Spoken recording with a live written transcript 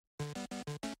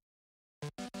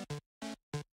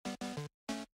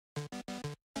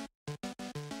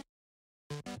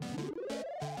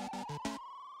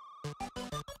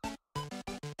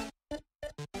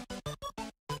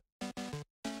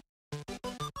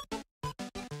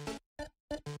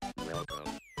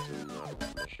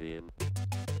machine.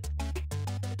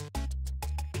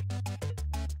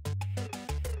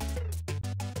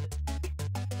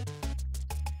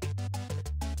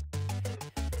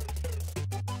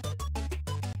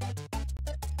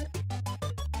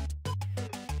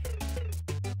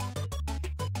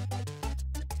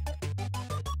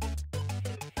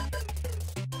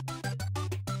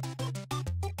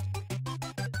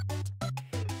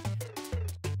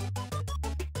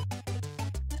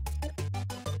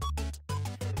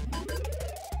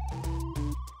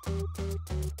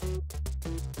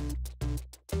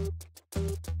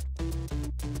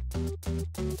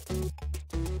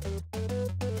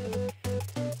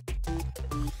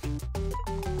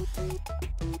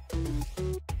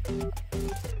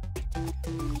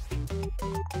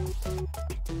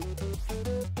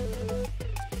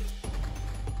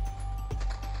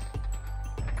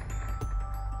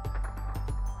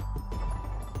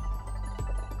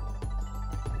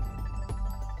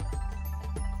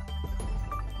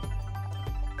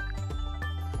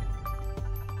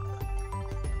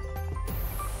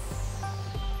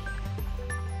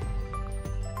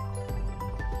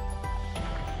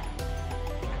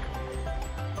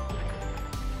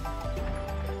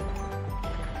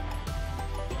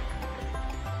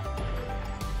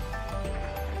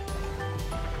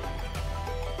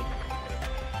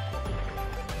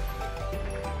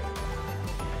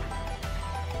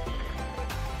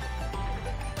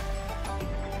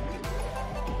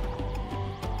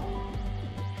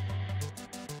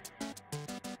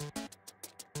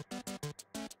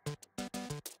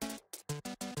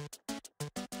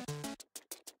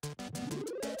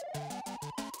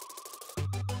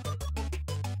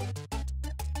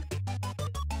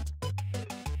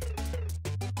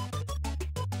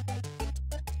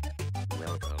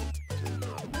 Welcome to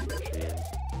the machine.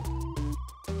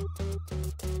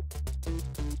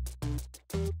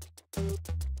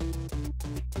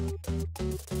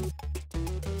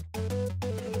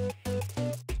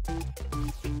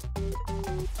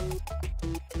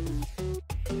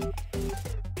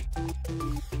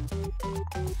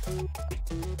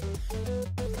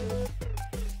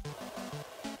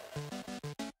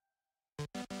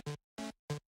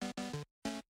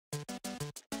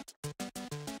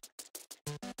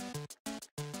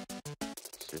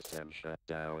 System shut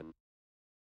down.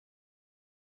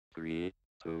 3,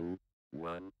 2,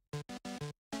 1.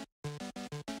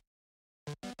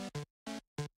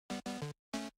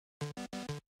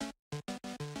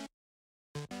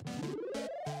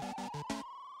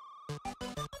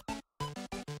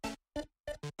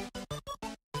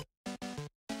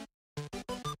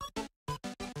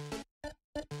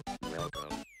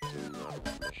 Welcome to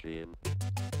the machine.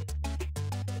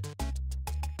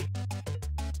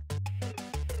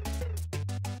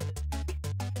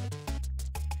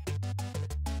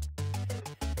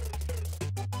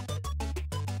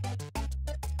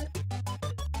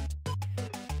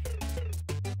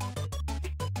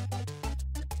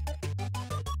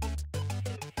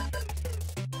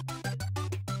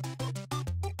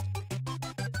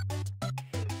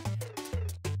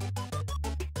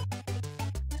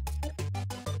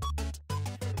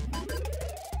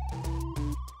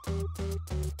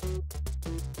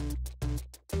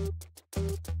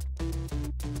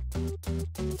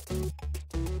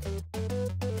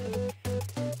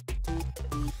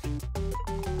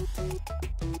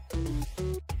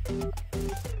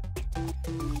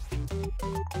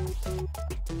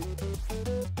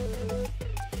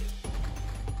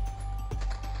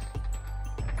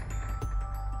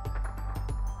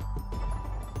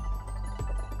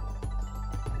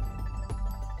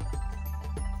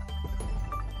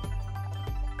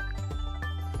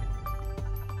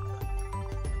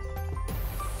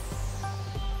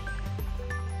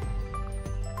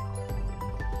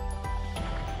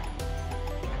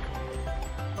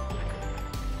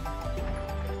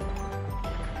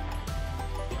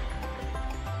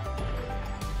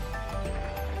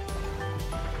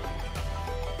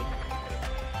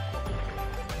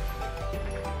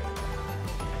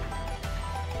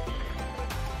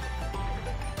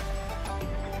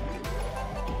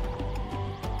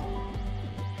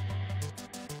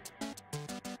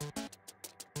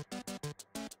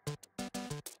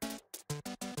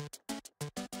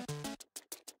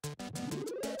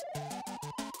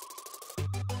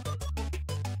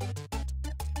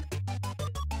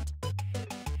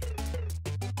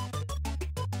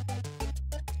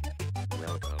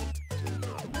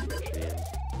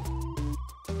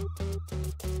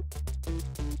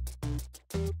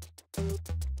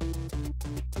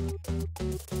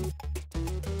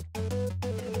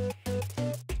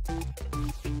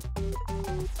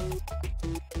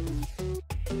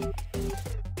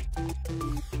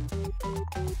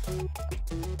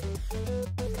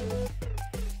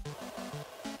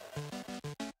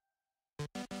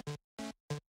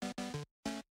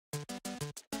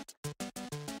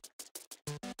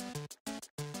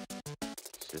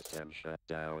 System shut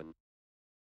down.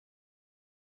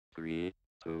 3,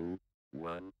 2,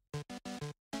 1.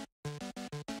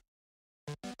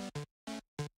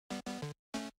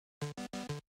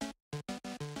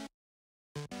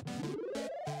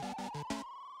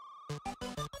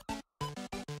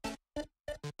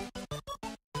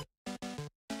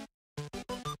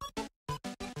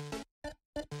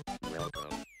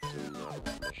 Welcome to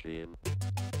Love Machine.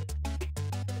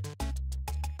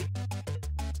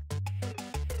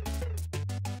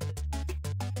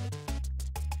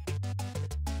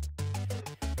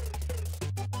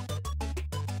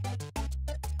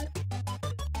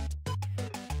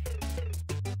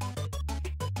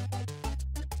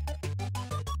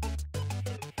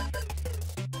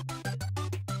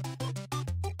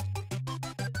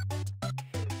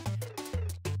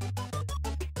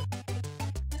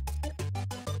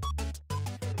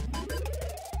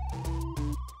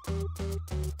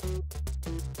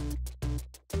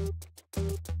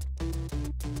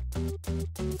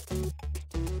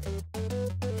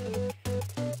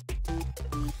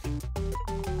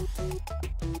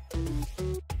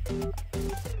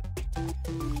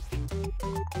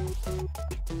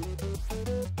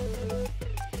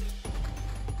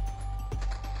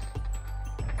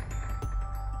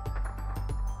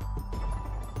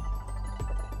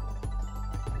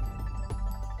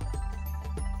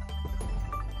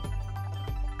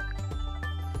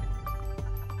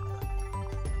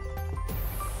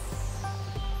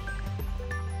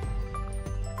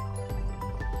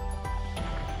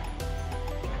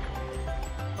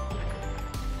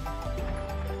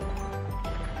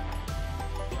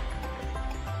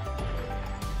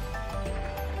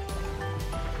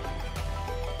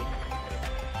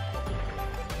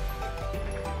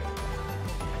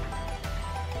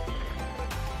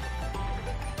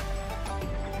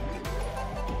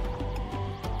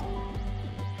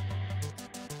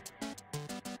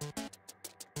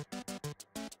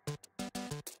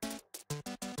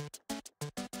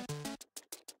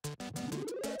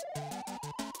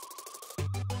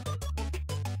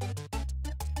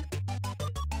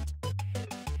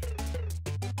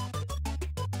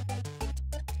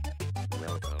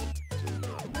 Welcome to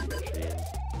Love Machine.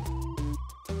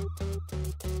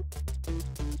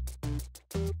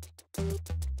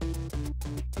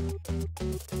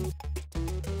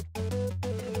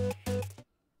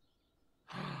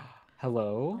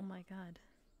 Hello. Oh my god.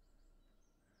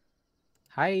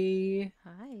 Hi.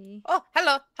 Hi. Oh,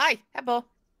 hello. Hi. Hello.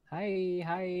 Hi.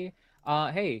 Hi.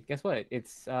 Hey, guess what?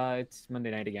 It's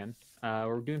Monday night again.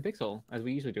 We're doing Pixel as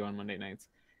we usually do on Monday nights.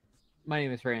 My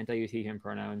name is Franz. I use he/him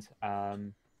pronouns. I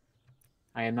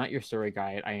am not your story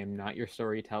guide. I am not your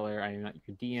storyteller. I am not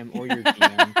your DM or your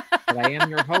GM, but I am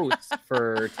your host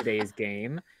for today's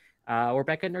game. We're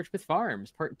back at Nerdsmith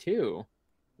Farms, Part 2.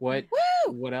 Woo!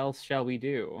 What else shall we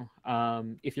do?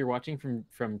 If you're watching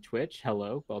from Twitch,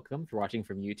 hello, welcome. If you're watching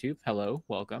from YouTube, hello,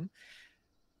 welcome.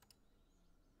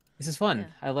 This is fun. Yeah.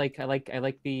 I like the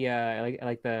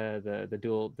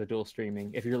dual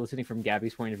streaming. If you're listening from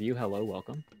Gabbey's point of view, hello,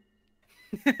 welcome.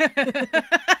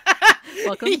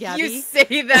 Welcome, Gabbey. You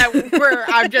say that where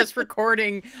I'm just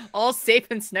recording all safe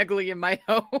and snuggly in my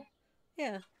home.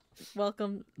 Yeah.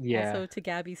 Welcome Yeah. also to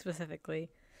Gabbey specifically.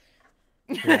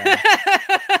 Yeah.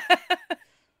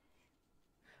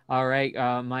 All right,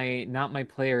 not my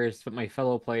players, but my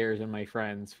fellow players and my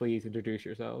friends. Please introduce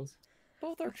yourselves.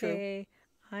 Both are true. Okay.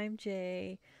 I'm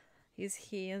Jay. He's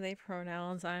he and they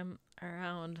pronouns. I'm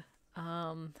around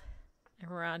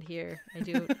here. I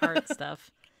do art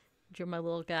stuff. Drew my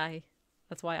little guy.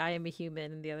 That's why I am a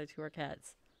human and the other two are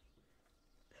cats.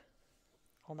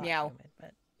 Well, not Meow. human,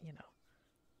 but you know.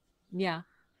 Yeah.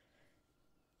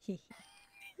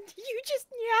 You just,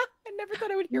 yeah. I never thought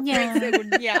I would hear Yeah. Frank say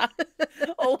one, yeah.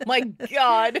 Oh my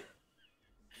god.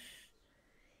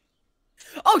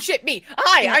 Oh shit, me.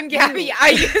 Hi, Yeah, I'm Gabbey. you. I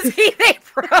use he, they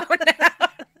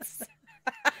pronouns.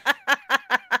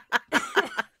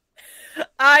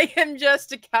 I am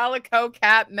just a calico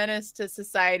cat menace to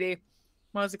society.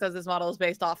 Mostly because this model is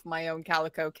based off of my own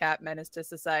calico cat menace to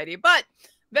society. But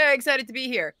very excited to be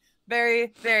here.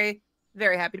 Very, very,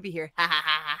 very happy to be here. Ha ha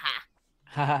ha ha ha.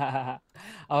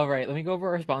 All right, let me go over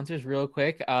our sponsors real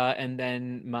quick, and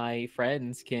then my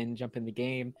friends can jump in the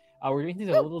game. We're doing things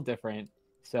a little different,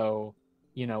 so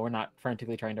we're not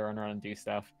frantically trying to run around and do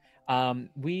stuff.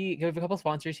 We have a couple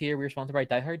sponsors here. We're sponsored by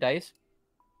Die Hard Dice.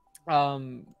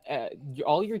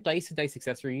 All your dice and dice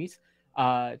accessories,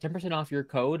 10% off your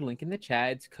code. Link in the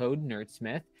chat. It's code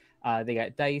Nerdsmith. They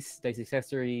got dice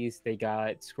accessories. They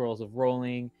got scrolls of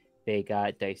rolling. They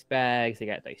got dice bags. They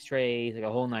got dice trays. They got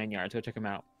a whole 9 yards. Go check them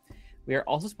out. We are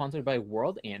also sponsored by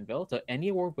World Anvil, so any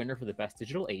award winner for the best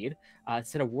digital aid,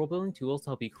 set of world building tools to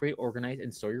help you create, organize,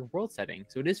 and store your world setting.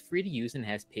 So it is free to use and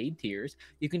has paid tiers.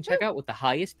 You can check out what the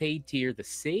highest paid tier, the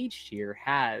Sage tier,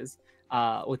 has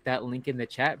with that link in the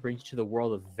chat. Brings you to the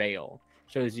world of Veil.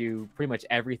 Shows you pretty much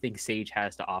everything Sage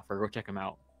has to offer. Go check them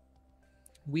out.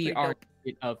 We Pretty are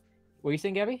dope. of. What are you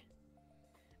saying, Gabbey?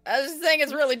 I was just saying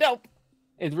it's really dope.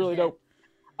 It's really Yeah.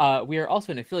 dope. We are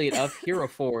also an affiliate of Hero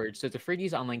Forge, so it's a free to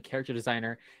use online character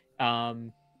designer.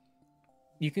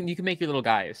 You can make your little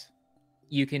guys.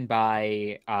 You can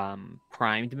buy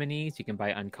primed minis. You can buy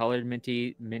uncolored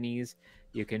minis.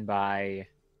 You can buy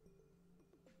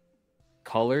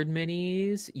colored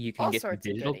minis. You can All get some sorts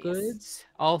of digital goodies. goods.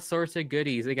 All sorts of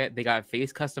goodies. They got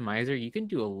face customizer. You can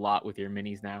do a lot with your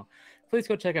minis now. Please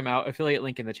go check them out. Affiliate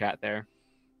link in the chat there.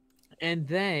 And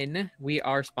then we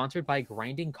are sponsored by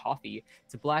Grinding Coffee.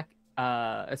 It's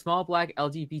a small black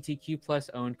LGBTQ plus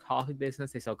owned coffee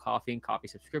business. They sell coffee and coffee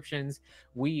subscriptions.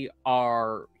 We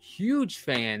are huge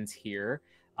fans here.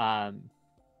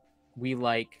 We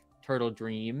like Turtle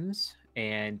Dreams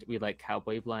and we like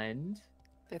Cowboy Blend.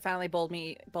 They finally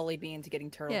bullied me into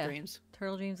getting Turtle Yeah. Dreams.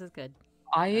 Turtle Dreams is good.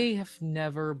 I have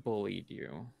never bullied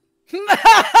you.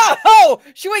 Oh,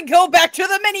 should we go back to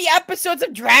the many episodes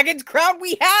of Dragon's Crown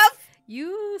we have?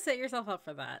 You set yourself up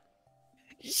for that.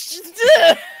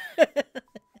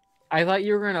 I thought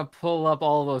you were gonna pull up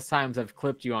all those times I've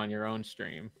clipped you on your own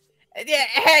stream. Yeah,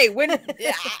 hey, when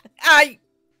I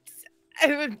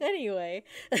Anyway.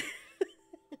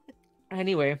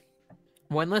 Anyway,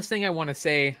 one last thing I want to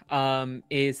say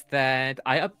is that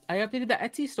I updated the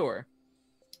Etsy store.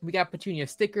 We got Petunia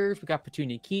stickers, we got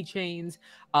Petunia keychains.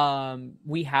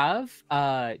 We have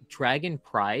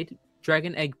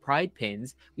Dragon Egg Pride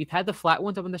pins. We've had the flat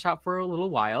ones up in the shop for a little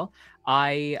while.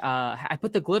 I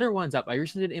put the glitter ones up. I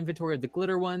recently did inventory of the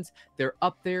glitter ones. They're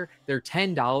up there. They're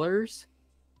 $10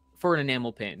 for an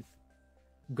enamel pin.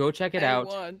 Go check it out.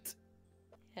 want.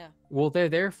 Yeah. Well, they're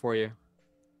there for you.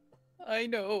 I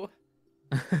know.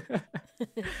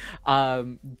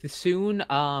 Soon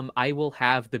I will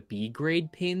have the B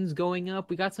grade pins going up.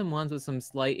 We got some ones with some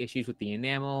slight issues with the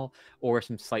enamel or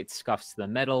some slight scuffs to the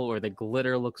metal, or the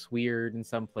glitter looks weird in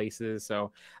some places.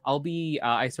 So I'll be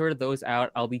I sorted those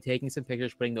out. I'll be taking some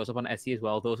pictures, putting those up on Etsy as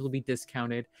well. Those will be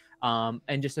discounted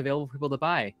and just available for people to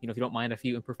buy, if you don't mind a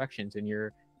few imperfections in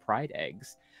your pride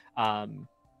eggs.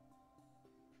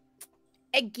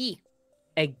 Eggy.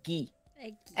 Eggy.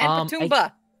 And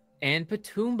Patumba. And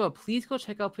Patumba, please go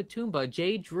check out Patumba.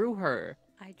 Jay drew her.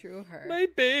 I drew her. My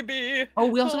baby. Oh,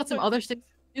 we also got Oh some my- other stickers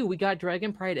too. We got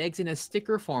Dragon Pride eggs in a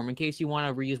sticker form in case you want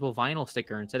a reusable vinyl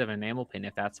sticker instead of an enamel pin,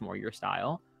 if that's more your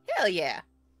style. Hell yeah.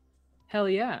 Hell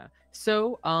yeah.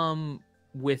 So,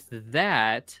 with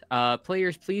that,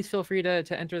 players, please feel free to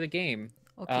enter the game.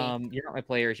 Okay. You're not my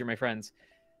players, you're my friends.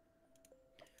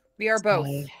 We are both.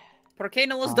 ¿Por qué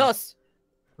no los dos?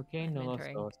 Okay, I'm no los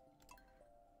entering. dos.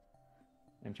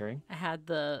 Entering. I had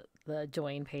the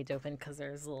join page open because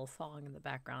there's a little song in the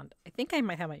background. I think I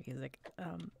might have my music.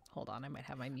 Hold on, I might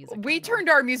have my music. We turned on. turned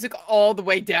our music all the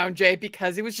way down, Jay,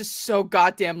 because it was just so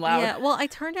goddamn loud. Yeah, well, I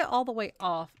turned it all the way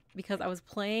off because I was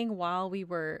playing while we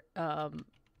were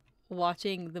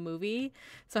watching the movie.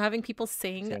 So having people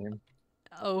sing Same.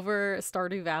 over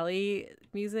Stardew Valley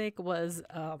music was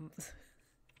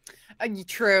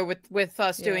True, with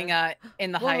us Yeah. doing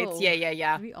In the Heights. Whoa.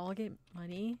 Yeah. Did we all get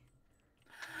money?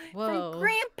 From Whoa.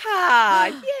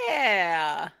 Grandpa.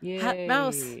 Yeah. Hat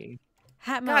Mouse. Yay.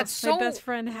 Hat God, Mouse, my so- best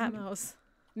friend Hat Mouse.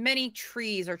 Many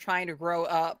trees are trying to grow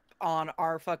up on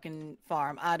our fucking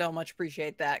farm. I don't much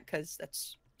appreciate that because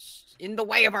that's in the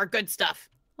way of our good stuff.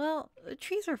 Well,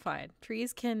 trees are fine.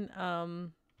 Trees can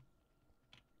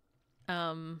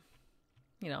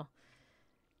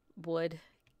wood,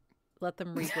 let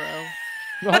them regrow.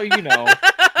 Well,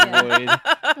 wood.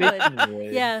 Wood.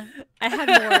 Wood. Yeah, I had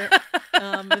more.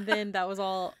 And then that was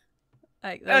all.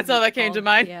 That's all that came to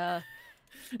mind? Yeah.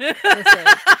 Listen,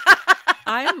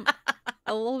 I'm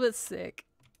a little bit sick.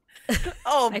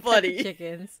 Oh, I fed the buddy.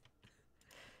 chickens.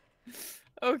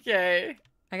 Okay.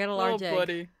 I got a Oh, large egg.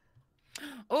 buddy.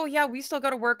 Oh, yeah, we still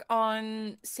got to work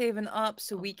on saving up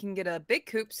so we can get a big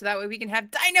coop so that way we can have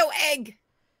dino egg.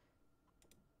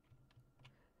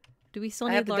 Do we still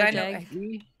I have need the large dino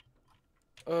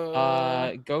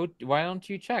egg? Go. Why don't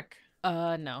you check?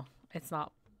 No, it's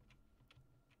not.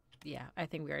 Yeah, I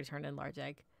think we already turned in large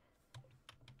egg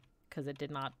because it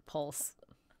did not pulse.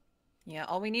 Yeah,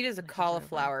 all we need is a I should try to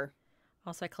cauliflower.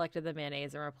 Also, I collected the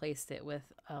mayonnaise and replaced it with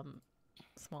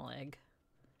small egg.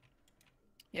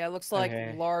 Yeah, it looks like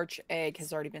Okay. large egg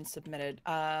has already been submitted.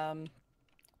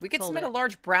 We could Sold submit it. a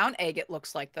large brown egg, it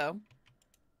looks like, though.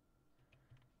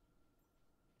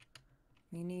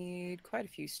 We need quite a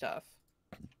few stuff.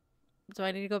 Do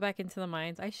I need to go back into the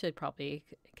mines? I should probably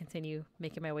continue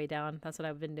making my way down. That's what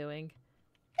I've been doing.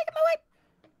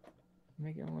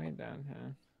 Making my way down, huh?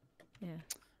 Yeah.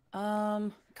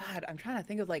 God, I'm trying to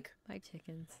think of like Bye,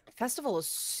 chickens. festival is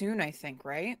soon, I think,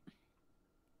 right?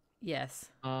 Yes.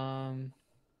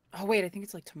 Oh wait, I think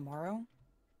it's like tomorrow.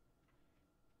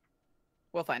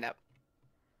 We'll find out.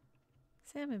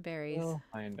 Salmon berries. We'll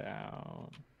find out.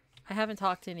 I haven't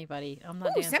talked to anybody. I'm not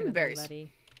Ooh, dancing salmon with berries.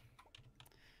 anybody.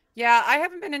 Yeah, I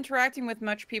haven't been interacting with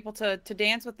much people to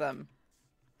dance with them.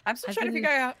 I'm still I've trying to been-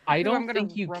 figure out I who I'm don't gonna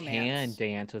think you can romance.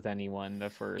 dance with anyone the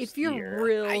first If you're year.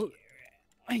 real,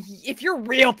 If you're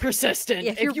real persistent,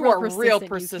 if you you're are real you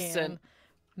persistent. can,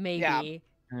 maybe.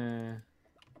 Uh,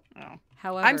 Oh.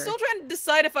 However, I'm still trying to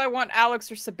decide if I want Alex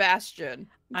or Sebastian.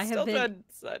 I have Still been- trying to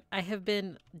decide. I have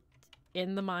been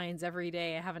in the mines every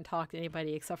day. I haven't talked to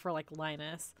anybody except for like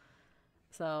Linus.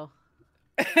 So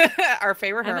Our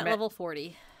favorite I'm hermit. at level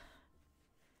 40.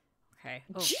 Okay.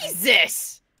 Oh,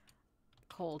 Jesus!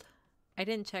 cold. I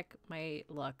didn't check my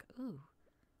luck. Ooh.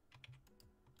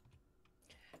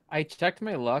 I checked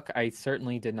my luck. I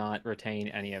certainly did not retain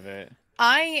any of it.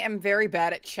 I am very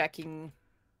bad at checking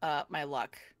my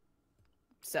luck.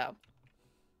 So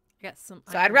I got some.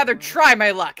 I'd iron rather ore. try my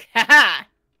luck. Haha!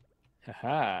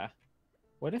 Haha.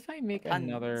 What if I make Puns.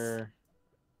 another...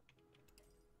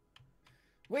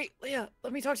 Wait, Leah,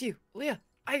 let me talk to you. Leah,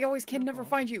 I always can never Uh-oh.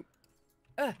 find you.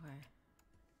 Okay.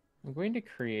 I'm going to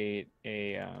create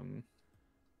a...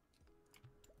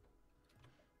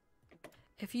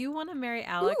 If you want to marry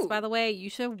Alex, Ooh. by the way, you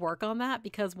should work on that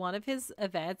because one of his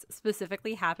events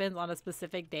specifically happens on a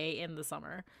specific day in the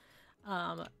summer.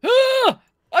 Ah!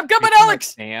 I'm coming, Making, like, Alex!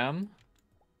 Sam?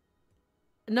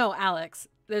 No, Alex.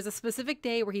 There's a specific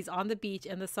day where he's on the beach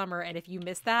in the summer, and if you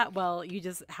miss that, well, you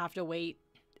just have to wait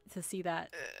to see that.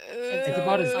 It's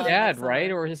about his Uh, dad, next right?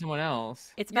 summer. Or is it someone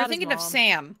else? It's You're about his thinking of mom.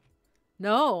 Sam.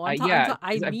 No, Yeah,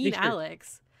 I 'cause I'm mean pretty sure-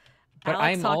 Alex. But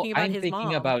Alex talking about I'm his thinking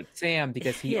mom. about Sam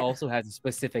because he Yeah. also has a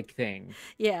specific thing.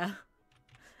 Yeah.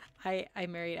 I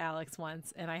married Alex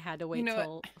once, and I had to wait know what?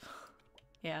 till.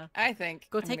 Yeah. I think.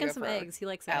 Go I'm take gonna him some for eggs. He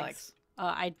likes eggs. Alex.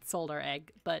 I sold our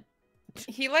egg, but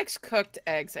He likes cooked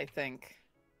eggs, I think.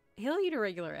 he'll eat a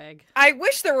regular egg. I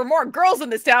wish there were more girls in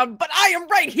this town, but I am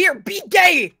right here. Be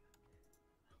gay.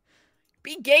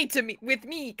 Be gay to me with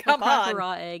me. He'll Come crack on. a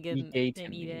raw egg and gay to eat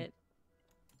me. it.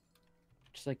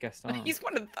 Just like Gaston. He's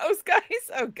one of those guys.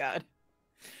 Oh god.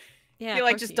 Yeah. He of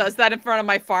like course just he does is. that in front of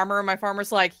my farmer, and my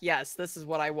farmer's like, "Yes, this is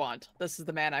what I want. This is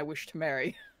the man I wish to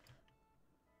marry."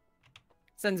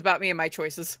 Sends about me and my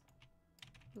choices.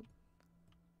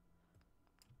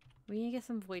 We need to get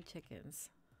some void chickens.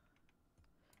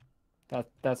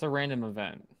 That's a random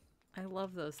event. I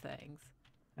love those things.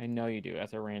 I know you do.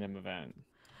 That's a random event.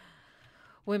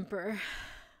 Whimper.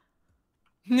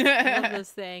 I love those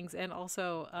things, and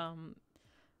also,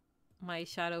 my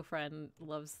shadow friend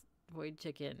loves void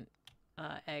chicken,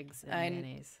 eggs and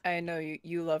mayonnaise. I know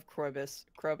you love Krobus.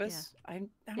 Krobus? I don't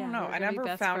Yeah, know. we're I gonna be never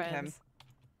best found him. friends.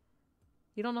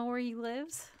 You don't know where he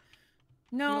lives?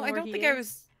 No, know I where don't he think I is?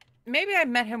 was. Maybe I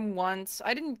met him once.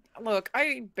 I didn't look.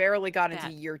 I barely got into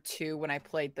That. year 2 when I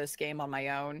played this game on my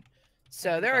own.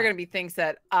 So Oh, there are that. going to be things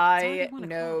that already I 1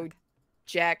 know o'clock.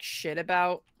 jack shit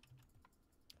about.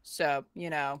 So,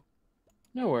 No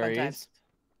fun worries. times.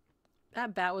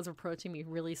 That bat was approaching me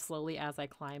really slowly as I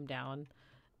climbed down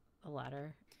the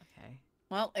ladder. Okay.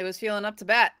 Well, it was feeling up to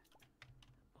bat.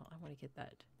 Well, I want to get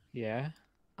that. Yeah.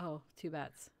 Oh, 2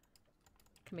 bats.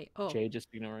 Come here. Oh, Jay just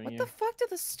ignoring What you. the fuck do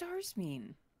the stars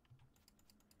mean?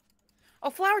 Oh,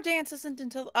 flower dance isn't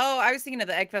until. Oh, I was thinking of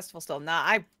the egg festival still. Nah,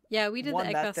 I yeah, we did the won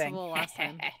egg that festival thing. last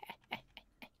time.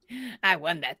 I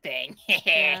won that thing.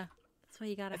 Yeah, that's why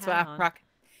you got a That's hat why on. I'm rocking.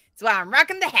 That's why I'm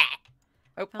rocking the hat.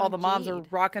 Oh, all Found the moms are jade.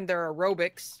 rocking their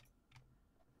aerobics.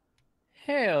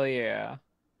 Hell yeah.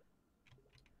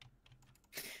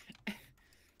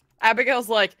 Abigail's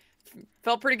like,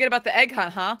 felt pretty good about the egg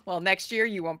hunt, huh? Well, next year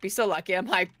you won't be so lucky. I'm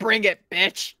like, bring it,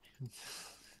 bitch.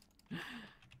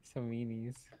 So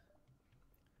meanies.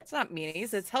 It's not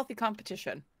meanies. It's healthy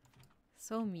competition.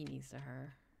 So meanies to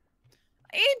her.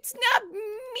 It's not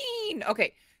mean.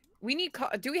 Okay, we need.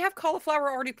 Do we have cauliflower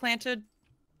already planted?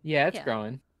 Yeah, it's Yeah.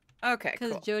 growing. Okay,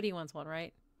 Because cool. Jody wants one,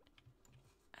 right?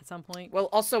 At some point. Well,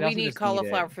 also We we also need just need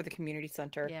cauliflower it. for the community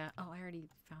center. Yeah. Oh, I already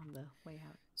found the way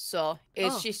out. So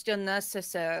it's Oh. just a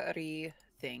necessary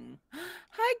thing.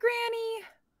 Hi, Granny.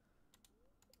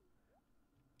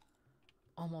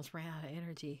 Almost ran out of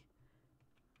energy.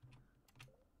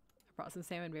 I brought some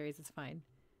salmon berries. It's fine.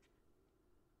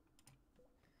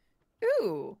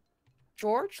 Ooh,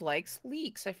 George likes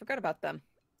leeks. I forgot about them.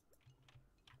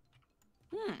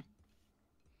 Hmm.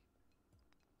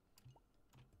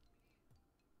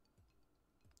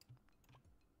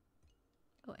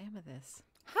 Oh, amethyst.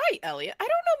 Hi, Elliot. I don't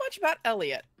know much about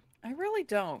Elliot. I really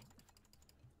don't.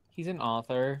 He's an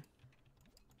author.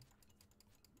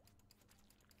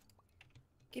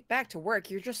 Get back to work.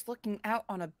 You're just looking out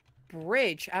on a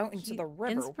bridge out into the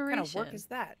river. What kind of work Inspiration. is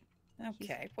that?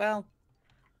 Okay, well,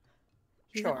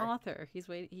 He's sure. an author. He's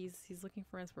looking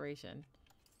for inspiration.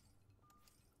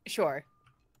 Sure.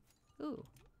 Ooh.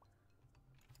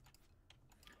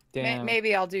 Damn.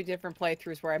 Maybe I'll do different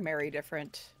playthroughs where I marry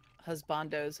different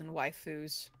husbandos and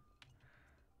waifus.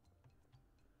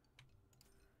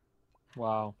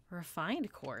 Wow.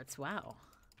 Refined quartz. Wow.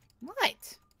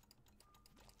 What?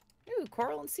 Ooh,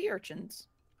 coral and sea urchins.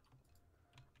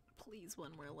 Please,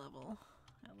 one more level,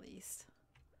 at least.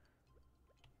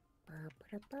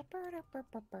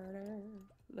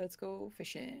 Let's go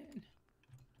fishing.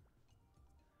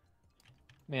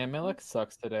 Man, my luck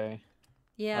sucks today.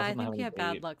 Yeah, Also I not think having you a have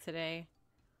bad date. luck today.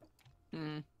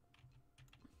 Hmm.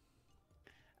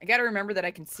 I gotta remember that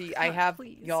I can see. I God, have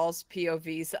please. y'all's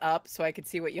POVs up so I can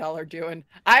see what y'all are doing.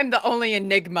 I'm the only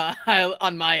enigma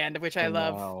on my end, which I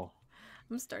love. No.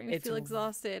 I'm starting to It's feel w-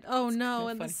 exhausted. Oh it's no, kinda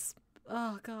and funny. this.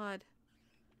 Oh god.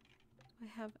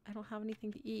 I don't have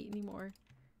anything to eat anymore.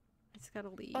 I just gotta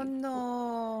leave. Oh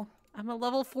no! I'm at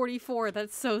level 44.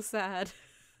 That's so sad.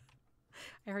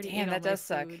 I already Damn, ate all that my does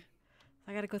suck. food.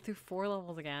 I gotta go through 4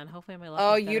 levels again. Hopefully my luck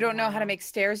Oh, is you better don't know how to tomorrow. make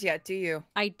stairs yet, do you?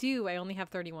 I do. I only have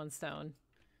 31 stone.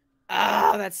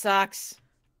 Oh, that sucks.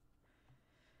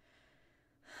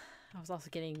 I was also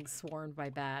getting swarmed by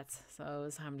bats, so it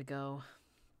was time to go.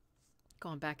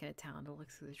 Going back into town to look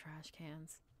through the trash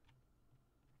cans.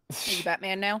 Are you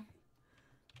Batman now?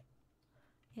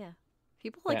 Yeah.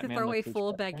 People like Batman to throw away looks through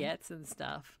full trash cans? baguettes and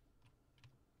stuff.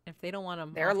 If they don't want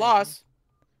them, They're a loss.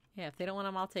 Yeah, if they don't want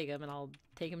them, I'll take them, and I'll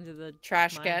take them to the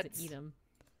Trash mines cats. and eat them.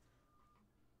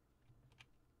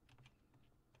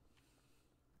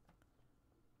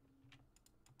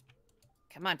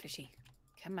 Come on, fishy.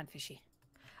 Come on, fishy.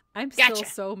 I'm still Gotcha.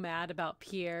 so mad about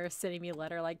Pierre sending me a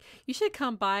letter like, you should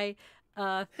come by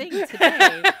thing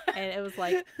today. And it was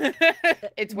like,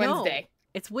 It's no, Wednesday.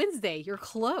 it's Wednesday. You're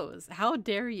closed. How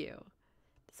dare you?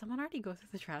 Did someone already go through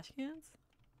the trash cans?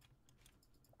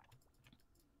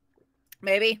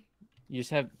 Maybe. You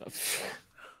just have.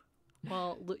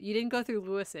 Well, you didn't go through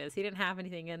Lewis's. He didn't have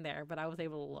anything in there, but I was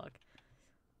able to look.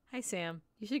 Hi, Sam.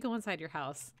 You should go inside your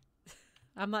house.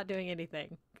 I'm not doing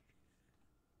anything.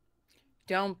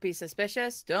 Don't be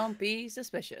suspicious. Don't be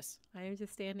suspicious. I am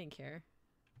just standing here.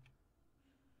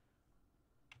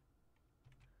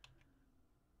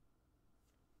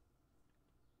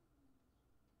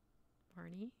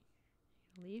 Barney,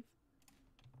 you leave?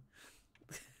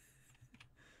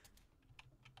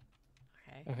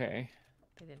 Okay. Okay.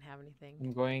 They didn't have anything.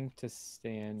 I'm going to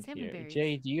stand Salmon here. berries.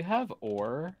 Jay, do you have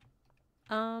ore?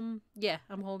 Yeah,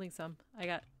 I'm holding some. I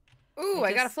got Ooh,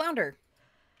 I got a just- flounder.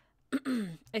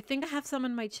 I think I have some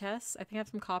in my chest. I think I have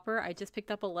some copper. I just picked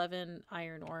up 11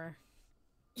 iron ore.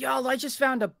 Y'all, I just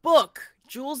found a book.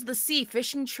 Jewels of the Sea.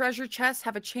 Fishing treasure chests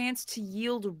have a chance to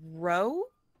yield roe?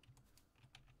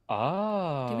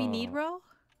 Oh. Do we need roe?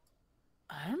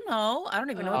 I don't know. I don't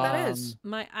even know what that is.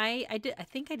 I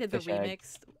think I did the Fish egg.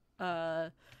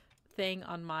 remixed thing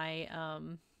on my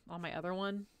other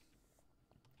one.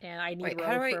 And I need Wait, roe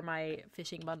how do I- for my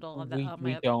fishing bundle on We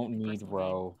my don't my need personal game.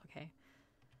 roe. Okay.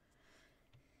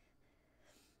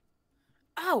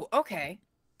 Oh, okay.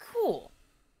 Cool.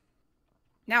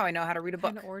 Now I know how to read a What book.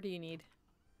 kind of ore do you need?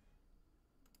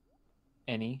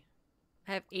 Any?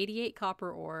 I have 88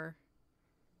 copper ore.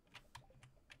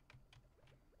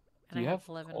 And Do you I have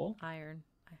 11 coal? iron.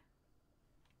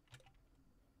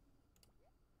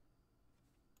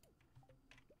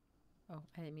 Oh,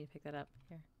 I didn't mean to pick that up.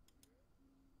 Here.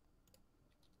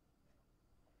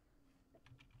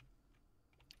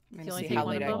 I'm you gonna only see take how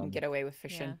one late of I them? can get away with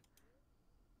fishing. Yeah.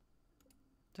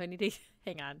 Do I need to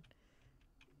hang on?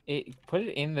 Put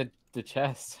it in the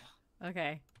chest.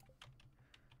 Okay.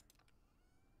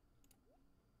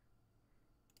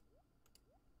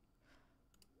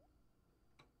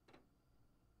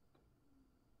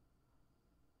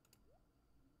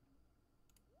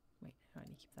 Wait, how do I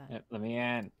need to keep that? Yep, let me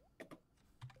in.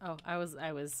 Oh, I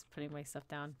was putting my stuff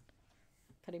down.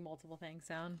 Putting multiple things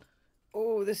down.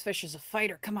 Oh, this fish is a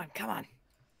fighter. Come on, come on.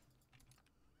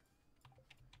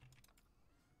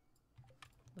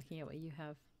 Looking at what you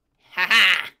have. Ha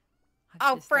ha! I've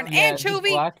Oh, just for an done- Yeah, anchovy!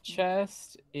 the black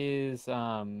chest is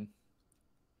Hey,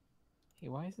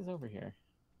 why is this over here?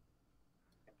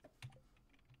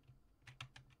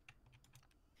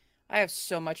 I have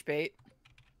so much bait.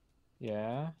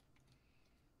 Yeah.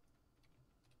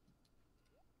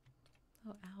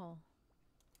 Oh, ow.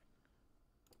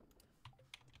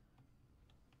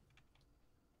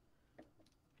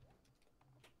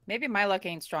 Maybe my luck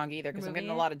ain't strong either because I'm Removing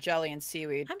getting a it? lot of jelly and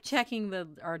seaweed. I'm checking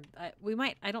we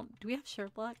might, do we have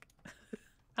shared luck?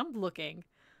 I'm looking.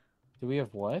 Do we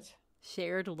have what?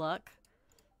 Shared luck.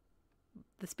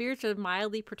 The spirits are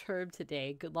mildly perturbed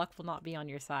today. Good luck will not be on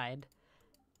your side.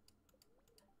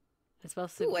 It's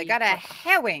supposed to Ooh, be I got a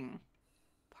herring.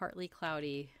 partly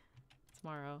cloudy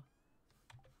tomorrow.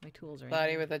 My tools are in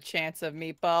Buddy here. with a chance of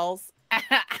meatballs.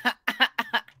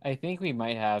 I think we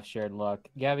might have shared luck.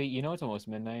 Gabby, you know it's almost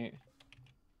midnight.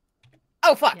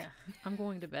 Oh, fuck. Yeah, I'm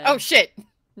going to bed. Oh, shit.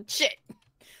 Shit.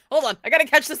 Hold on. I gotta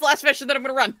catch this last fish and then I'm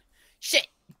gonna run. Shit.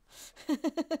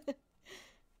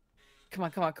 Come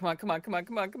on, come on, come on, come on, come on,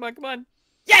 come on, come on, come on.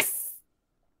 Yes!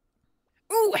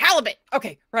 Ooh, halibut.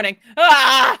 Okay, running.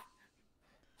 Ah!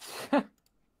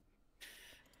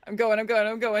 I'm going, I'm going,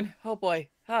 I'm going. Oh, boy.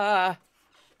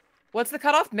 What's the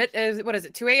cutoff? What is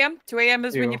it, 2 a.m.? 2 a.m.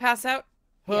 is when 2. you pass out?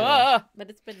 Yeah, but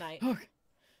it's midnight.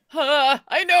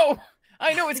 I know.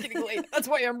 I know it's getting late. That's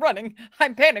why I'm running.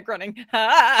 I'm panic running.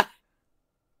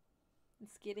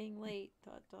 It's getting late. ...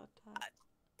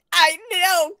 I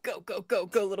know. Go, go, go,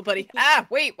 go, little buddy.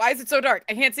 Wait. Why is it so dark?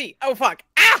 I can't see. Oh, fuck.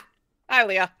 Hi,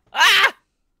 Leah.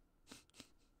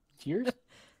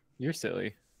 You're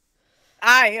silly.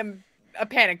 I am a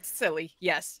panicked silly.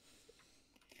 Yes.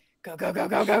 Go, go, go,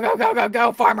 go, go, go, go, go,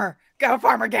 go, farmer. Go,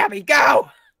 farmer Gabbey. Go.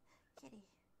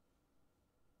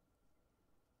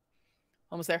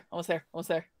 Almost there. Almost there. Almost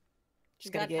there.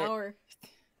 Just gotta get. Hour.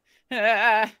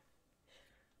 I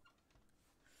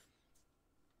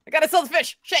gotta sell the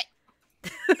fish. Shit.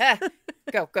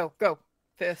 Go, go, go.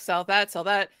 Sell that. Sell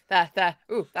that. That.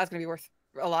 Ooh, that's gonna be worth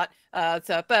a lot. It's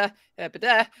up. I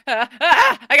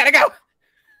gotta go.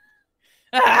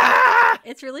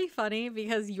 It's really funny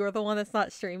because you're the one that's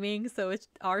not streaming, so it's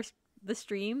the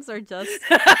streams are just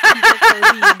people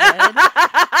cozy in bed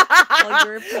while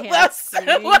you're panic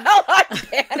screaming. Well, I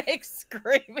panic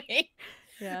screaming.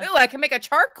 Yeah. Ooh, I can make a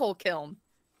charcoal kiln.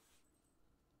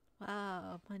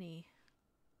 Wow, money.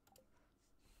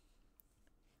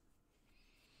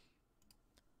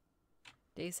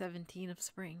 Day 17 of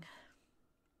spring.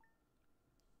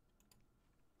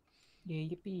 Yeah,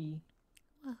 yippee.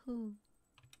 Woohoo.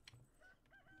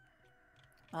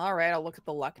 All right, I'll look at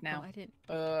the luck Oh, now. I didn't.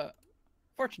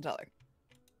 Fortune teller.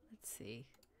 Let's see.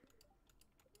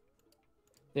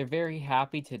 They're very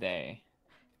happy today.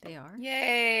 They are.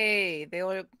 Yay! They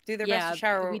will do their best to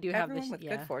shower we do have everyone this. with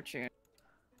Yeah. good fortune.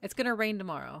 It's gonna rain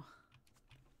tomorrow.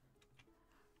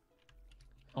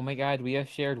 Oh my god, we have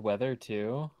shared weather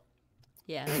too.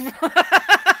 Yeah.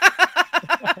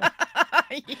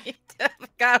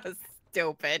 That was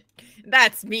stupid.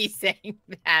 That's me saying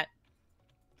that.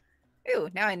 Ooh,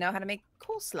 now I know how to make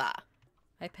coleslaw.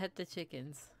 I pet the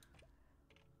chickens.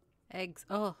 Eggs.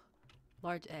 Oh,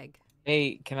 large egg.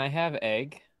 Hey, can I have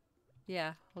egg?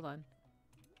 Yeah, hold on.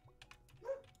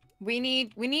 We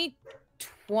need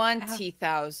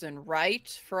 20,000,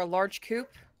 right? For a large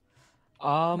coop? Do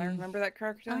I remember that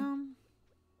correctly?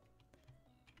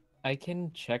 I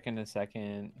can check in a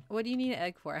second. What do you need an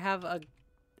egg for?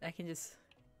 I can just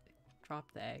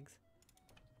drop the eggs.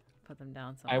 Put them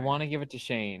down somewhere. I want to give it to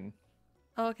Shane.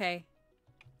 Oh, okay.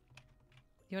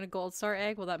 You want a gold star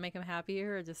egg? Will that make him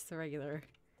happier or just the regular?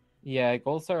 Yeah,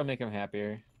 gold star will make him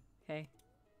happier. Okay.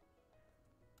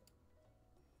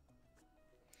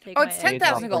 Oh, it's egg.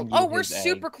 10,000 gold. offering Oh, you we're his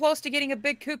super egg. close to getting a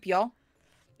big coop, y'all.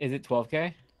 Is it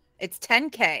 12K? It's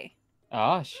 10K.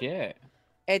 Oh, shit.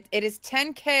 It is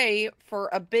 10K for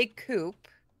a big coop.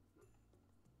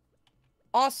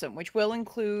 Awesome, which will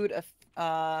include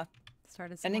an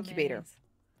incubator.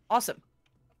 Awesome.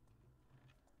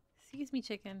 Excuse me,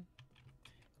 chicken.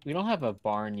 We don't have a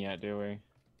barn yet, do we?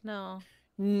 No.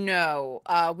 No,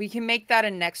 we can make that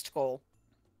a next goal.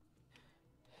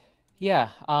 Yeah,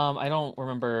 I don't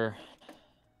remember.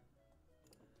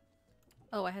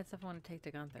 Oh, I had stuff I want to take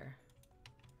to Gunther.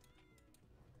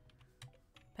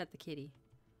 Pet the kitty.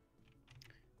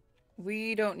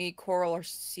 We don't need coral or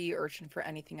sea urchin for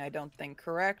anything, I don't think,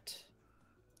 correct?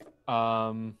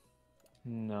 No.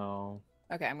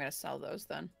 Okay, I'm gonna sell those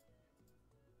then.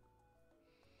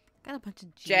 Got a bunch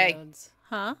of Jay. geodes.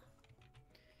 Huh?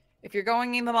 If you're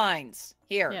going in the mines,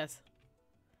 here. Yes.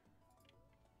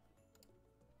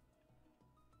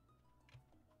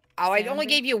 Oh, I only Salmon?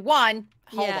 gave you one.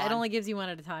 Hold Yeah, on. it only gives you one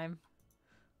at a time.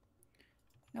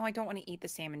 No, I don't want to eat the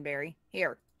salmon berry.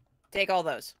 Here, take all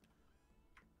those.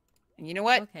 And you know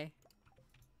what? Okay.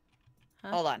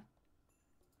 Huh? Hold on.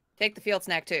 Take the field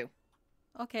snack too.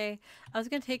 Okay. I was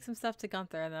gonna take some stuff to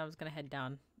Gunther and then I was gonna head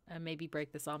down and maybe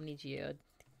break this Omni Geode.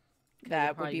 That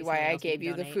would probably be use why something I else we gave can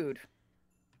you the donate. food.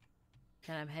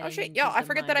 And I'm Oh heading shit! into Yo, I the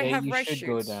forgot that I mine. Yeah, have you rice should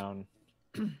go shoots. down.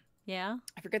 Yeah.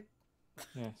 I forget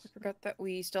Yes. that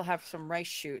we still have some rice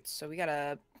shoots, so we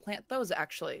gotta plant those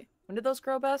actually. When did those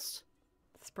grow best?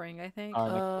 Spring, I think.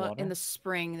 Next water. In the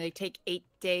spring. They take 8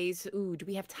 days. Ooh, do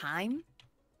we have time?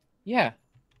 Yeah,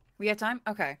 We have time?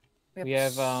 Okay. we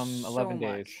have so 11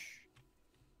 days. much.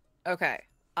 Okay.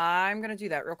 I'm gonna do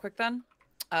that real quick then.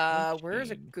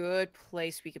 Where's a Okay. good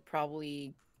place we could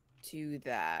probably do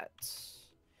that?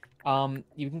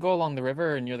 You can go along the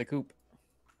river and near the coop.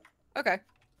 Okay.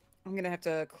 I'm gonna have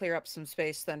to clear up some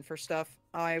space then for stuff.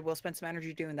 I will spend some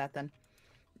energy doing that then.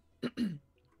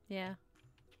 Yeah.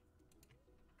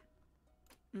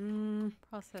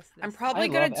 Process this. I'm probably I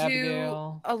gonna love do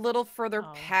Abigail. a little further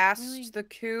Oh, past really? the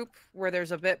coop where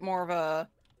there's a bit more of a.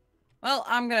 Well,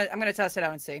 I'm gonna test it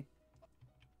out and see.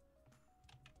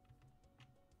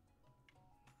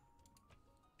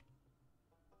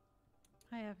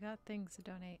 Hi, I've got things to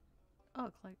donate.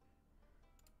 Oh, click.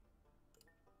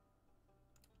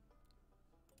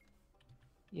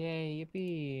 Yay,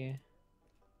 yippee.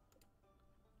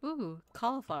 Ooh,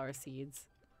 cauliflower seeds.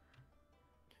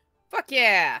 Fuck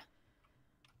yeah!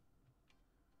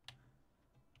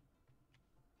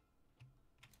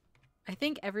 I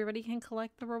think everybody can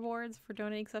collect the rewards for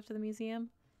donating stuff to the museum.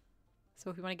 So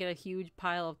if we want to get a huge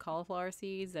pile of cauliflower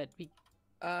seeds, that be.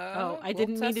 Oh, I We'll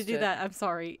didn't mean to test do it. that. I'm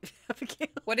sorry. Abigail.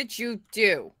 What did you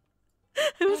do?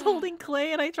 I was holding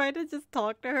clay and I tried to just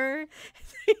talk to her.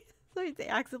 So I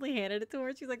accidentally handed it to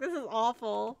her. She's like, "This is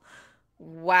awful."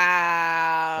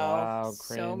 Wow. Wow,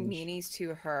 So cringe. meanies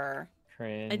to her.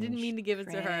 Cringe. I didn't mean to give it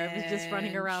to her. I was just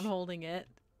running around Cringe. holding it,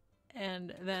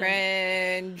 and then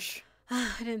Cringe.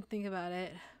 I didn't think about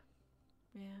it.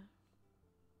 Yeah.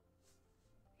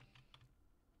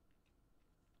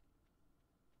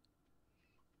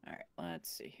 All right, let's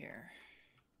see here.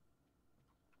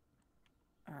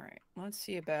 All right, let's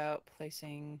see about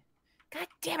placing. God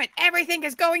damn it! Everything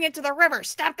is going into the river.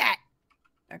 Stop that.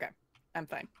 Okay, I'm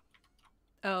fine.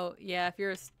 Oh yeah, if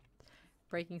you're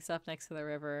breaking stuff next to the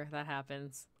river, that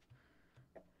happens.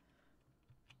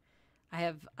 I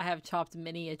have chopped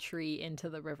many a tree into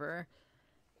the river.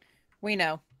 We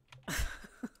know. The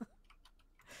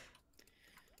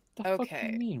fuck do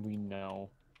Okay. you mean we know?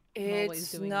 always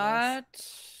It's doing this. not.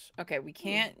 Okay, we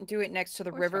can't do it next to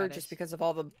the river Horseradish. just because of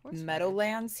all the Horseradish.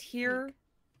 meadowlands here.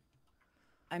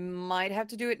 I might have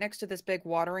to do it next to this big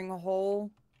watering hole.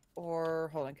 Or,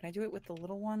 hold on, can I do it with the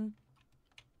little one?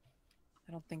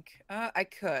 I don't think, I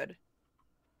could.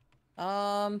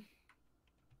 I'm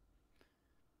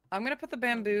gonna put the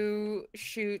bamboo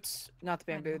shoots, not the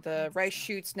Find all bamboo, the kinds of rice stuff.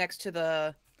 shoots next to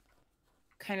the,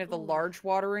 kind of the Ooh. large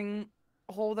watering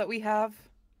hole that we have.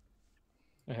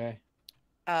 Okay.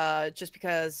 Just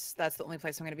because that's the only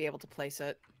place I'm gonna be able to place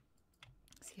it.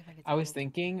 See if I can I was tell.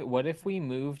 thinking, what if we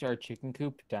moved our chicken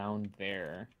coop down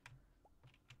there?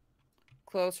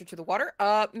 Closer to the water?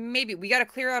 Maybe. We gotta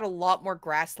clear out a lot more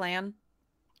grassland.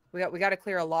 We gotta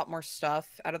clear a lot more stuff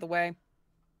out of the way.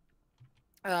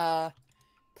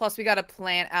 Plus we gotta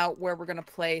plan out where we're gonna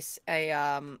place a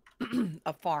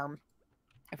a farm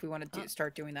if we want to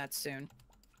start doing that soon.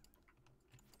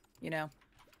 You know?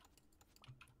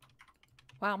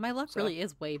 Wow, my luck So- really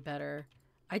is way better.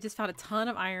 I just found a ton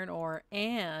of iron ore,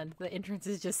 and the entrance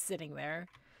is just sitting there.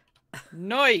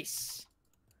 Nice!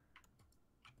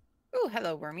 Ooh,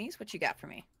 hello, wormies. What you got for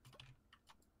me?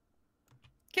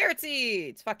 Carrot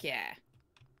seeds! Fuck yeah.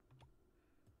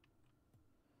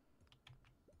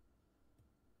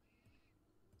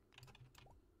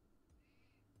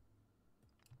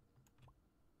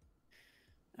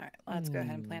 Alright, let's go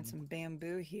ahead and plant some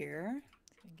bamboo here.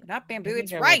 Not I bamboo, think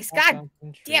it's I will rice! chop God down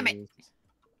some damn it! trees.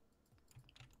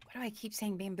 Why do I keep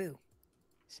saying bamboo?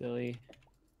 Silly.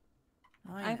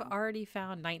 I I've know. already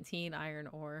found 19 iron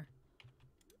ore.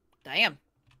 Damn.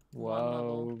 One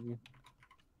level. Whoa.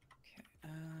 Okay,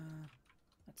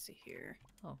 let's see here.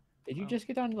 Did you Oh. just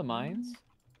get down to the mines?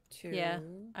 2. Yeah,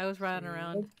 I was running three,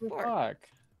 around. It's 4. o'clock.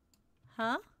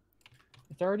 Huh?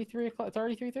 It's already 3 o'clock. It's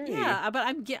already 3:30. Yeah, but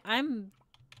I'm.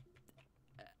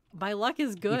 My luck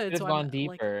is You good, should have so gone I'm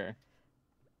deeper.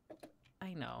 like.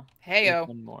 I know. Heyo.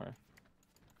 One more.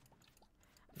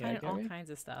 Yeah, Finding all Gabbey? kinds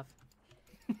of stuff.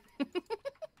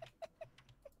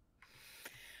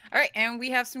 All right, and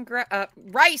we have some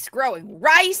rice growing.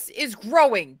 Rice is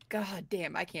growing. God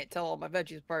damn, I can't tell all my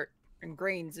veggies apart and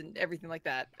grains and everything like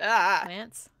that.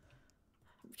 Plants.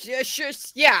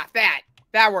 Just yeah,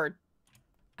 that word.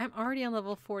 I'm already on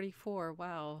level 44.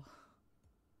 Wow.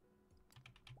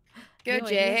 Go New ideas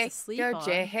to Jay, sleep go on.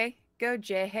 Jay, go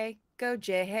Jay, go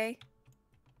Jay.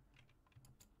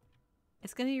 Is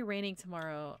It's gonna be raining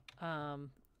tomorrow. I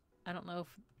don't know if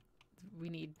we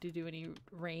need to do any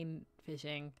rain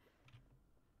fishing.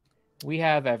 We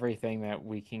have everything that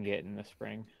we can get in the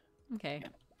spring. Okay. Yeah.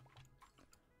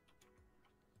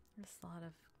 There's a lot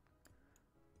of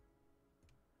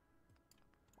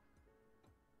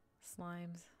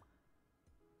slimes.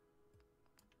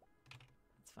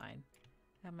 It's fine.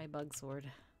 I have my bug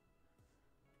sword.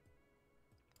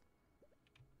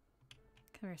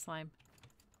 Come here, slime.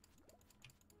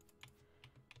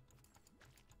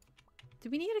 Do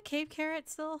we need a cave carrot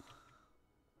still?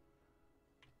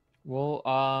 We'll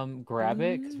grab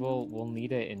it because we'll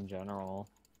need it in general.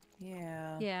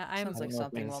 Yeah. Yeah, I Sounds don't like know if we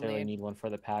something we'll necessarily need. need one for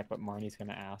the pack, but Marnie's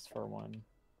gonna ask for one.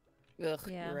 Ugh,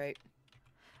 Yeah. you're right.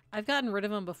 I've gotten rid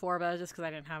of them before, but it was just because I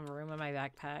didn't have room in my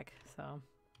backpack. So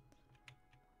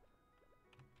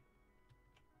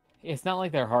It's not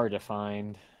like they're hard to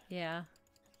find. yeah,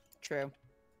 True.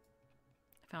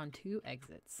 I found 2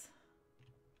 exits.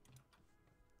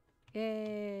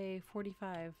 Yay,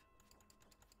 45.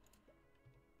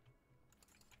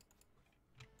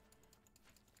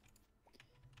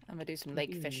 I'm gonna do some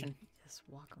lake fishing. Just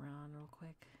walk around real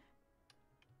quick.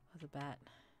 With a bat.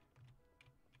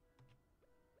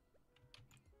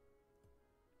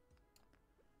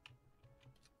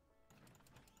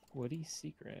 Woody's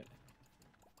secret.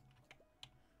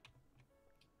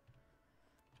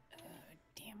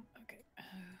 Damn. Okay.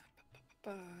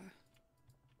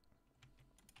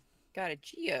 Got a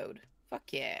geode. Fuck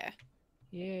yeah.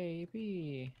 Yay,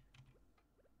 B.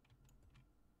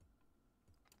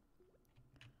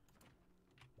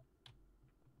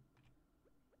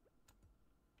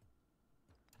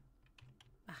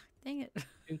 Ah, dang it.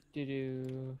 Doo doo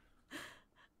doo.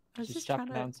 I was Just just trying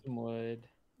chopping to, down some wood.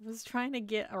 was trying to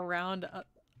get around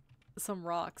some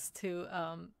rocks to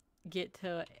get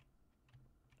to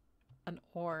an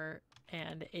ore,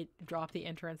 and it dropped the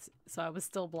entrance, so I was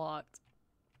still blocked.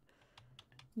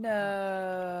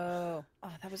 No.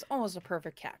 Oh, that was almost a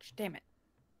perfect catch. Damn it.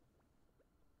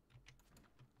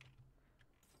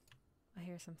 I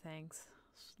hear some things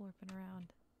slurping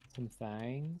around. Some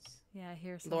things. Yeah, I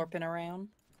hear some. Lorping around.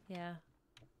 Yeah.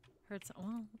 Heard some.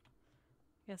 Well,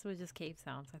 I guess it was just cave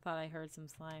sounds. I thought I heard some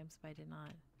slimes, but I did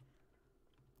not.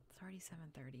 It's already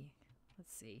 7:30.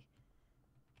 Let's see.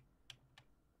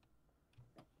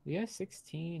 We have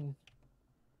 16.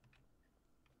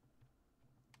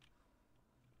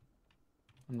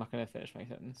 I'm not gonna finish my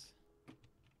sentence.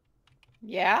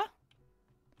 Yeah?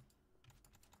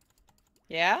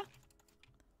 Yeah?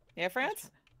 Yeah, France?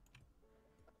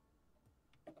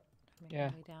 Make Yeah.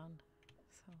 my way down.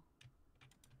 So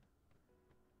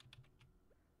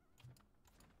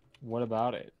What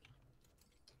about it?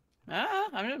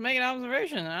 I'm just making an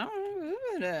observation.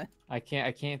 I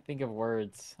can't think of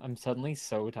words. I'm suddenly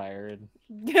so tired.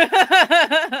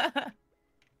 I'm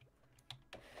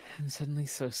suddenly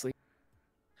so sleepy.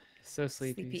 So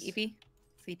sleepy. Sleepy eepy.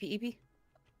 Sleepy eepy.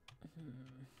 hmm.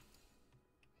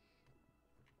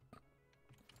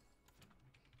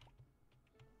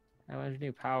 I learned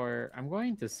new power. I'm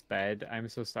going to sped. I'm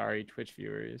so sorry, Twitch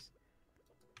viewers.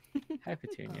 Hi, Oh,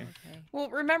 Petunia. okay. Well,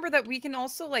 remember that we can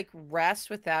also like rest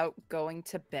without going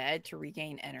to bed to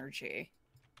regain energy.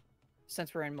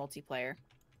 Since we're in multiplayer.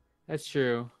 That's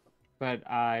true. But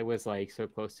I was like so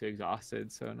close to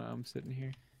exhausted, so now I'm sitting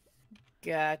here.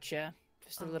 Gotcha.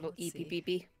 Just a Oh, little let's eepy see.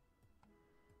 beepy.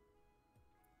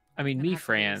 I mean, Gonna me have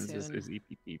to leave Franz is soon.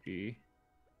 EPPP.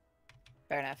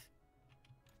 Fair enough.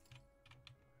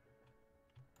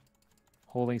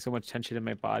 Holding so much tension in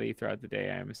my body throughout the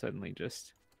day, I'm suddenly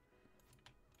just...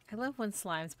 I love when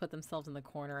slimes put themselves in the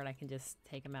corner and I can just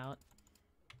take them out.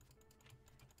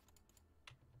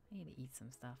 I need to eat some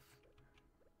stuff.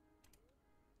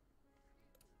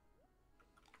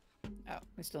 Oh,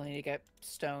 we still need to get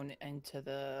stone into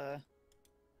the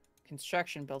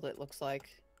construction build, it looks like.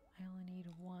 I only need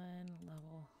 1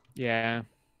 level. Yeah.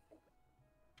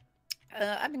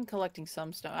 I've been collecting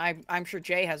some stone. I'm sure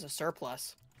Jay has a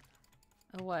surplus.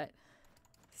 Oh, what?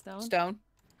 Stone? Stone?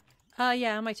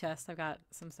 Yeah, on my chest. I've got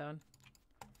some stone.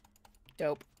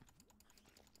 Dope.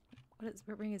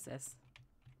 What ring is this?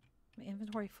 My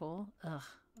inventory full? Ugh.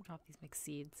 I'll drop these mixed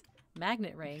seeds.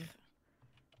 Magnet ring.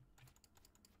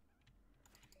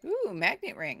 Ooh,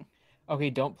 magnet ring. Okay,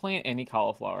 don't plant any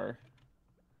cauliflower.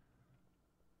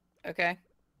 Okay.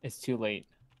 It's too late.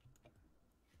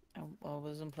 I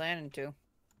wasn't planning to.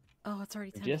 Oh, it's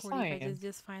already Just 10:40. If I saying. could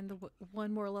just find the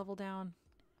one more level down.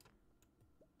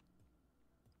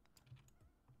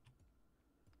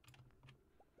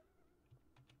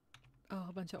 Oh,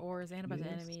 a bunch of ores and a bunch of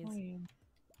Just enemies. saying.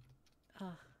 Ugh.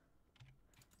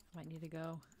 I might need to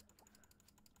go.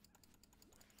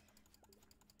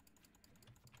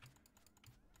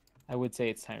 I would say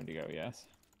it's time to go, yes.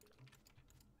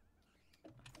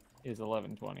 It is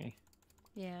 11:20.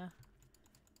 Yeah.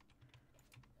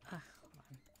 Hold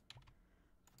on.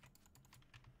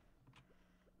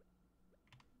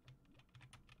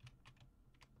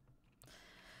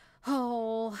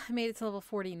 Oh, I made it to level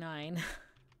 49.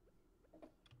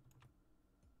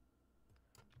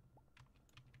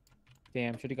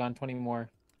 Damn, should have gone 20 more.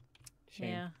 Shame.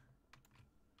 Yeah.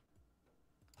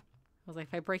 I was like,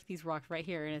 if I break these rocks right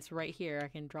here and it's right here, I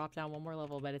can drop down one more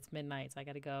level, but it's midnight, so I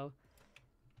gotta go.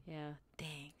 Yeah.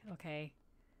 Dang. Okay.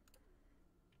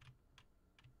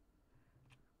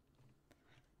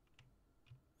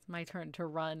 It's my turn to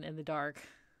run in the dark.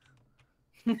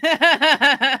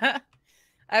 I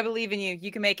believe in you.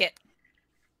 You can make it.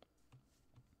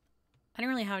 I don't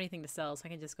really have anything to sell, so I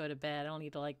can just go to bed. I don't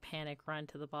need to like panic run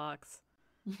to the box.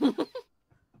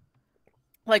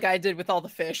 Like I did with all the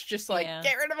fish. Just like, Yeah.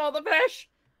 get rid of all the fish.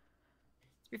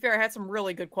 To be fair, I had some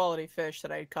really good quality fish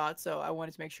that I caught, so I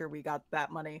wanted to make sure we got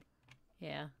that money.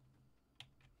 Yeah.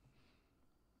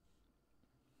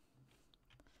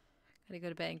 Gotta go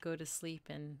to bed and go to sleep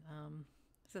and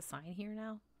is a sign here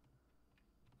now?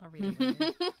 I'll read it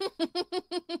later.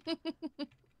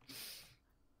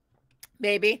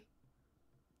 Maybe.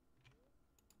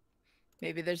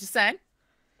 Maybe there's a sign.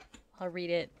 I'll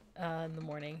read it in the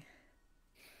morning.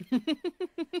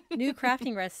 New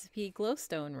crafting recipe,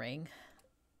 glowstone ring.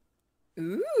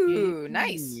 Ooh,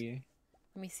 nice. Yeah.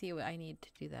 Let me see what I need to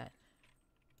do that.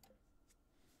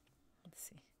 Let's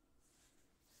see.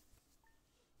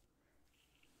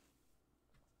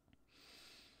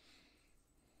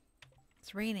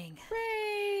 It's raining.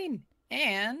 Rain.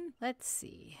 And Let's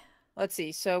see. let's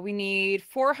see. So we need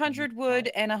 400 wood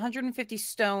and 150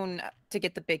 stone to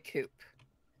get the big coop.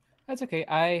 That's okay.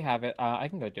 I have it. I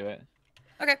can go do it.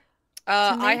 Okay.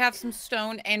 I make- have some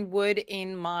stone and wood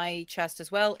in my chest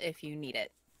as well if you need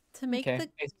it. To make Okay. the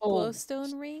I sold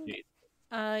glowstone ring, Sweet.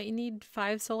 you need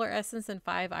 5 solar essence and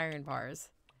 5 iron bars.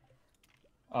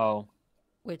 Oh,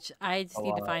 Which I just A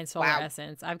need to lot. find solar Wow.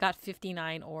 essence. I've got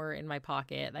 59 ore in my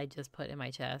pocket. I just put in my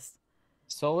chest.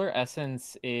 solar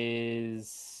essence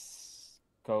is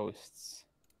ghosts.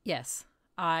 Yes,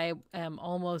 I am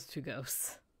almost to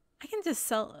ghosts. I can just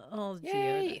sell. Oh, gee,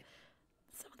 Yay.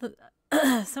 some of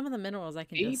the some of the minerals I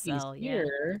can just Babies sell. Yeah.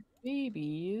 here.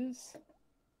 Babies.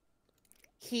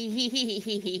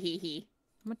 Hee.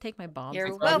 I'm gonna take my bombs. You're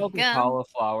as I well. sold the welcome.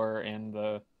 cauliflower and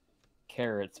the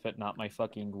carrots, but not my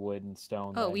fucking wood and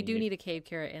stone. Oh, that I we do need a cave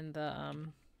carrot in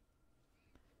the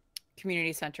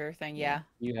Community center thing, yeah.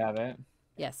 You have it.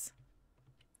 Yes.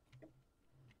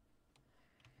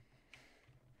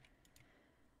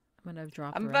 I'm gonna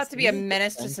drop. I'm the about to be a recipe.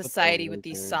 menace to Friends with the society with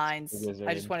these wizards, signs. the I just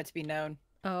wizard. want it to be known.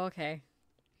 Oh, okay.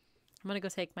 I'm gonna go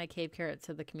take my cave carrot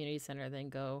to the community center, then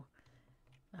go.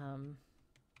 Hang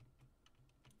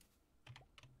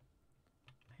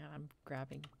on, I'm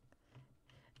grabbing.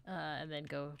 And then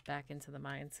go back into the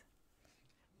mines.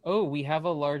 Oh, we have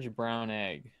a large brown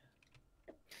egg.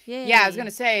 Yay! Yeah, I was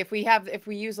gonna say if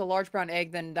we use a large brown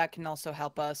egg, then that can also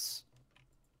help us.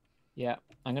 Yeah,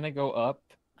 I'm gonna go up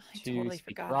I to totally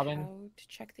speak forgot Robin. how to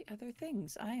check the other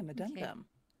things. I am a dum Okay. dum.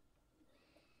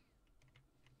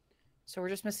 So we're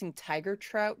just missing tiger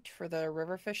trout for the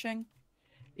river fishing.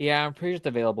 Yeah, I'm pretty sure it's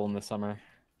available in the summer.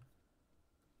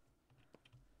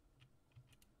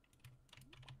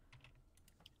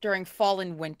 During fall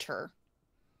and winter.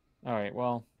 All right,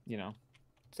 well, you know,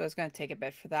 So it's gonna take a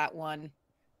bit for that one.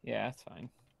 yeah, that's fine.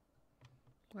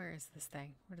 Where is this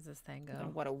thing? Where does this thing go?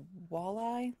 And what a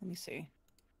walleye? Let me see.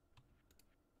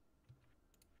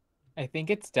 I think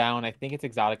it's down. I think it's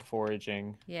exotic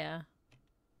foraging. Yeah.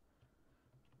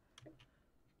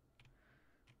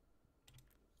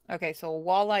 Okay, so a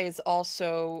walleye is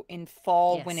also in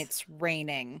fall when Yes. it's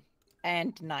raining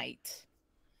and night.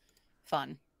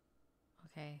 Fun.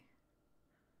 Okay.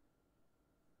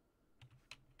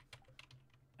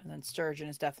 And then sturgeon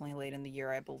is definitely late in the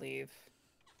year, I believe.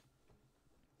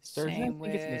 Sturgeon, Same I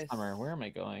think it's in the with- summer. Where am I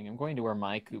going? I'm going to where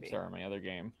my coops Maybe. are in my other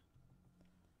game.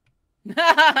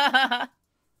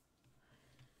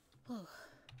 Oh,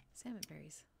 salmon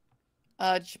berries.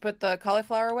 Did you put the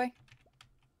cauliflower away?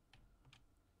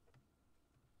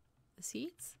 The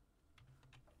seeds?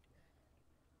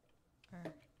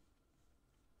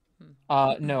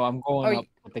 Or... No, I'm going Oh, up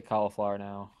with the cauliflower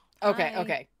now. Okay, Hi.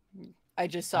 okay. I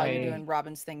just saw you Hi. doing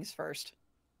Robin's things first.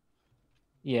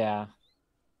 Yeah.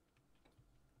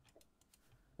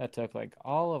 That took like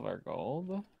all of our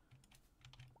gold.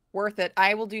 Worth it.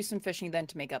 I will do some fishing then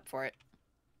to make up for it.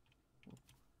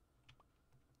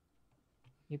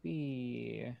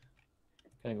 Yippee.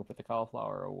 Gonna go put the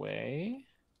cauliflower away.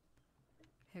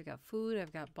 I've got food.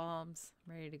 I've got bombs.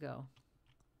 I'm ready to go.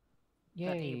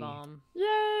 Got a Yay. bomb.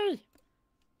 Yay!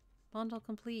 Bundle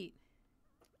complete.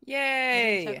 I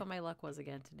Yay! didn't check what my luck was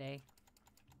again today.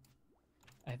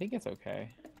 I think it's okay.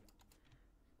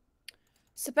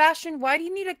 Sebastian, why do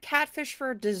you need a catfish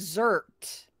for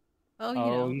dessert? Oh, you Oh,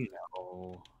 know. you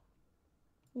know.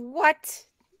 What?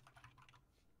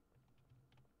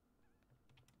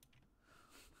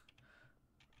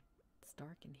 It's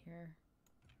dark in here.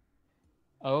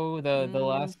 Oh, the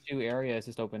last 2 areas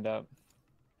just opened up.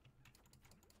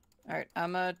 All right,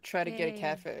 I'm gonna try to get a Yay.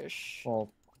 catfish.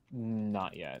 Well,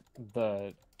 not yet.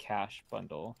 The cash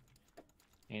bundle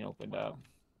ain't opened up.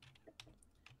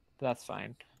 But that's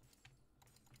fine.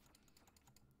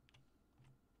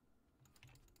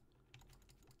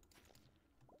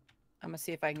 I'm gonna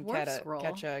see if I can Warp catch scroll.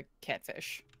 a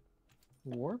catfish.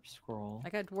 Warp scroll. I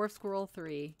got Dwarf Squirrel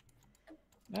 3.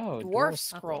 Oh, Dwarf dwarf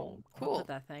scroll. I'll Cool. put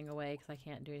that thing away because I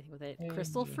can't do anything with it.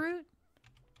 Crystal Hey. fruit?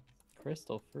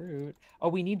 Crystal fruit. Oh,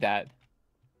 we need that.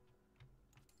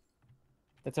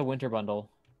 That's a winter bundle.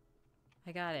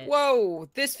 I got it. Whoa,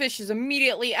 this fish is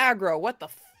immediately aggro. What the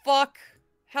fuck?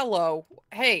 Hello.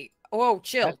 Hey. Whoa,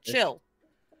 chill, Catfish. chill.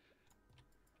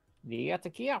 You got the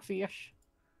catfish.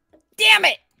 Damn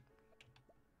it!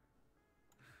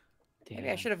 Damn.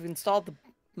 Maybe I should have installed the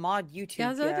mod YouTube. Yeah, I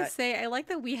was about to yet. say, I like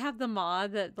that we have the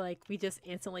mod that, like, we just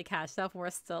instantly catch stuff and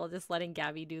we're still just letting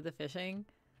Gabbey do the fishing.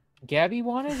 Gabby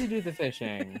wanted to do the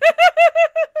fishing.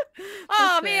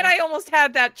 Oh That's man, fair. I almost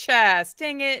had that chest.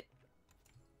 Dang it.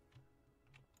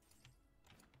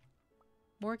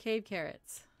 More cave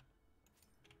carrots.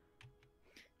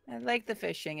 I like the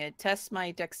fishing. It tests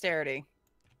my dexterity.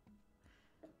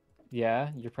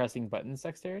 Yeah, you're pressing buttons,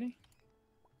 dexterity?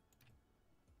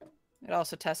 It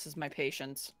also tests my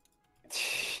patience.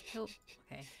 Oh,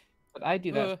 okay. But I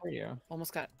do that for you.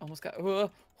 Almost got it. Almost got it.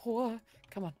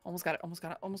 Come on. Almost got it. Almost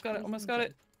got it. Almost got it. Almost got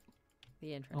it.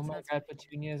 The entrance. Oh my that's god,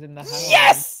 Petunia's in the house.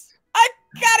 Yes! I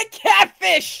got a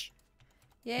catfish!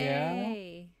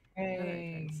 Yay! Another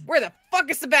Hey. entrance. Where the fuck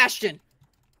is Sebastian?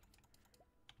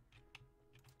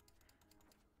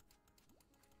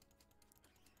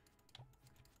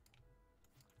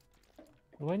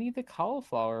 What do I need the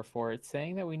cauliflower for? It's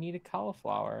saying that we need a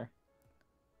cauliflower.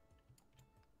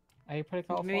 I put a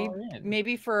cauliflower in.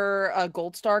 Maybe for a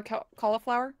gold star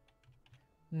cauliflower?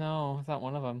 No, it's not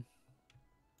one of them.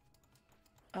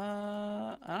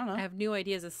 I don't know. I have new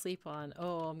ideas to sleep on.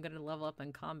 Oh, I'm gonna level up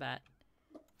in combat.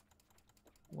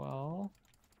 Well,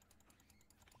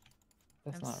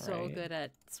 that's I'm not so right. good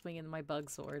at swinging my bug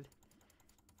sword.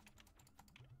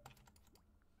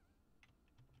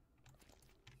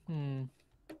 I'm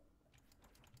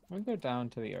gonna go down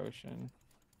to the ocean.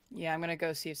 Yeah, I'm gonna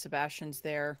go see if Sebastian's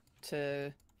there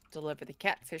to deliver the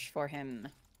catfish for him.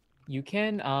 You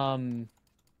can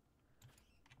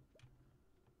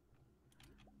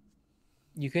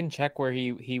you can check where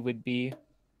he would be.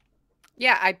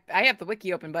 Yeah, I have the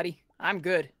wiki open, buddy. I'm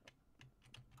good.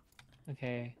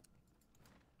 Okay.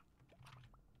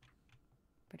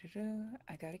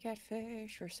 I got a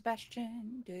catfish for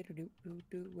Sebastian.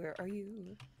 Where are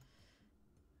you?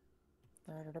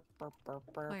 Oh,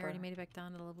 I already made it back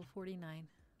down to level 49.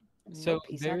 So Nope,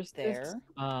 he's not there's there. this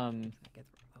I get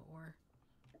the ore.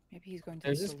 Maybe he's going to.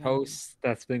 there's the this saloon. post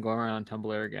that's been going around on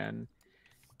Tumblr again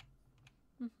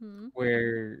Mm-hmm.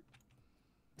 where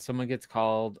someone gets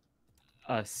called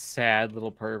a sad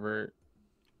little pervert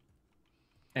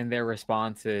and their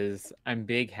response is I'm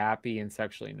big, happy, and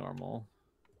sexually normal.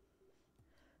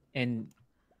 And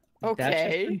that's just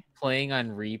Okay. been playing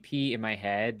on repeat in my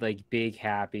head, like big,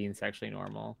 happy, and sexually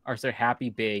normal. Or sorry, happy,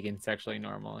 big, and sexually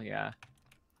normal. Yeah.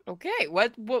 Okay.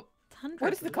 What Tundra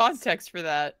is the boots. context for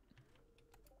that?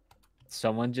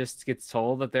 Someone just gets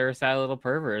told that they're a sad little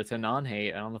pervert. It's a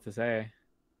non-hate. I don't know what to say.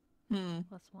 Hmm. +1,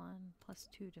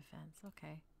 +2 defense.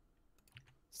 Okay.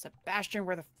 Sebastian,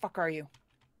 where the fuck are you?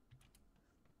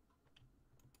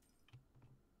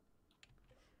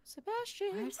 Sebastian.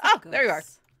 Where's the Oh, there you are.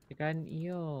 goods? I got an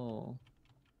eel.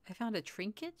 I found a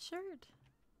trinket shirt.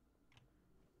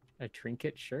 A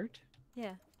trinket shirt?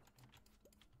 Yeah.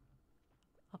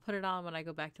 I'll put it on when I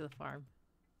go back to the farm.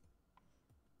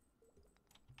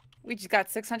 We just got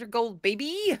 600 gold,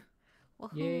 baby.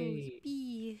 Woohoo! Yay.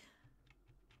 Yippee.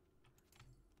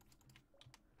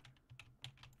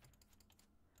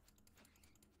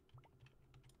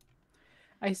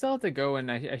 I still have to go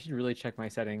and I should really check my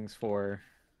settings for...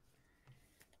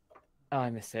 Oh, I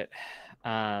missed it.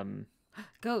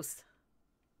 Ghost.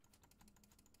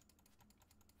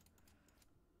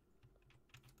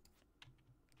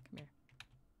 Come here.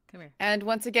 Come here. And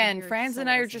once again, Your Franz and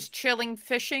soul I are essence. just chilling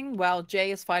fishing while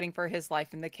Jay is fighting for his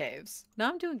life in the caves. No,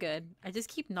 I'm doing good. I just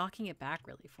keep knocking it back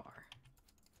really far.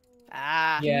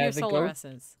 Ah. Give me Yeah, your the solar ghost.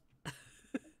 essence.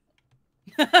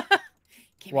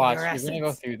 Give me Watch, your you're gonna go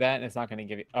essence. through that, and it's not gonna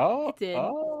give you. Oh, It did.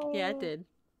 oh. Yeah, it did.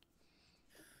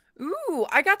 Ooh,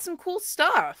 I got some cool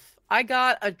stuff. I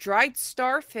got a dried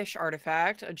starfish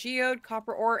artifact, a geode,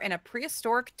 copper ore, and a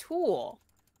prehistoric tool.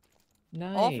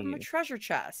 Nice. All from a treasure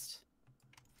chest.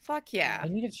 Fuck yeah. I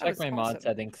need to That check was my mod awesome.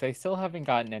 settings because I still haven't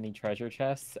gotten any treasure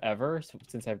chests ever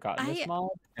since I've gotten this I- mod,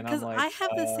 and I'm Because like, I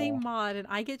have the same mod and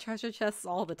I get treasure chests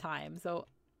all the time. So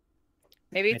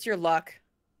Maybe it's your luck.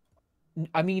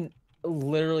 I mean,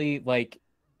 literally, like,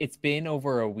 it's been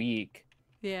over a week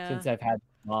yeah. since I've had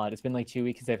this mod. It's been like 2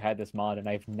 weeks since I've had this mod, and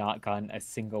I've not gotten a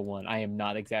single one. I am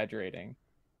not exaggerating.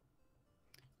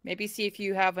 Maybe see if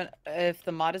you have if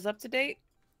the mod is up to date.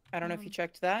 I don't know if you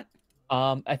checked that.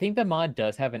 I think the mod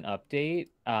does have an update,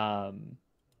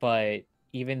 but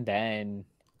even then,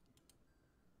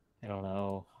 I don't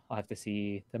know. I'll have to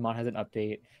see. The mod has an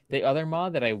update. The other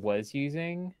mod that I was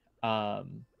using, What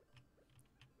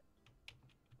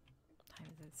time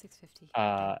is it?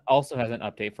 6:50. also has an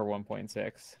update for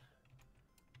 1.6.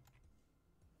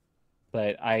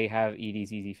 But I have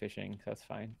Edie's Easy Fishing, so that's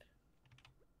fine.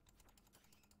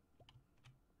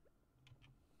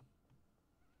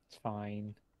 It's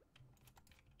fine.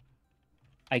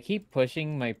 I keep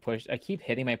hitting my push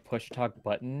talk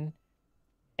button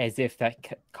as if that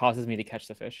causes me to catch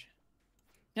the fish.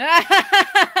 Yeah.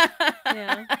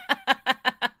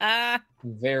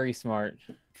 Very smart.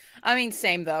 I mean,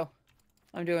 same though.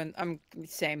 I'm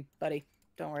same, buddy.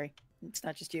 Don't worry. It's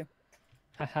not just you.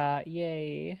 Haha,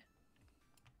 yay.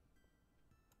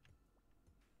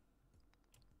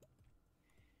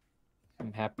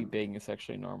 I'm happy being is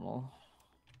actually normal.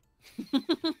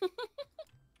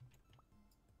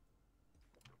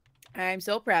 I'm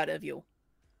so proud of you.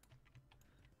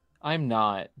 I'm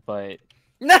not, but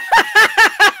That's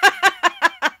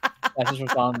that's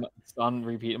just what's on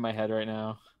repeat in my head right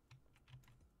now.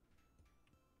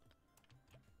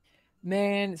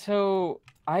 Man, so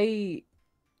I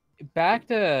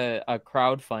backed a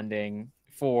crowdfunding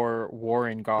for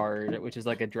Warren Guard, which is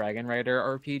like a Dragon Rider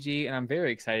RPG, and I'm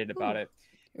very excited about it.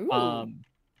 The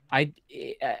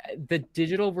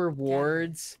digital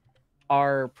rewards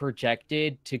are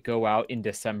projected to go out in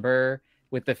December,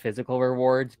 with the physical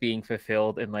rewards being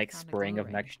fulfilled in like Found a spring glow of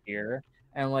ring. next year.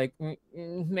 And I'm like,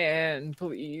 man,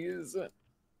 please. My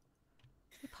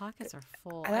pockets are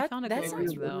full. I found a that glow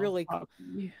sounds ring though. really cool.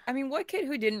 I mean, what kid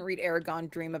who didn't read Aragon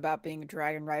dream about being a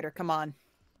dragon rider? Come on.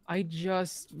 I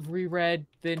just reread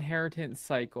The Inheritance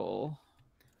Cycle.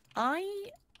 I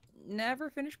never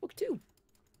finished book 2.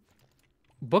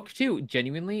 Book 2,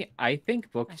 genuinely, I think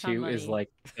book I found 2 is money. like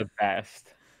the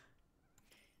best.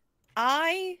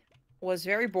 I was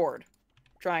very bored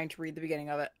trying to read the beginning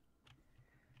of it.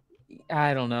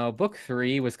 I don't know. Book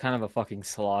 3 was kind of a fucking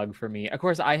slog for me. Of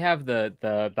course, I have the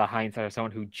hindsight of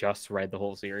someone who just read the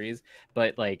whole series,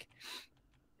 but like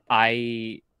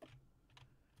I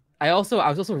was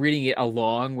also reading it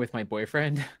along with my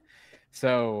boyfriend.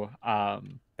 So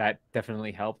that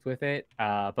definitely helped with it.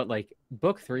 But like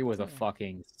book 3 was a Yeah.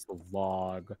 fucking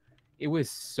slog. It was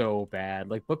so bad.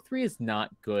 Like book 3 is not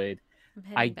good. I'm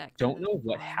I heading back to don't the know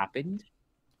what farm. happened.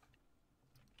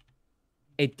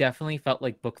 It definitely felt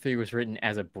like book 3 was written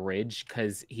as a bridge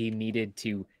because he needed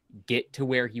to get to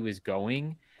where he was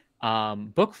going.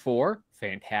 Book 4,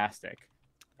 fantastic.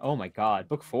 Oh my god,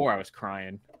 book 4, I was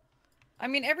crying. I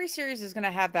mean, every series is going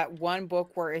to have that one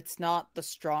book where it's not the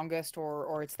strongest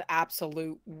or it's the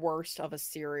absolute worst of a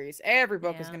series. Every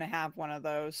book is Yeah. going to have one of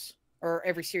those, or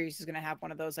every series is going to have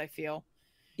one of those, I feel.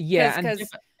 Yeah, because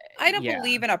I don't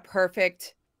believe in a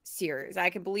perfect series. I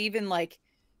can believe in like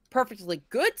perfectly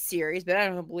good series, but I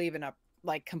don't believe in a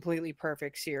like completely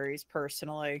perfect series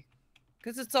personally,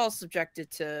 because it's all subjected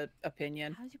to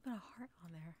opinion. How did you put a heart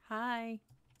on there? Hi.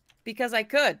 Because I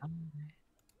could.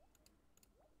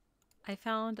 I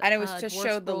found And it was to Dwarf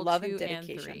show the Scroll love and 2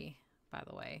 dedication. 3, by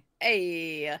the way.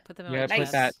 Hey, Put them in you my gotta put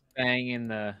chest. that thing in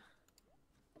the.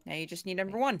 now you just need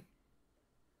number 1.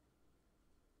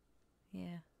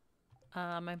 Yeah.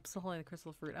 I'm still holding the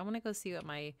crystal fruit. I want to go see what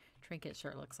my trinket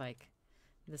shirt looks like.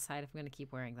 Decide if I'm going to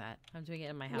keep wearing that. I'm doing it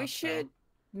in my house. We should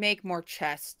make more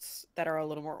chests that are a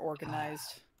little more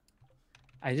organized.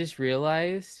 I just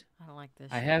realized I don't like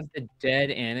this. I shit. have the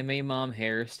dead anime mom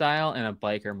hairstyle and a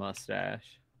biker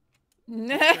mustache.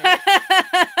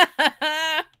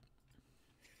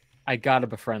 I gotta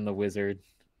befriend the wizard.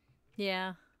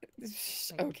 Yeah.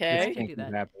 Okay. I can do Keep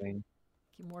that. happening.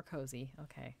 Get more cozy.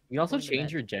 Okay. You also Going to change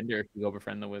bed. your gender if you go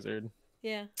befriend the wizard.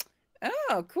 Yeah.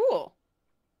 Oh, cool.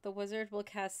 The wizard will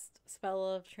cast spell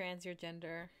of trans your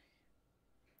gender.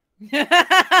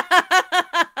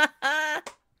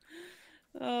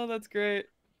 Oh, that's great.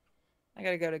 I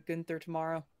gotta go to Gunther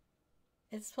tomorrow.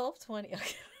 It's 12:20.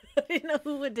 Okay. I didn't know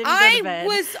who didn't go to I bed.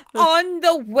 was on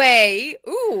the way.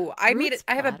 Ooh, I made it. Roots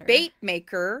I have a platter. bait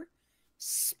maker,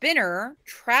 spinner,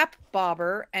 trap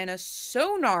bobber, and a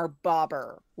sonar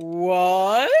bobber.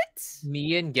 What?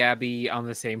 Me and Gabbey on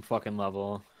the same fucking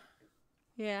level.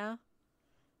 Yeah.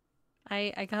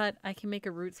 I can make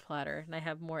a roots platter and I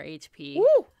have more HP. Woo!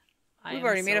 I We've am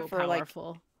already made so it for, like,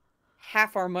 powerful.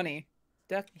 Half our money.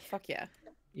 Fuck yeah.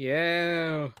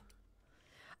 Yeah.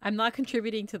 I'm not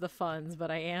contributing to the funds, but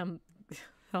I am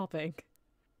helping.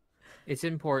 It's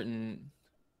important.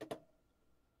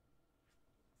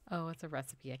 Oh, it's a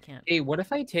recipe. I can't. Hey, what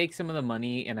if I take some of the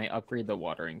money and I upgrade the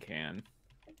watering can?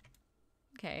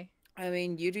 Okay. I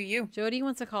mean, you do you. Jody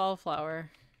wants a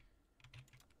cauliflower.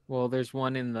 Well, there's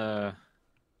one in the...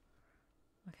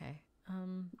 Okay.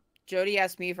 Jody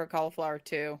asked me for cauliflower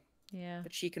too, Yeah.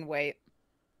 but she can wait.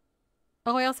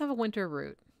 Oh, I also have a winter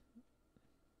root.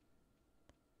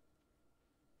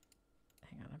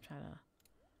 Hang on, I'm trying to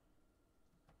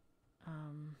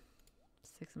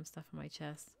stick some stuff in my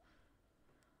chest.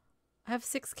 I have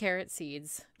 6 carrot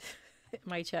seeds in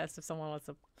my chest if someone wants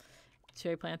to.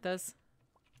 Should I plant those?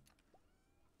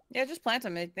 Yeah, just plant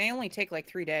them. They only take like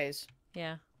 3 days.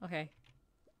 Yeah, okay.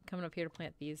 Coming up here to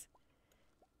plant these.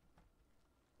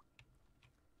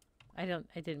 I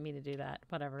didn't mean to do that.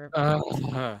 Whatever.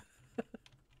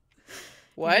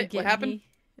 What? What happened?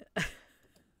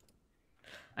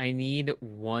 I need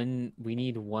one... We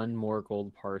need one more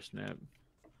gold parsnip.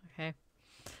 Okay.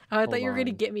 Oh, I thought Hold you were gonna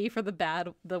on. get me for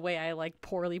the way I like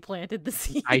poorly planted the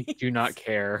seeds. I do not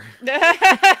care. I'm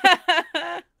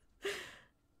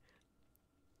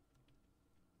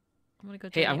gonna go.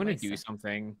 Hey, I'm donate gonna my do stuff.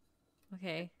 something.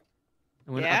 Okay.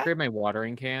 I'm gonna Yeah? upgrade my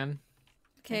watering can.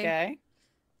 Okay.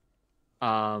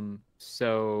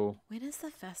 So... When is the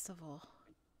festival?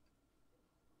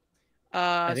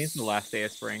 I think it's the last day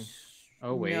of spring.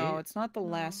 Oh, wait. No, it's not the No.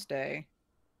 last day.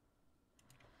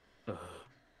 Ugh.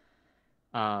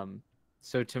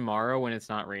 So tomorrow when it's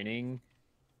not raining,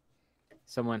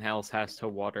 someone else has to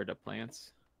water the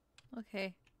plants.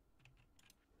 Okay.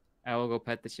 I will go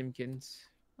pet the shimkins.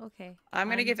 Okay. I'm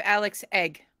gonna give Alex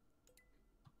egg.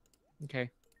 Okay.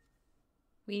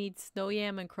 We need snow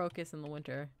yam and crocus in the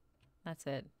winter. That's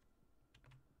it.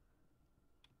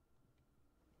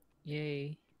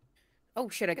 Yay. Oh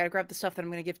shit! I gotta grab the stuff that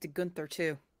I'm gonna give to Gunther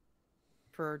too,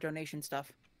 for donation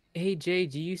stuff. Hey, Jay,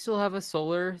 do you still have a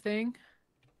solar thing?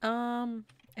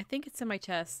 I think it's in my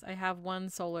chest. I have 1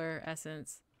 solar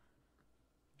essence.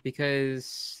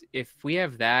 Because if we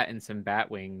have that and some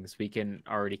bat wings, we can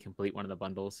already complete one of the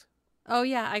bundles. Oh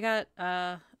yeah, I got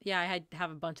yeah, I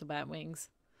have a bunch of bat wings.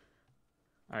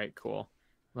 All right, cool.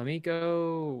 Let me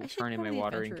go I should turn in go my to the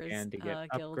watering Adventurers can to get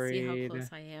Guild, see how upgrade. close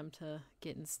I am to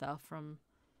getting stuff from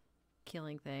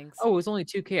killing things. Oh, it was only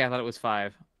 2K. I thought it was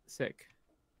 5. Sick.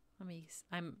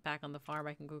 I'm back on the farm.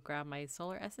 I can go grab my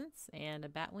solar essence and a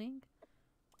bat wing.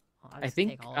 Well, I'll I just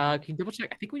think, take all of them. can you double check?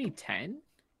 I think we need 10.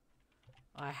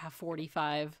 I have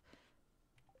 45.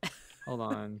 Hold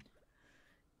on.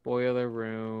 Boiler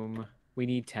room. We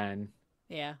need 10.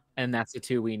 Yeah. And that's the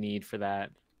 2 we need for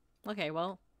that. Okay,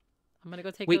 well, I'm gonna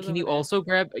go take Wait, those can over you there. also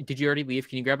grab... Did you already leave?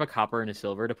 Can you grab a copper and a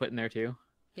silver to put in there too?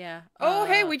 Yeah. Oh,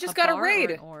 hey, we just got a bar or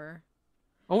raid. an ore?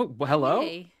 Oh, well, hello?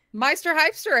 Hey. Meister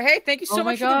Hypester, hey, thank you so Oh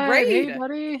my much god, for the raid. hey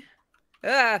buddy.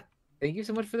 Ah, Thank you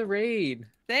so much for the raid.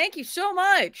 thank you so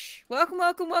much. Welcome,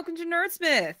 welcome, welcome to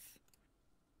Nerdsmith.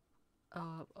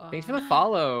 Thanks for the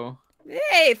follow.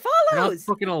 Hey, Now follows.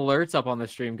 fucking alerts up on the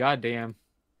stream. God damn.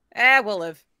 We'll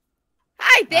live.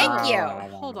 Hi, thank you.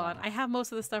 Hold on. I have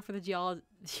most of the stuff for the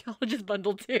geologist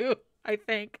bundle too, I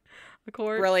think. The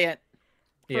core. Brilliant.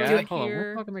 Yeah, Right hold on. Where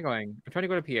here. the fuck am I going? I'm trying to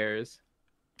go to Pierre's.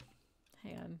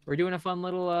 Hang on. We're doing a fun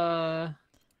little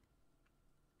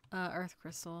Earth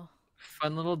crystal.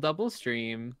 double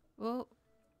stream. Oh,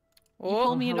 Oh,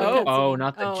 pulled me into a oh, Oh, cutscene.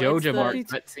 not the Oh, it's Joja the- Mart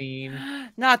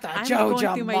cutscene. not the I'm going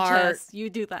Joja through my Mart. chest. You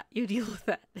do that. You deal with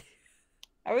that.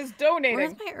 I was Where's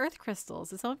donating. my earth crystals?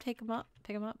 Did someone take them up?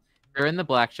 Pick them up? They're in the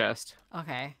black chest.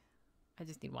 Okay. I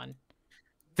just need one.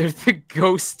 There's the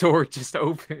ghost store just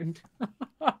opened.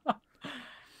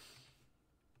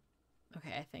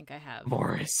 Okay, I think I have.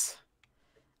 Morris.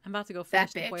 I'm about to go That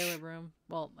finish the boiler bitch. room.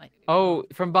 Well, Oh,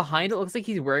 from behind it looks like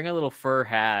he's wearing a little fur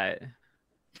hat.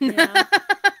 Yeah.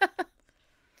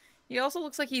 He also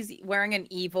looks like he's wearing an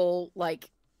evil, like,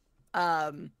 I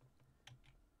don't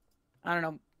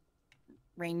know,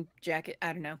 rain jacket.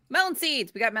 I don't know. Melon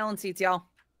seeds. We got melon seeds, y'all.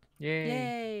 Yay.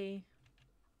 Yay.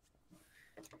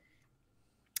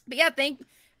 But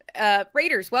yeah,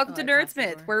 Raiders, welcome Oh, to I passed the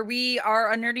Nerdsmith, door. where we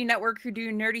are a nerdy network who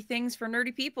do nerdy things for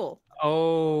nerdy people.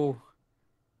 Oh.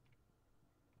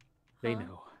 They Huh?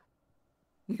 know.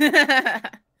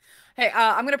 Hey,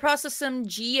 I'm gonna process some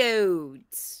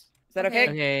geodes. Is that okay?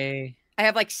 Okay. Okay. I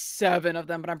have like 7 of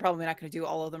them, but I'm probably not gonna do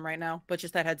all of them right now. But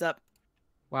just that heads up.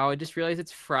 Wow, I just realized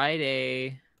it's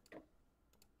Friday.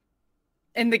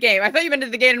 In the game, I thought you meant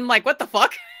in the game. And I'm like, what the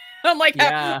fuck? I'm like,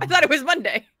 Yeah. I thought it was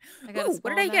Monday. I got Ooh, a small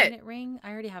what did I get? magnet ring.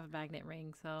 I already have a magnet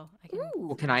ring, so I can.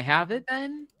 Well, can I have it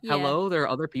then? Yeah. Hello, there are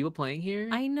other people playing here.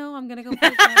 I know. I'm gonna go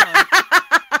put it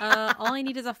down. All I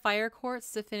need is a fire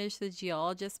quartz to finish the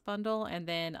geologist bundle, and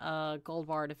then a gold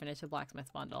bar to finish the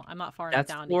blacksmith bundle. I'm not far enough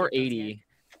That's down. floor to get those 80.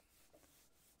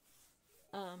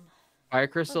 yet. Fire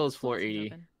crystal Oh, is floor bulletin's 80.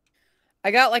 open. I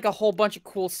got like a whole bunch of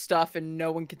cool stuff, and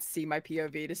no one could see my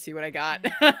POV to see what I got.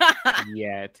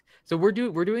 Yet. So we're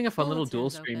doing a fun little dual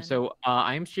Bulletin's stream. open. So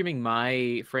I'm streaming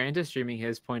Franz is streaming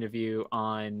his point of view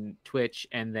on Twitch,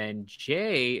 and then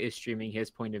Jay is streaming his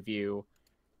point of view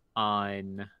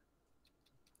on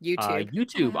YouTube.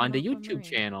 YouTube Oh, on the I'm YouTube Marine.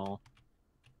 channel.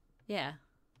 Yeah.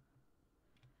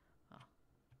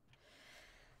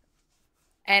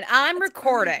 And I'm Let's grind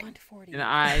recording. 140.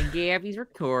 And Gabby's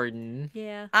recording.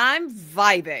 Yeah. I'm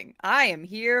vibing. I am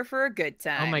here for a good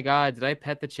time. Oh my god, did I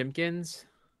pet the chimkins?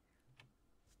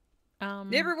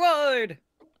 Never would.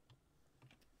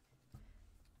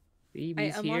 I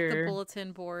Baby's unlocked the here.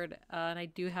 bulletin board, and I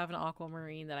do have an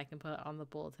aquamarine that I can put on the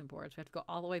bulletin board. So I have to go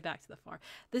all the way back to the farm.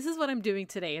 This is what I'm doing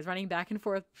today: is running back and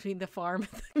forth between the farm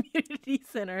and the community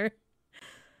center.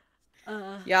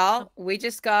 Y'all, we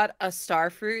just got a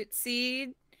starfruit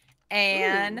seed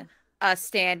and Ooh. a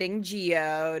standing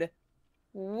geode.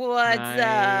 What's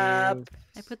up? Nice.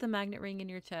 I put the magnet ring in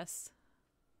your chest.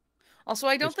 Also,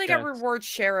 I don't Which think our chest? rewards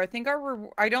share. I think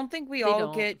I don't think we They all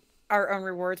don't. get our own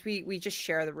rewards. We just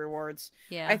share the rewards.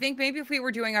 Yeah. I think maybe if we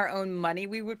were doing our own money,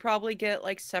 we would probably get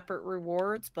like separate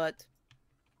rewards, but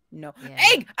no.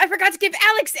 Yeah. Egg! I forgot to give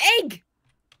Alex egg!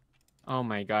 Oh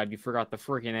my god, you forgot the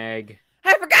freaking egg.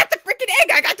 I forgot the freaking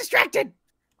egg! I got distracted!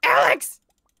 Alex!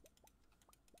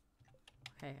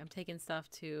 Okay, I'm taking stuff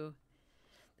to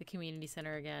the community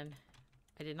center again.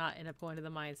 I did not end up going to the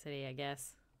mine city, I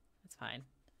guess. It's fine.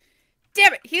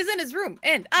 Damn it, he's in his room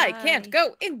and I can't Hi.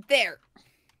 go in there.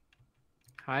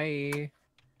 Hi.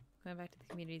 Going back to the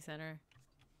community center.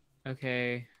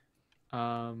 Okay.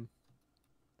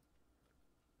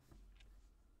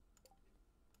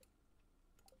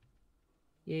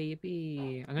 Yay,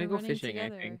 yippee. I'm gonna We're go running fishing, I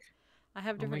together. think. I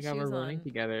have Oh my different god, we're shoes running on.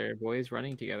 together. Boys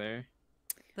running together.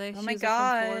 The Oh my shoes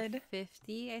are from God.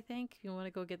 450, I think. You want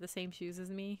to go get the same shoes as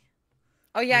me?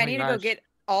 Oh yeah, Oh I my need to go gosh. get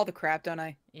all the crap, don't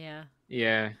I? Yeah.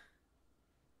 Yeah.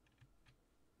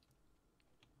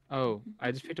 Oh,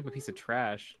 I just picked up a piece of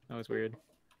trash. That was weird.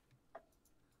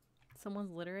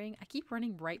 Someone's littering. I keep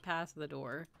running right past the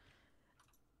door.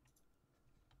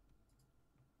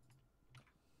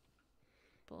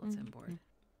 Bulletin board.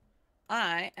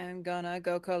 I am gonna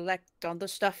go collect all the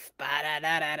stuff.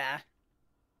 Ba-da-da-da-da.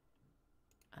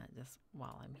 Just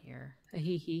while I'm here.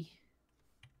 Hee.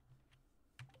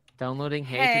 Downloading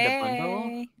Hey to the bundle?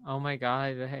 Hey. Oh my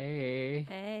god, hey.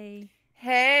 Hey.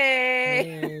 Hey.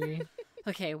 Hey.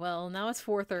 Okay, well, now it's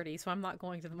 4:30, so I'm not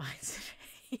going to the mines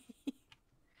today.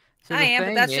 So I the am, but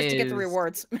thing that's just to get the is,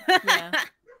 rewards. Yeah.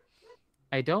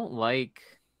 I don't like.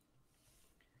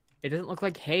 It doesn't look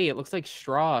like hay. It looks like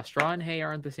straw. Straw and hay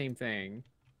aren't the same thing.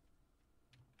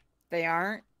 They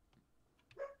aren't.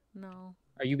 No.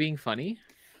 Are you being funny?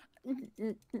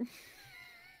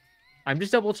 I'm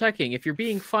just double checking. If you're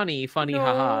being funny,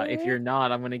 haha. If No. you're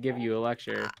not, I'm gonna give you a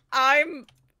lecture. I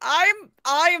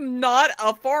am not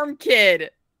a farm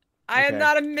kid. I am Okay.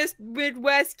 not a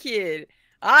Midwest kid.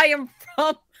 I'm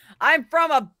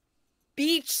from a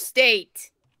beach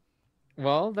state.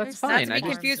 Well, that's There's Not fine. to I be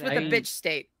farms just, confused with there. a I, bitch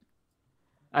state.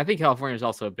 I think California is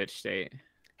also a bitch state.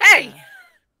 Hey!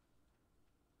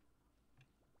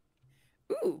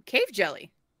 Yeah. Ooh, cave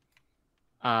jelly.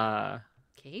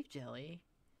 Cave jelly.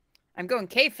 I'm going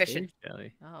cave fishing. Cave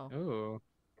jelly. Oh. Ooh,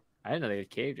 I didn't know they had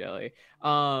cave jelly. Yeah.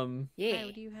 Hi,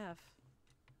 what do you have?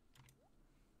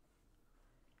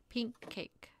 Pink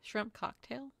cake. Shrimp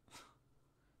cocktail?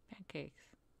 Pancakes.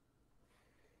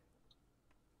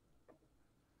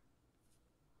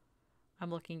 I'm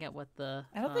looking at what the...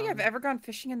 I don't think I've ever gone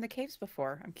fishing in the caves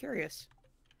before. I'm curious.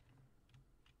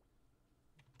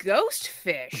 Ghost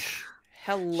fish.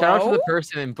 Hello. Shout out to the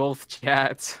person in both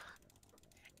chats.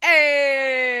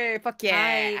 Hey, fuck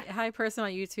yeah. Hi, person on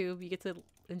YouTube. You get to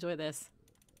enjoy this.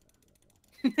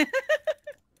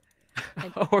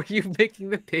 Or you making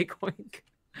the pig oink?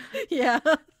 Yeah.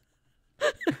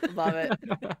 Love it.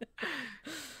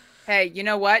 Hey, you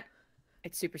know what?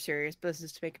 It's super serious, but this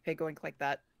is to make a pig oink like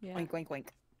that. Yeah. Oink, oink, oink.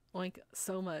 Oink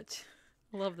so much.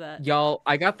 Love that. Y'all,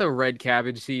 I got the red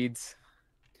cabbage seeds.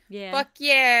 Yeah. Fuck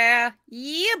yeah.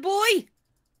 Yeah, boy.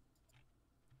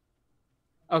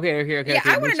 Okay. Yeah,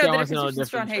 I wanna Mitch know the wants to difference between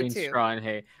straw and hay, between too. straw and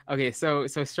hay. Okay, so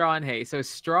straw and hay. So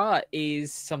straw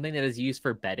is something that is used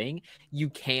for bedding. You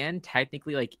can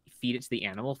technically like feed it to the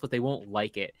animals, but they won't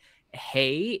like it.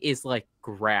 Hay is like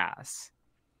grass.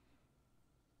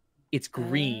 It's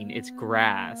green. It's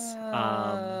grass.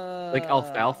 Like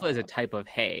alfalfa is a type of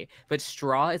hay, but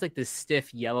straw is like this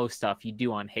stiff yellow stuff you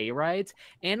do on hay rides.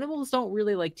 Animals don't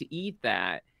really like to eat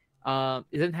that.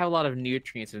 It doesn't have a lot of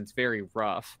nutrients and it's very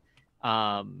rough.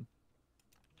 But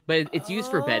it's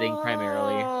used for bedding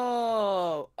primarily.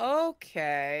 Oh,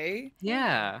 okay.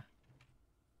 Yeah.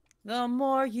 The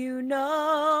more you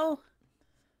know.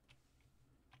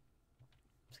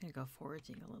 I'm just gonna go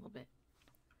foraging a little bit.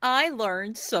 I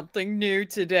learned something new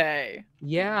today.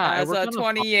 Yeah. I As worked a on a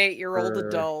farm 28-year-old for-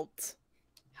 adult.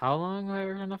 How long have I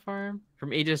worked on a farm?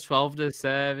 From ages 12 to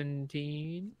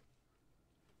 17?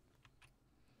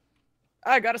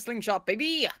 I got a slingshot,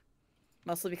 baby.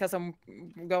 Mostly because I'm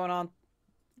going on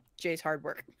Jay's hard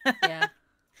work. Yeah.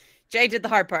 Jay did the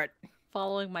hard part.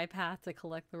 Following my path to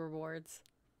collect the rewards. I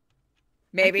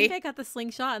Maybe. think I got the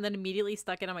slingshot and then immediately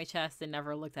stuck it on my chest and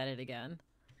never looked at it again.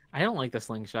 I don't like the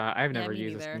slingshot. I've Yeah, never me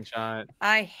used a neither. slingshot.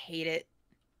 I hate it.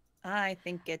 I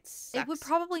think it sucks. It would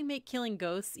probably make killing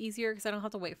ghosts easier because I don't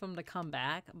have to wait for them to come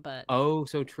back. But Oh,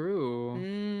 so true.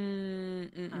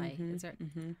 Hi, is there-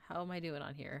 how am I doing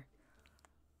on here?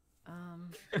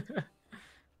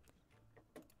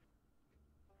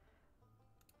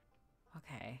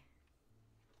 Okay.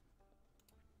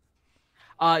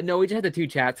 No, we just had the two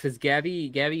chats because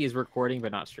Gabbey is recording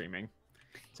but not streaming,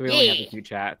 so we only have the two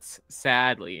chats.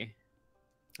 Sadly,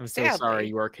 I'm so sorry Sadly.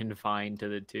 you are confined to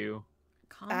the two.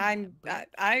 I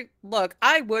look,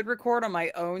 I would record on my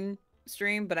own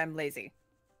stream, but I'm lazy.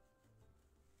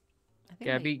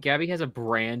 Gabbey has a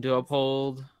brand to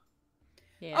uphold.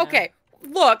 Yeah. Okay,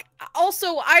 look,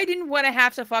 also I didn't want to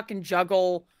have to fucking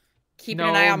juggle keeping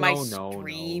an eye on my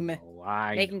stream,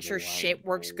 making sure shit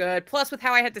works good. Plus, with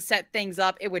how I had to set things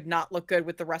up, it would not look good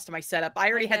with the rest of my setup. I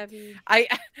already had I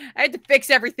had to fix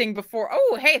everything before.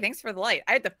 Oh, hey, thanks for the light.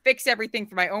 I had to fix everything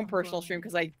for my own personal stream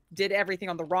because I did everything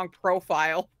on the wrong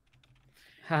profile,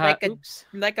 like Oops.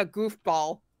 like a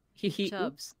goofball.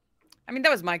 Oops. I mean,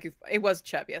 that was my goof. It was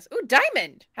Chubb, yes. Ooh,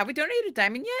 diamond. Have we donated a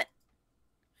diamond yet?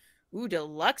 Ooh,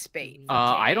 deluxe bait.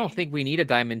 I don't think we need a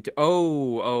diamond.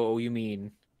 Oh, you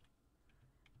mean?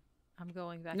 I'm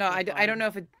going back. No, to the I don't farm. know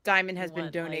if a diamond has You been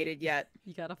want light. donated yet.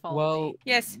 You gotta follow Well, me.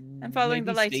 Yes, I'm following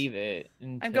the maybe light. Save it.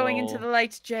 I'm going into the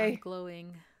light, I'm Jay.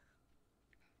 glowing.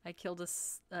 I killed a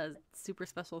super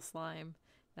special slime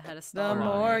that had a The star on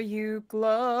more it. you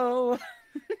glow.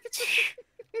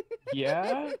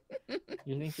 Yeah.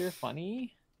 You think you're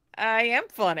funny? I am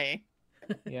funny.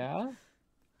 Yeah.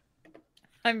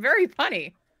 I'm very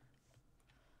funny.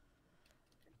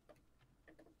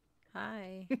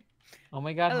 Hi. Oh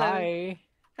my God! Hello. Hi.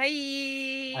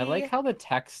 Hi. I like how the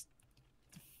text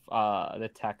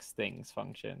things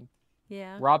function.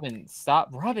 Yeah. Robin, stop!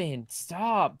 Robin,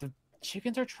 stop! The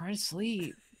chickens are trying to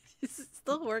sleep. It's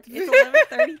still working. It's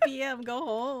 11:30 p.m. Go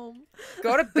home.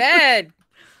 Go to bed.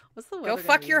 What's the Go weather fuck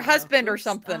gonna be your tomorrow? husband or Oops.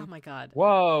 something. Oh my god.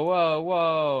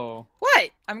 Whoa! What?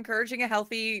 I'm encouraging a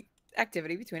healthy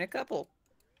activity between a couple.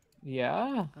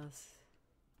 Yeah.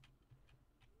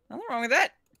 Nothing wrong with that.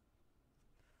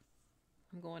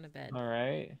 I'm going to bed. All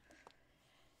right.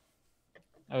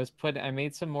 I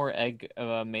made some more egg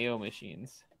mayo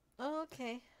machines. Oh,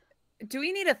 okay. Do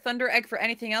we need a thunder egg for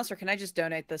anything else, or can I just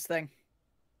donate this thing?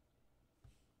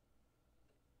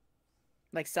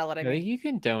 Like sell it, I I mean. think you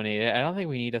can donate it. I don't think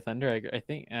we need a thunder egg. I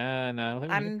think no, I don't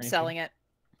think we need it I'm for selling it.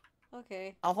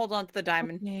 Okay. I'll hold on to the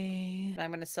diamond. anything.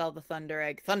 I'm gonna sell the thunder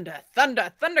egg.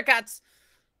 Thundercats!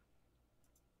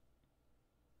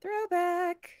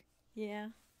 Throwback. Yeah.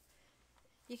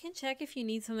 You can check if you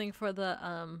need something for the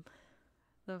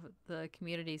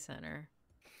community center.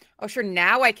 Oh, sure.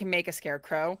 Now I can make a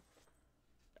scarecrow.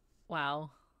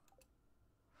 Wow.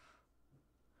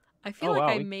 I feel Oh, like wow,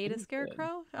 I we made a did.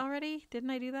 scarecrow already. Didn't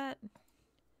I do that?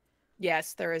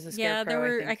 Yes, there is a scarecrow. Yeah, there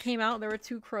were. I I think. came out. There were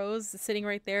 2 crows sitting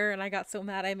right there, and I got so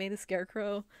mad I made a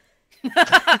scarecrow.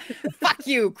 Fuck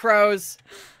you, crows.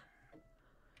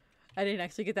 I didn't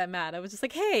actually get that mad. I was just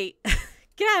like, "Hey,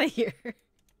 get out of here."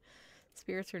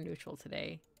 Spirits are neutral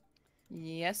today.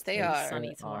 Yes, they It's are.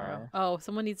 sunny tomorrow. Oh,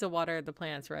 someone needs to water the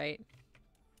plants, right?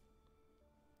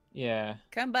 Yeah.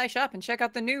 Come by shop and check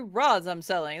out the new rods I'm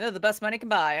selling. They're the best money can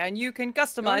buy, and you can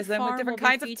customize them with farm different will be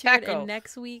kinds of featured tackle. in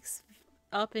next week's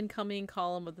up-and-coming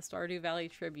column of the Stardew Valley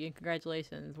Tribune.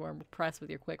 Congratulations. We're impressed with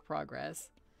your quick progress.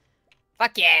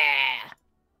 Fuck yeah!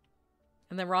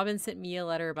 And then Robin sent me a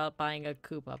letter about buying a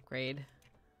coop upgrade.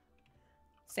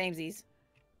 Samesies.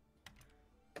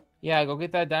 Yeah, go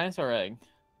get that dinosaur egg.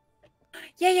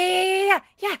 Yeah.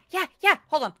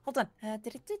 Hold on.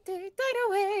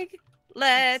 Dino egg.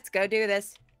 Let's go do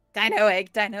this. Dino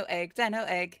egg.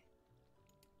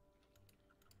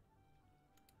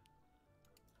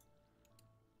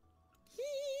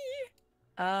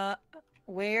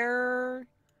 Where?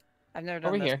 I've never done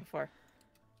Over this here. before.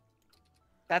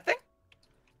 That thing?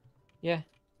 Yeah.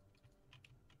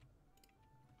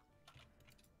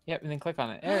 Yep, and then click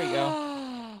on it. There you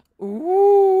go.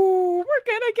 Ooh, we're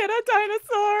gonna get a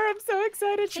dinosaur. I'm so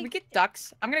excited. Should we get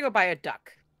ducks? I'm gonna go buy a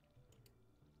duck.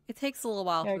 It takes a little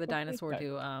while Yeah, for the go take dinosaur that.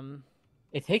 to,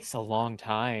 It takes a long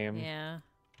time. yeah.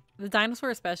 The dinosaur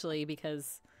especially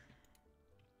because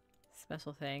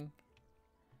special thing.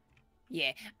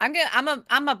 Yeah, I'm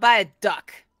gonna buy a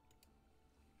duck.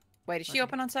 Wait, is she Okay.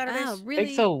 open on Saturdays? Oh, It really?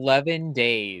 takes 11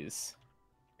 days.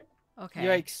 Okay.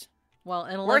 Yikes. Well,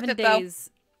 in Worth 11 it, though. days,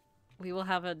 we will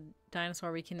have a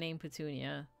dinosaur we can name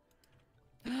Petunia.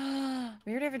 We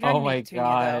already have a Oh dragon my named Petunia,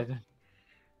 god.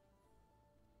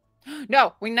 though.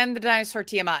 No, we named the dinosaur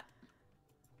Tiamat.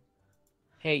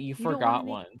 Hey, you You don't forgot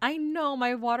wanna one. I know,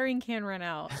 my watering can ran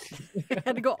out. I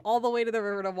had to go all the way to the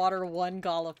river to water one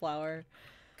cauliflower.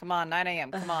 Come on, 9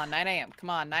 a.m. Come on, 9 a.m. Come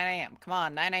on, 9 a.m. Come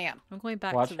on, 9 a.m. I'm going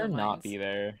back Watch to the her not mines. be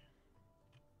there.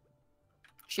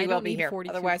 She I will don't be need here.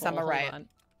 42 Otherwise, I'm coal, a hold riot. on.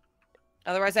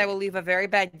 Otherwise, I will leave a very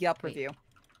bad Yelp Wait. review.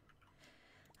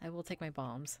 I will take my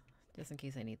bombs, just in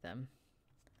case I need them.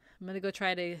 I'm gonna go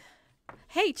try to...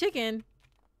 Hey, chicken!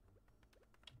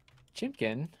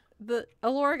 Chimkin? The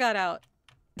Alora got out.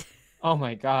 Oh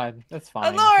my god. That's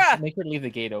fine. Alora! Just make her leave the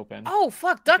gate open. Oh,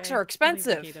 fuck. Ducks Okay, are I'll leave the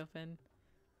expensive. gate open.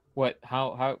 What?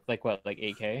 How, like what? Like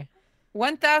 8K?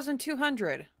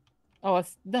 1,200. Oh,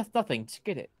 that's nothing. Just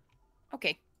get it.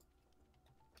 Okay.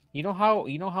 You know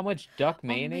how much duck Oh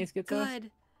my mayonnaise gets us?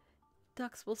 God.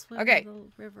 Ducks will swim Okay, in the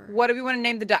river. What do we want to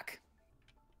name the duck?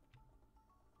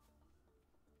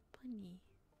 Bunny.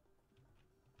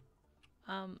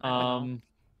 I don't know.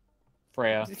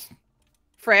 Freya.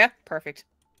 Freya. Perfect.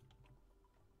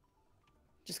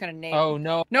 Just gonna name. Oh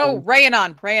no. No,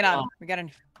 Rayanon. Rayanon. Oh. We got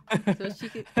an. So she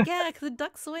could... Yeah, because the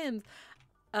duck swims.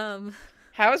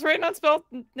 How is Rayanon spelled?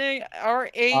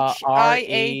 R-H-I-A.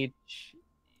 R-H.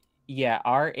 Yeah,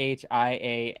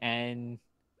 R-H-I-A-N.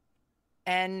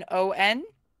 N-O-N.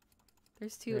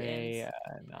 There's two N's.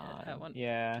 That one.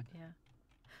 Yeah. Yeah.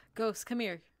 Ghost, come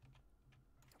here.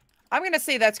 I'm gonna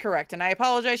say that's correct, and I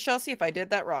apologize, Chelsea, if I did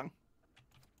that wrong.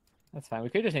 That's fine. We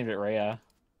could just named it Rhea.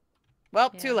 Well,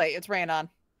 Yeah. too late. It's Rayanon.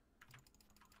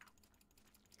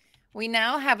 We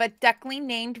now have a duckling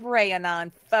named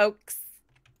Rayanon, folks.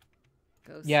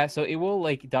 Ghost. Yeah, so it will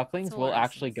like ducklings It's a will lot of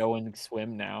actually sense. go and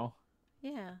swim now.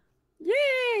 Yeah.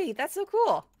 Yay! That's so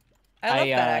cool. I love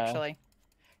that, actually.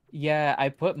 Yeah, I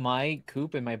put my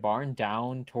coop in my barn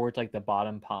down towards like the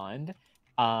bottom pond.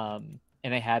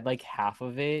 And I had like half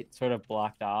of it sort of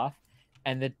blocked off.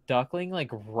 And the duckling like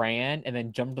ran and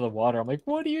then jumped to the water. I'm like,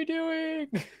 what are you doing?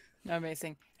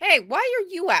 Amazing. Hey, why are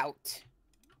you out?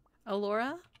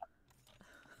 Alora?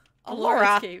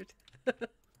 Alora. escaped.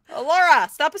 Alora,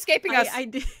 stop escaping us. I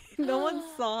did. No one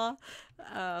saw,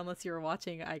 unless you were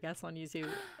watching, I guess, on YouTube,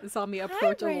 saw me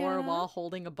approach Alora Rhea. while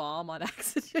holding a bomb on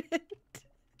accident.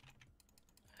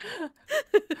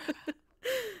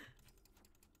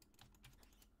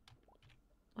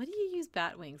 What do you use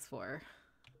bat wings for?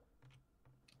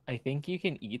 I think you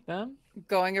can eat them.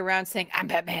 Going around saying, I'm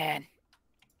Batman.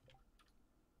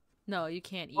 No, you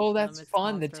can't eat Oh, them. that's It's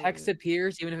fun. The monster text loot.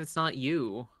 appears even if it's not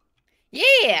you.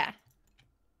 Yeah.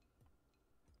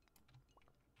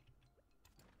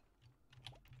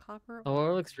 Copper.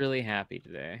 Aurora looks really happy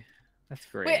today. That's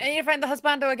great. Wait, I need to find the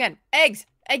husbando again. Eggs.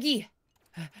 Eggy.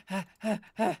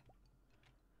 And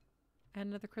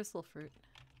another crystal fruit.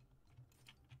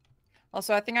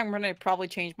 Also, I think I'm going to probably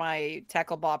change my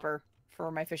tackle bobber for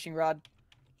my fishing rod.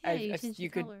 Yeah, you changed you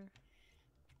the could- color.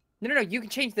 No, you can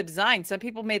change the design. Some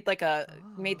people made like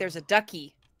made theirs a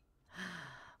ducky.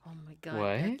 Oh my god,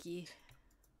 What? Ducky.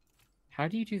 How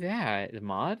do you do that? The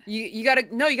mod? You gotta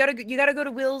go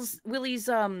to Willie's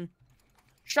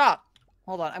shop.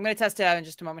 Hold on, I'm gonna test it out in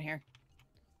just a moment here.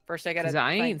 First, I gotta. Because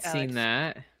I find ain't seen Alex.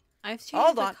 that. I've changed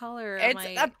Hold the on. color of It's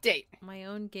my, update. my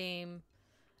own game.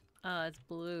 It's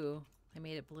blue. I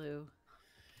made it blue.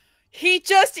 He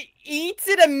just eats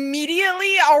it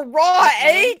immediately. A raw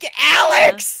egg,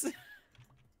 Alex.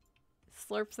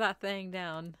 Slurps that thing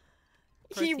down.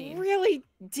 He Protein. really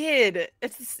did.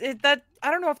 That I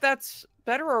don't know if that's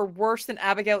better or worse than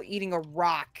Abigail eating a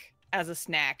rock as a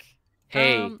snack.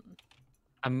 Hey,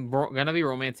 I'm gonna be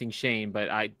romancing Shane,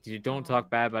 but you don't Oh. talk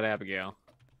bad about Abigail.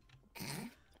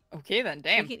 Okay then, She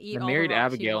damn. can eat I all the married rocks she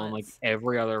Abigail in like wants.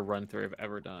 every other run through I've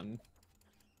ever done.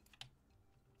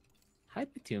 Hi,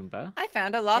 Patumba. I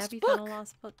found a lost Gabbey book. found a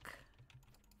lost book.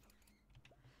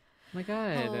 Oh my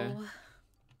god. Oh,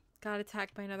 got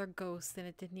attacked by another ghost, and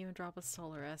it didn't even drop a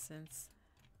solar essence.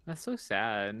 That's so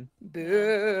sad.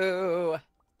 Boo.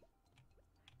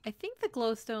 I think the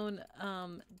glowstone,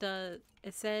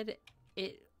 it said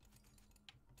it.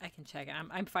 I can check it.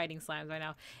 I'm fighting slimes right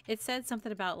now. It said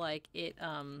something about like it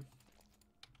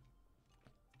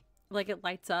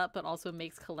lights up, but also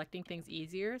makes collecting things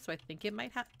easier. So I think it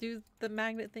might have to do the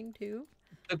magnet thing too.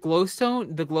 The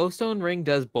glowstone ring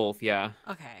does both, yeah.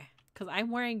 Okay, because I'm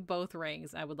wearing both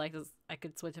rings. I would like to. I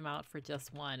could switch them out for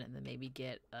just one, and then maybe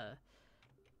get a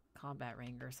combat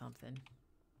ring or something.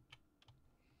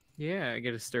 Yeah,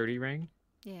 get a sturdy ring.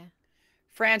 Yeah.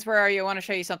 Franz, where are you? I want to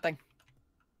show you something.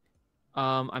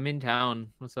 I'm in town.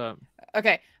 What's up?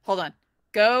 Okay, hold on.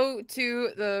 Go to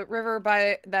the river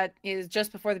that is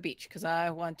just before the beach, because I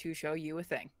want to show you a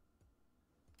thing.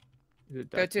 Is it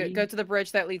Go Ducky? to the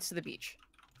bridge that leads to the beach,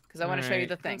 because I want to show you Alright.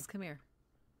 the thing. Ghost, come here.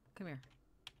 Come here.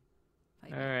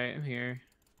 Fight me. Alright, I'm here.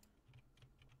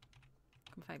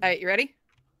 Come fight All me. right, you ready?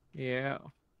 Yeah.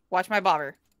 Watch my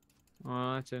bobber.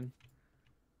 Watching.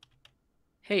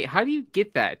 Hey, how do you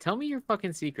get that? Tell me your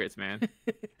fucking secrets, man.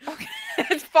 Okay,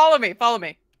 follow me. Follow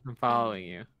me. I'm following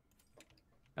you.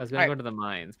 I was gonna Alright. go to the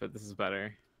mines, but this is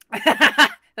better.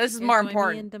 This is You're more throwing me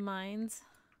important. into mines.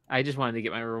 I just wanted to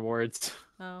get my rewards.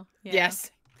 Oh, yeah.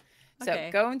 Yes. So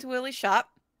Okay. go into Willie's shop,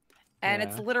 and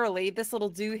it's Yeah. literally this little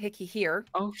doohickey here,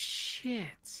 Oh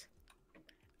shit.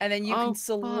 and then you Oh, can fuck,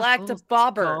 select a little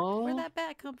bobber. skull? Where'd that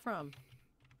bat come from?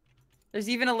 There's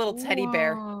even a little teddy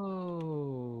bear.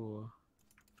 Whoa.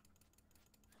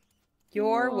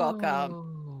 You're welcome.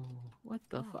 Whoa. What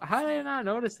the Oh, fuck? How did I sad. not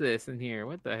notice this in here?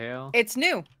 What the hell? It's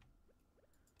new.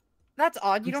 That's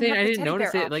odd. You I'm don't saying have I the didn't teddy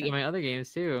notice bear it like in option. my other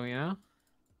games too, you know?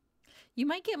 You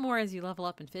might get more as you level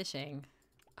up in fishing.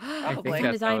 I Probably. think Mined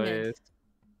a that's how it diamond. is.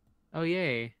 Oh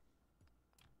yay.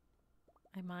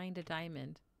 I mined a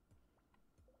diamond.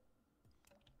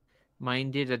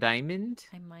 Minded a diamond?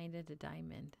 I mined a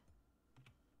diamond.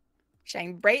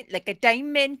 Shine bright like a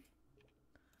diamond.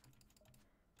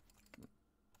 Come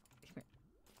here.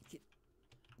 Get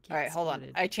All right, hold on.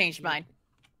 exploded. I changed You- mine.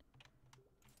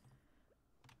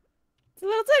 It's a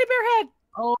little teddy bear head.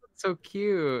 Oh, it's so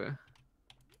cute.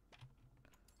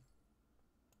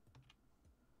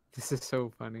 This is so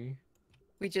funny.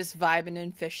 We just vibing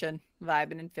and fishing,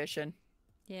 vibing and fishing.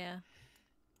 Yeah.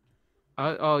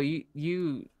 Oh, you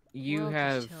We're all just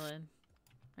have chilling.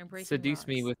 I'm breaking seduced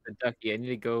me rocks. with the ducky. I need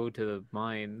to go to the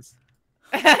mines.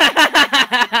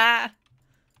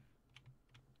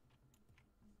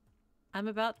 I'm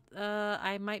about.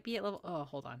 I might be at level. Oh,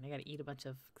 hold on. I gotta eat a bunch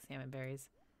of salmon berries.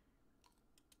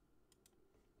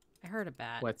 I heard a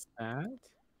bat. What's that?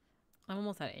 I'm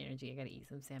almost out of energy. I gotta eat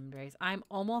some salmon berries. I'm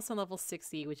almost on level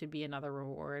 60, which would be another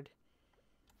reward.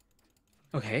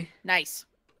 Okay. Nice.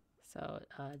 So,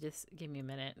 just give me a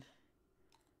minute.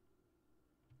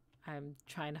 I'm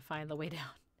trying to find the way down.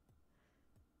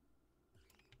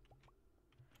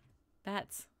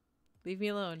 Bats, leave me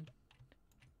alone.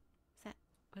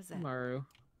 What's that? Maru.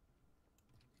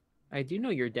 I do know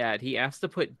your dad. He asked to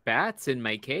put bats in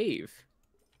my cave.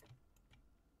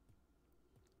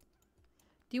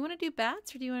 Do you want to do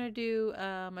bats or do you want to do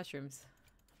mushrooms?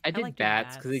 I did like doing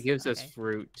bats because it bats. gives us Okay.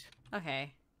 fruit.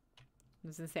 Okay. I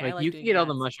was gonna say, I Like like you can doing get all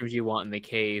the bats. mushrooms you want in the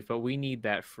cave, but we need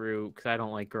that fruit because I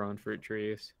don't like growing fruit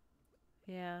trees.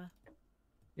 Yeah.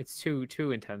 It's too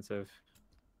intensive.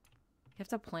 You have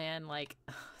to plan like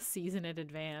a season in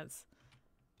advance.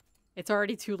 It's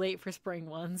already too late for spring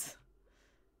ones.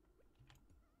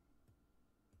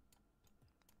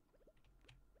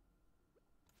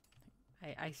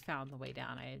 I found the way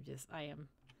down. I am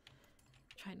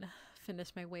trying to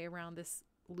finish my way around this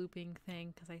looping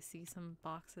thing because I see some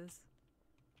boxes.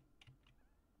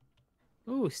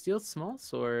 Ooh, steel small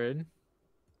sword.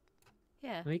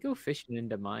 Yeah. Let me go fishing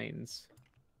into mines.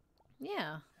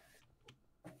 Yeah.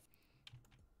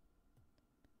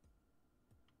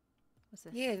 What's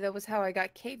this? Yeah, that was how I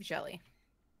got cave jelly.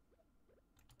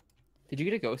 Did you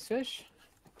get a ghost fish?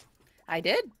 I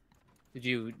did. Did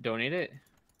you donate it?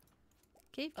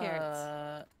 Cave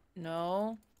carrots.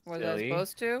 No. Were they Silly.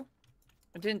 supposed to?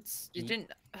 It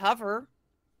didn't hover.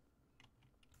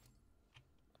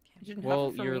 It didn't hover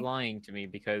Well, for you're me. lying to me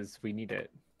because we need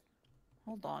it.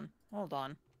 Hold on. Hold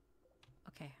on.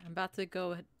 Okay, I'm about to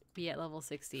go be at level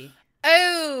 60.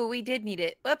 Oh, we did need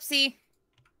it. Whoopsie.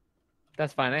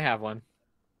 That's fine. I have one.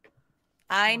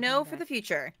 I Walking know for back. the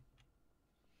future.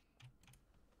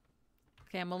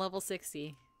 Okay, I'm a level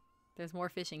 60. There's more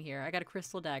fishing here. I got a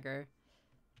crystal dagger.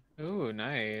 Ooh,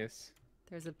 nice.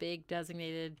 There's a big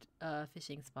designated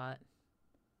fishing spot.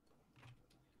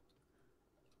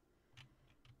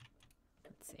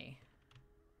 Let's see.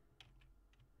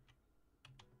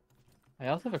 I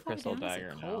also have a How far crystal down is it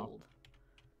dagger now. cold?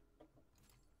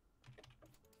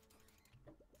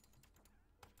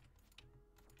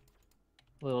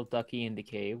 Little ducky in the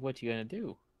cave. What you gonna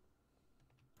do?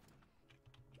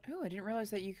 Oh, I didn't realize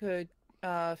that you could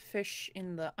fish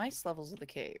in the ice levels of the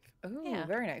cave. Oh, Yeah.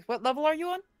 very nice. What level are you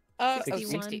on?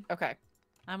 61. 60. Okay.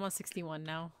 I'm on 61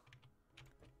 now.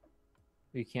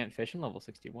 You can't fish in level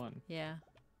 61. Yeah.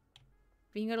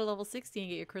 But you can go to level 60 and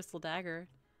get your crystal dagger.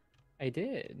 I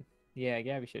did. Yeah,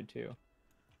 Gabby should too.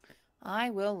 I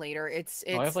will later. It's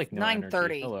Oh, I have like no energy.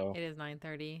 9:30. Hello. It is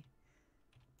 9:30.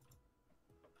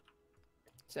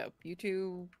 So you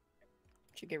two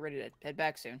should get ready to head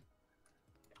back soon.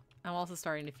 I'm also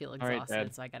starting to feel All right, exhausted,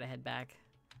 Dad. so I gotta head back.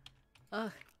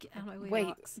 Ugh, get out of my way, Wait,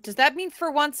 rocks. does that mean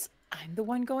for once I'm the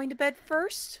one going to bed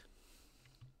first?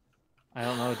 I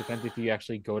don't know. It depends if you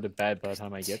actually go to bed by the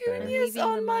time I get there. Toonie. Is Leaving the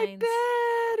on my mines.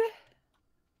 bed.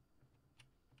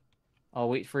 I'll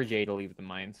wait for Jay to leave the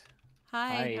mines.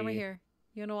 Hi, I'm Hi. right here.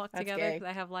 You wanna walk That's together? gay. Because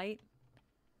I have light?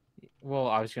 Well,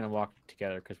 I was gonna walk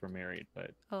together because we're married,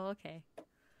 but Oh, okay.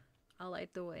 I'll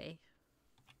light the way.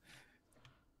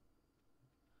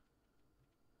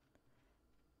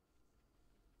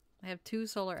 I have 2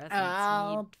 solar essence.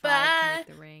 I'll You need 5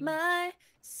 to make buy the ring. myself.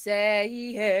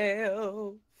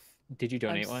 did you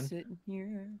donate I'm one? sitting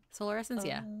here. Solar essence,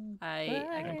 yeah.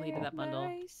 I completed that bundle.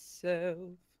 Myself.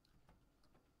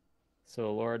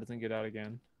 So Laura doesn't get out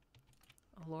again.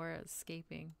 Oh, Laura is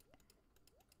escaping.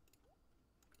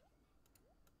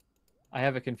 I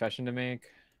have a confession to make.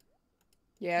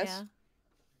 Yes.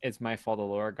 It's my fault that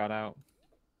Laura got out.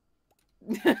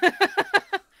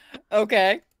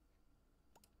 Okay.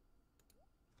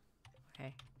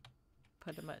 Okay.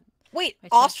 Put him at. Wait, My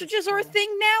chest is ostriches are a full.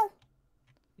 thing now?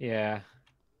 Yeah.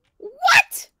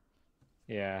 What?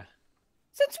 Yeah.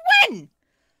 Since when?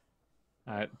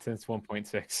 Since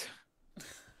 1.6.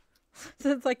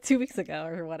 Since like 2 weeks ago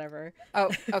or whatever.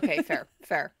 Oh, okay, fair.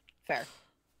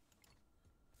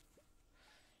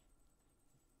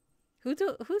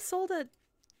 Who sold a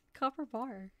copper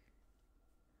bar?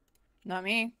 Not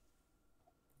me.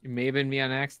 It may have been me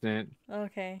on accident.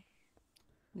 Okay.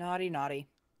 Naughty, naughty.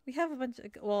 We have a bunch of,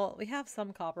 well, we have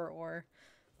some copper ore.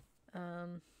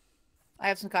 I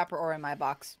have some copper ore in my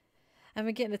box. I've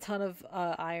been getting a ton of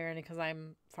iron because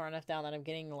I'm far enough down that I'm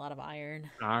getting a lot of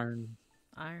iron. Darn.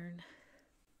 Iron.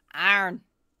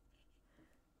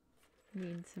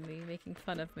 Mean to me, making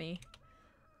fun of me.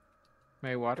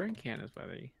 My watering can is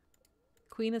ready.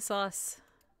 Queen of sauce,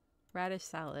 radish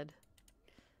salad.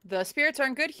 The spirits are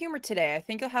in good humor today. I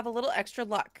think you'll have a little extra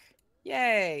luck.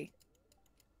 Yay.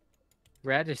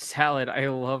 Radish salad. I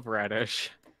love radish.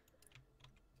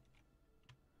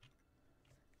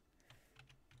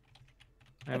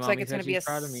 My Looks like mommy's it's going to be a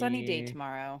actually proud of sunny day me.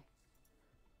 tomorrow.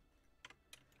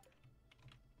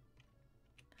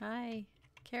 Hi,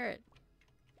 carrot.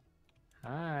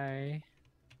 Hi. I'm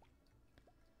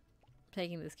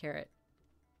taking this carrot.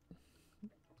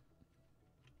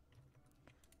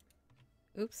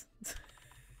 Oops.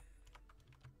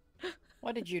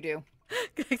 What did you do?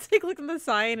 I looked at the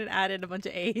sign and added a bunch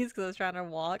of A's because I was trying to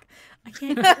walk. I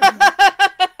can't.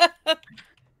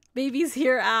 Baby's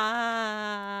here.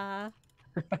 Ah.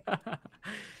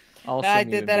 I'll I send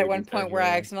you did the that at one babies point out where I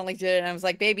here. accidentally did it, and I was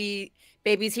like, baby's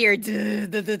here.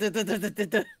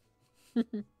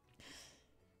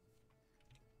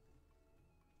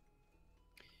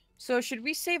 So should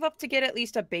we save up to get at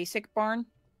least a basic barn?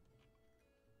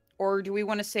 Or do we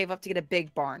want to save up to get a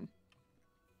big barn?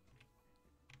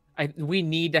 We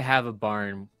need to have a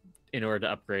barn in order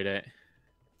to upgrade it.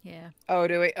 Yeah. Oh,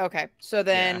 do we? Okay. So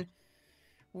then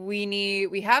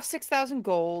we have 6,000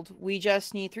 gold. We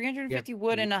just need 350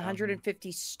 wood and 8,000.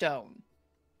 150 stone.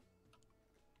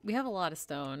 We have a lot of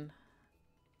stone.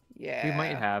 Yeah. We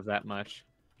might have that much.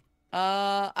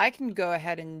 I can go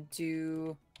ahead and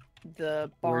do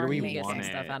the Where do barn we Let me get some want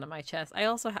stuff it? out of my chest. I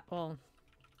also have, well,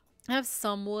 I have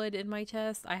some wood in my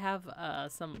chest. I have a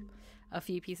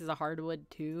few pieces of hardwood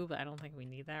too, but I don't think we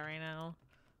need that right now.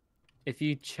 If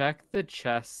you check the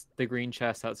chest, the green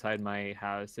chest outside my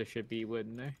house, there should be wood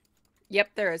in there. Yep,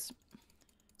 there is.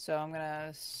 So I'm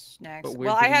gonna snag. But Well, where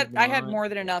do I we had want more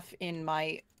than enough in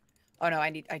my. Oh no, I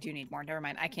do need more. Never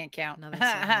mind. I can't count. Another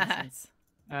silver essence.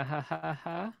 Ah ha ha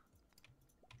ha.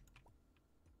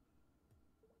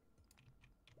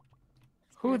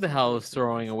 Who the hell is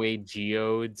throwing away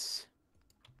geodes?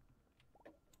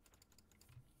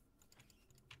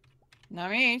 Not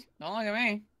me. Don't look at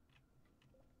me.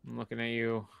 I'm looking at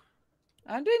you.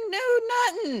 I didn't know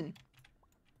nothing.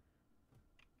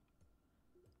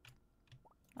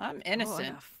 I'm Oh, I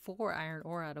innocent. got 4 iron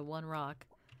ore out of 1 rock.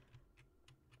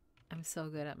 I'm so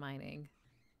good at mining.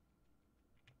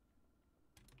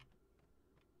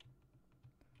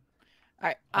 All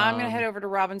right, I'm gonna head over to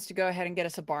Robin's to go ahead and get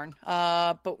us a barn.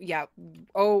 But yeah.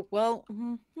 Oh well.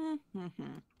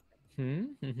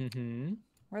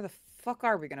 Where the fuck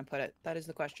are we gonna put it? That is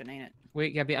the question, ain't it?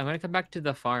 Wait, Gabby, I'm gonna come back to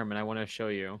the farm and I want to show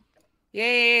you.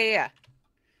 Yeah.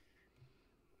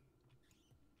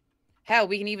 Hell,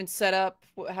 we can even set up.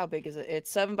 How big is it?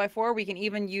 It's 7x4. We can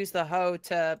even use the hoe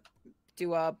to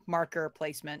do a marker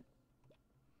placement.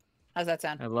 How's that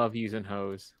sound? I love using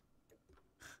hoes.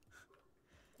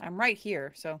 I'm right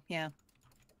here, so yeah.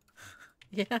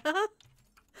 Yeah.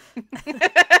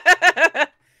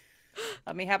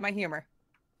 Let me have my humor.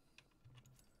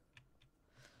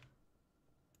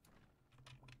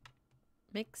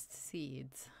 Mixed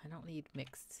seeds. I don't need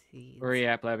mixed seeds. Where are you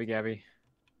at, Blabby Gabby?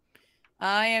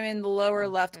 I am in the lower Oh,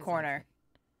 left there's corner.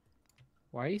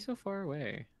 Why are you so far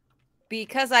away?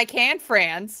 Because I can,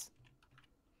 Franz.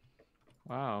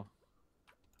 Wow.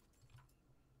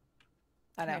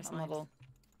 I know, There's I'm a mine. little...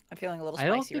 I'm feeling a little I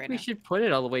spicy don't think right we now. should put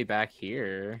it all the way back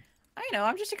here. I know,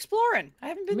 I'm just exploring. I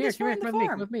haven't been Come here, this far in the farm.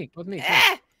 come with me. Come on.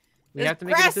 Ah! We This have to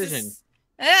make a grass decision. is-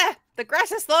 the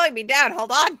grass is slowing me down.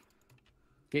 Hold on.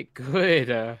 Get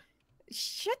good.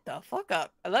 Shut the fuck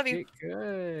up. I love you. Get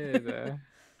good.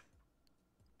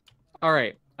 All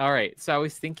right. So I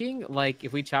was thinking, like,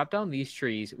 if we chop down these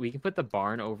trees, we can put the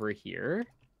barn over here,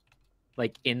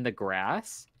 like in the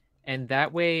grass, and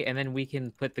that way, and then we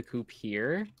can put the coop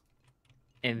here,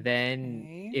 and then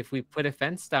Okay. if we put a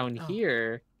fence down Oh.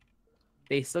 here,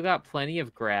 they still got plenty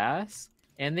of grass,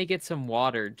 and they get some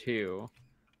water too.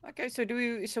 Okay, so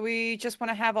we just want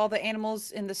to have all the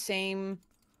animals in the same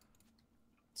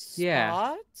spot?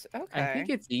 Yeah. Okay. I think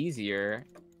it's easier.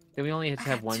 Then we only have to I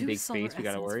have got one 2 big solar space we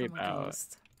gotta essence worry from a about.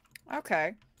 ghost.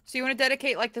 Okay. So you want to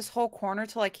dedicate like this whole corner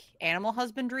to like animal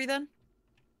husbandry then?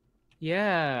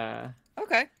 Yeah.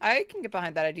 Okay, I can get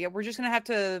behind that idea. We're just gonna have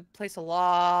to place a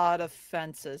lot of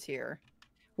fences here.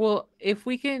 Well, if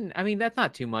we can, I mean, that's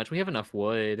not too much. We have enough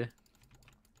wood.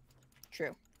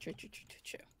 True. There's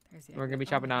the We're gonna be exit.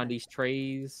 chopping Oh, down these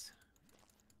trees.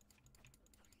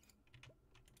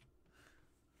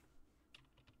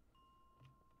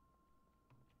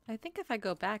 I think if I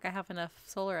go back, I have enough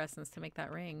solar essence to make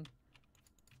that ring.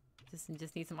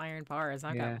 Just need some iron bars.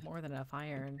 I Yeah. got more than enough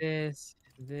iron. This.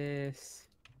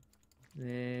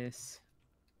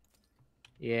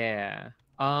 Yeah.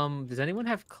 Does anyone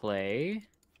have clay?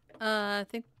 I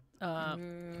think.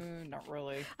 Not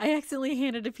really. I accidentally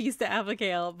handed a piece to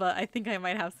Abigail, but I think I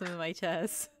might have some in my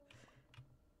chest.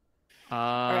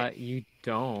 right. You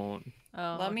don't.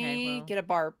 Oh, Let okay, me well. get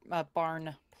a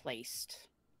barn placed.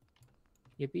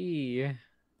 Yippee.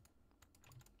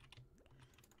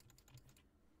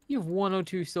 You have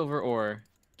 102 silver ore.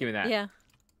 Give me that. Yeah.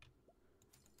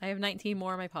 I have 19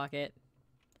 more in my pocket.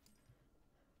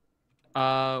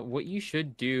 What you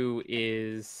should do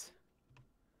is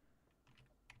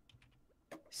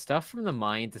stuff from the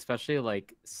mines, especially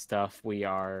like stuff we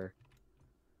are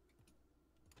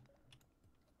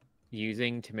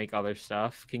using to make other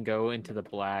stuff, can go into the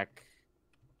black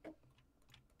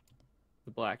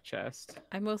chest.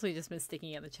 I mostly just been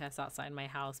sticking at the chest outside my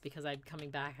house because I'm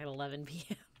coming back at 11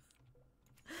 p.m.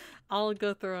 I'll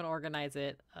go through and organize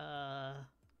it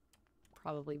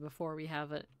probably before we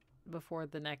have it, before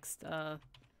the next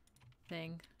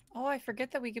thing. Oh, I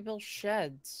forget that we could build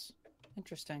sheds.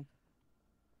 Interesting.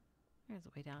 There's a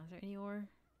way down. Is there any ore?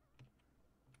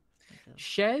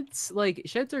 Sheds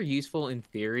are useful in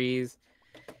theories,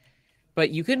 but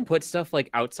you can put stuff like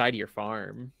outside your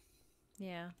farm.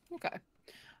 Yeah. Okay.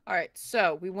 All right.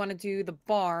 So we want to do the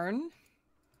barn.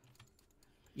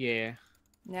 Yeah.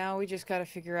 Now we just got to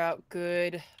figure out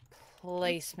good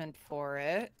placement for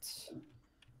it.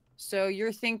 So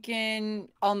you're thinking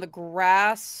on the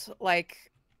grass, like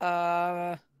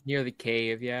Near the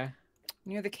cave, yeah.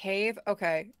 near the cave?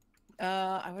 Okay.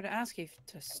 I would ask you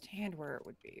to stand where it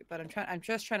would be, but I'm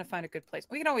just trying to find a good place.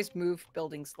 We can always move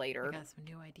buildings I later. got some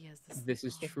new ideas. This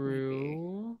is if need be.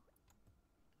 true.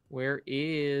 Where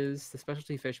is the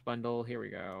specialty fish bundle? Here we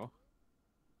go.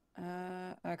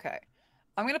 Okay.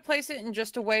 I'm gonna place it in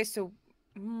just a way so.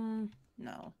 No.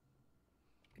 I'm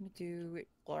gonna do it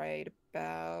right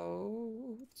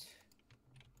about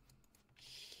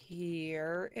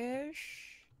here-ish.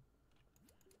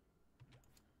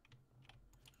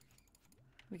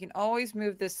 We can always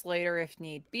move this later if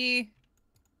need be.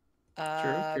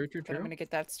 True. But I'm gonna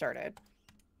get that started.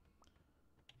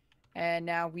 And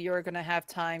now we are gonna have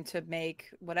time to make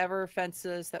whatever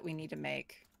fences that we need to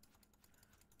make.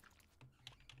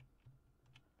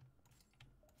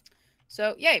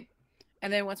 So, yay.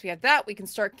 And then once we have that, we can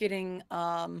start getting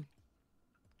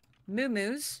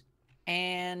moo-moos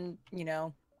and, you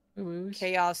know, Moo-moos.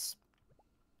 chaos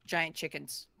giant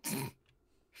chickens.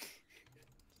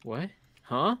 What?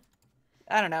 Huh?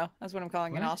 I don't know. That's what I'm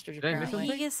calling an What? ostrich, Did I miss Can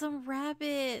apparently. we get some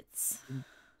rabbits? Can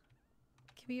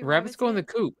we get Rabbits go in the yet?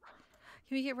 coop.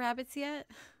 Can we get rabbits yet?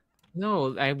 No,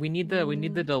 we need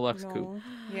the deluxe coop. No.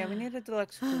 Yeah, we need a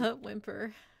deluxe coop.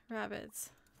 Whimper.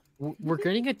 Rabbits. We're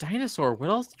getting a dinosaur. What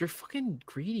else? You're fucking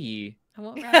greedy. I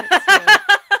want rabbits too.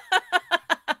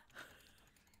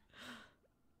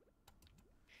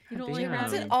 You don't like Damn. That's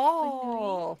rabbits? it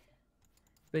all.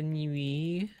 The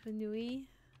Nui. The Nui?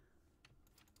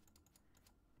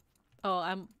 Oh,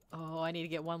 I need to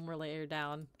get one more layer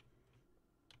down.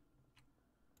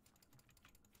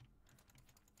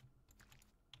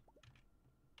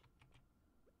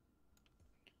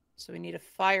 So we need a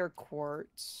fire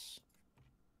quartz.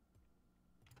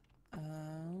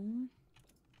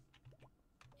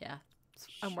 Yeah.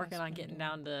 I'm working on getting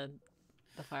down to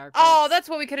the fire. Oh, quartz. that's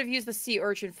what we could have used the sea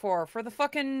urchin for the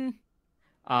fucking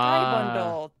dye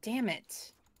bundle. Damn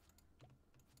it.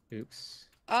 Oops.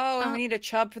 Oh, and we need a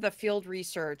chub for the field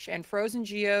research and frozen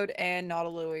geode and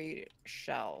nautiloid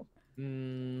shell.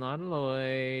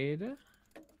 Nautiloid.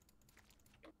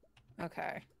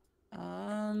 Okay.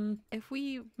 If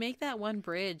we make that one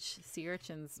bridge, sea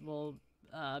urchins will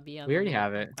be on. We the already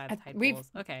have it. by the tide We've- pools.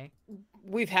 Okay.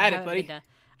 We've I had it, haven't buddy. been to-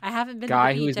 I haven't been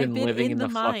Guy to the who's beach. I've been living in the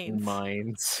mines. fucking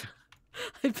mines.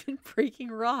 I've been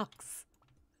breaking rocks.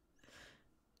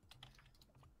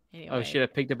 Anyway. Oh shit! I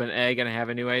picked up an egg and I have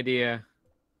a new idea.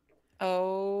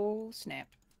 Oh, snap.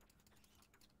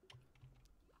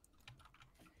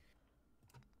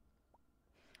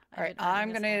 All right,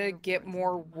 I'm gonna get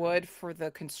more wood for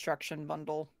the construction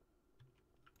bundle.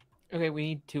 Okay, we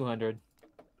need 200.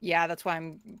 Yeah, that's why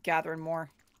I'm gathering more.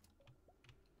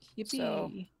 Yippee.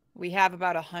 So we have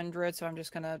about 100, so I'm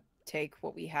just gonna take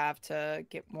what we have to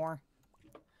get more.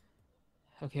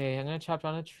 Okay, I'm gonna chop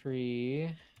down a tree.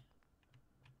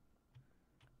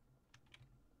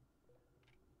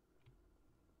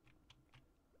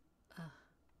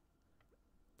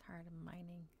 Tired of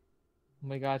mining. Oh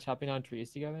my god, chopping down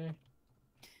trees together.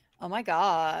 Oh my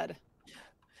god.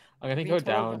 I'm gonna We go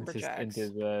total down lumberjacks. into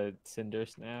the cinder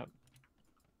snap.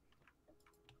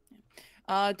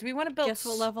 Do we want to build Guess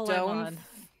what level I'm stone?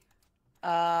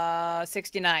 on?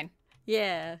 69.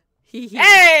 Yeah.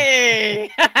 Hey!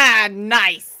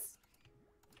 Nice.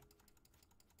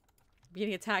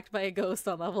 Being attacked by a ghost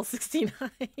on level 69.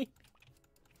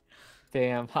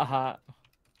 Damn, haha.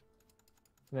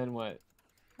 Then what?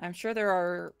 I'm sure there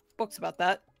are books about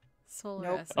that. Solar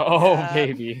Nope. essence. Oh, Yeah.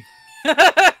 baby.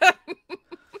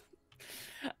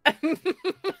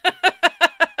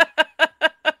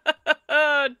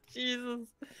 Oh, Jesus.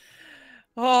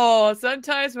 Oh,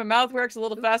 sometimes my mouth works a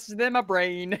little faster than my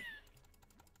brain.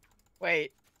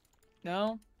 Wait.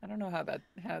 No? I don't know how that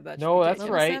should No, be that's taken. Level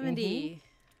right. 70.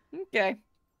 Okay.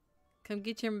 Come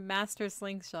get your master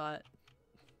slingshot.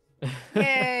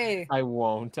 Yay. I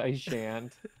won't. I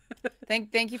shan't.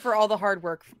 Thank you for all the hard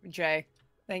work, Jay.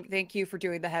 Thank you for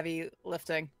doing the heavy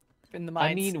lifting in the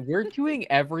mines. I mean, we're doing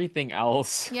everything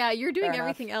else. Yeah, you're doing Fair enough.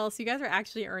 everything else. You guys are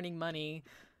actually earning money.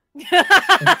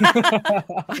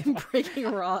 I'm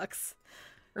breaking rocks.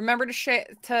 Remember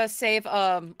to save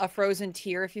a frozen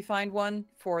tear if you find one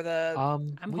for the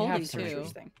I'm we holding have two. three.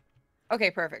 researchers thing. Okay,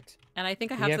 perfect. And I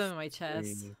think I We have have some in my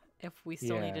chest. three. If we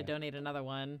still need to Yeah. donate another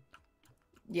one.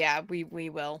 Yeah, we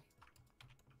will.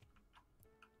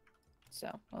 So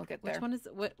we'll get there. Which one is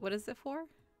what is it for?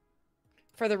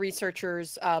 For the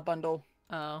researchers bundle.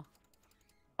 Oh.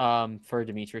 For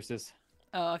Demetrius's.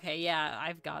 Oh, okay. Yeah,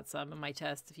 I've got some in my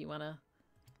chest if you want to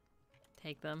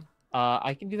take them.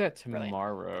 I can do that Brilliant.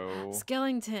 tomorrow.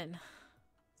 Skellington.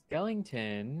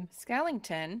 Skellington.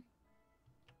 Skellington.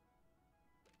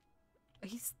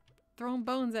 He's throwing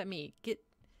bones at me. Get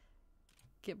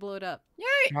blowed up.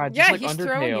 Yay! God, just Yeah, like he's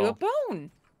throwing you a Undertale.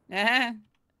 bone.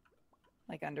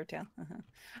 Like Undertale.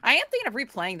 I am thinking of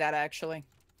replaying that actually.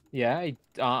 Yeah,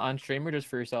 on stream or just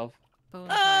for yourself? Bone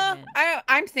fragment.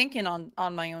 I'm thinking on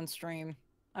my own stream.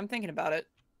 I'm thinking about it.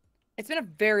 It's been a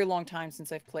very long time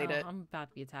since I've played it. I'm about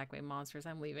to be attacked by monsters.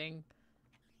 I'm leaving.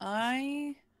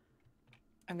 I'm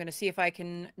gonna see if I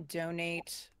can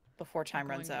donate before time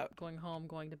runs out. Going home,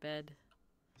 going to bed.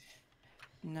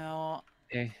 No.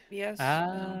 Okay. Yes.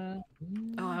 No.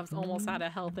 Oh, I was almost out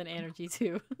of health and energy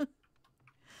too.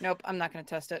 Nope, I'm not gonna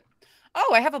test it.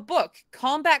 Oh, I have a book,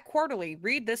 Combat Quarterly.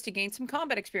 Read this to gain some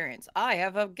combat experience. I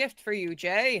have a gift for you,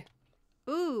 Jay.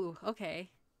 Ooh, okay.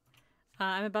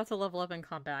 I'm about to level up in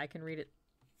combat. I can read it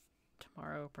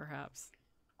tomorrow, perhaps.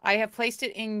 I have placed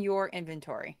it in your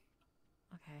inventory.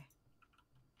 Okay.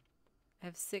 I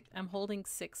have 6. I'm holding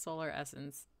 6 solar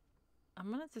essence. I'm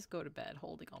gonna just go to bed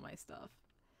holding all my stuff.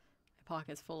 My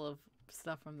pocket's full of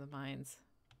stuff from the mines.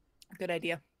 Good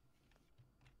idea.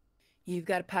 You've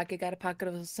got a pocket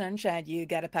full of sunshine. You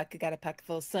got a pocket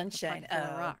full of sunshine. Full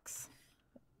of rocks.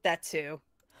 That too.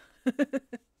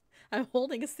 I'm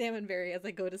holding a salmon berry as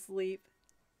I go to sleep.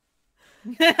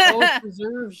 Oh,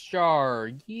 preserves jar.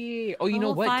 Yeah. Oh, you know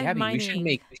Level what, 5 Gabby? mining.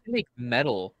 We should make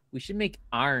metal. We should make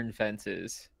iron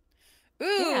fences. Ooh,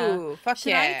 Yeah. fuck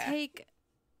Should yeah. I take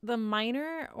the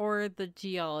miner or the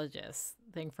geologist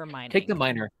thing for mining? Take the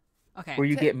miner, Okay. where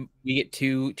you get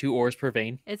two ores per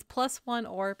vein. It's +1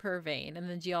 ore per vein, and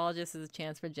the geologist is a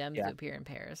chance for gems Yeah. to appear in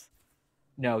pairs.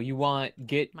 No, you want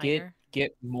get Miner?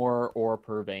 more ore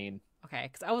per vein. Okay,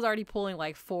 because I was already pulling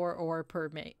like 4 ore per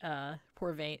vein.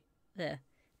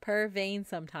 Per vein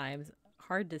sometimes.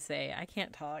 Hard to say. I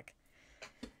can't talk.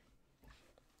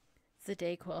 It's a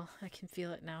Dayquil. I can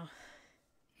feel it now.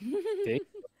 See?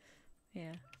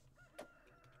 Yeah.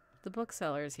 The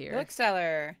bookseller's here.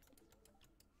 Bookseller.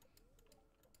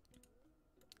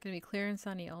 Gonna be clear and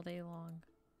sunny all day long.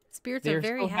 Spirits They're are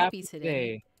very so happy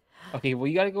today. Okay, well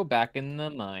you got to go back in the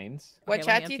mines. What Okay,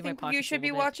 let chat me do you empty my think you pockets a should be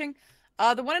little bit. watching?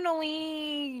 The one and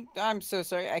only. I'm so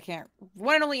sorry, I can't.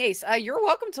 One and only Ace. You're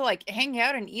welcome to like hang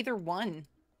out in either one.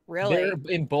 Really? They're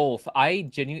in both.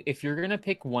 If you're gonna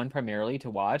pick one primarily to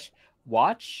watch.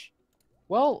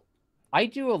 Well, I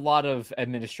do a lot of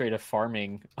administrative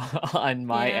farming on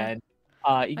my Yeah. end.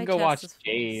 You My can go chest watch is full of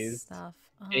Jay's. stuff.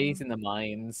 Jay's in the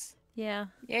mines. Yeah.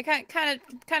 Yeah, kind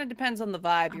of depends on the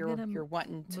vibe I'm you're gonna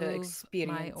wanting to Move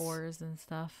experience. my ores and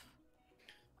stuff.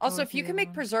 Also, Go if you through can make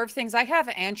them. preserved things, I have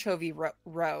anchovy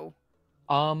roe.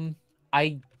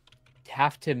 I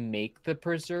have to make the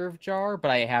preserve jar, but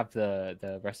I have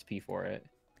the recipe for it.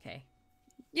 Okay.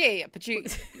 Yeah, but you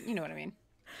know what I mean.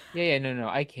 Yeah, no,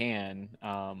 I can.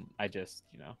 I just,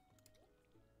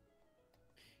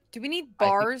 Do we need I think-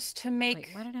 bars to make Wait,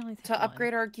 why did I only take to one?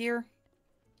 upgrade our gear?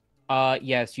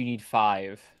 Yes, you need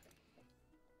 5.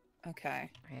 Okay.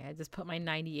 Okay, I just put my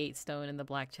 98 stone in the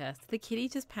black chest. Did the kitty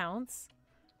just pounce?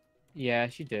 Yeah,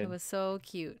 she did. It was so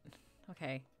cute.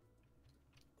 Okay.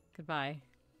 Goodbye.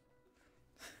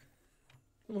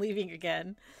 I'm leaving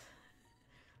again.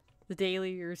 The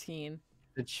daily routine.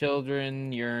 The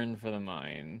children yearn for the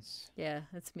mines. Yeah,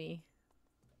 it's me.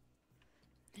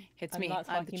 It's I'm me. not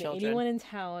I'm the talking to children. anyone in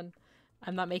town.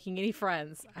 I'm not making any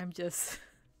friends. I'm just...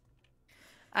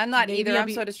 I'm not Maybe either. I'll I'm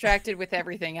be- so distracted with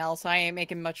everything else. I ain't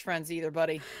making much friends either,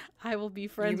 buddy. I will be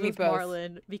friends me with both.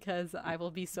 Marlon because I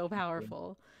will be so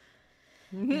powerful.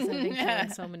 Because I've been killing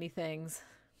so many things.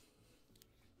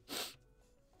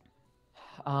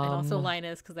 And also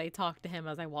Linus because I talk to him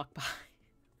as I walk by.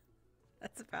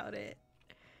 That's about it.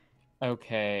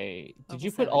 Okay. Did Level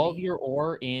you put all of 70. your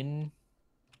ore in?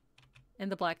 In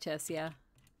the black chest, yeah.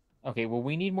 Okay, well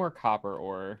we need more copper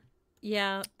ore.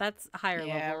 Yeah, that's higher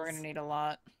Yeah, levels. we're gonna need a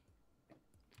lot.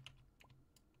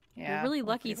 Yeah, We're really we'll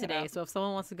lucky figure that today, out. so if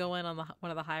someone wants to go in on one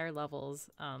of the higher levels,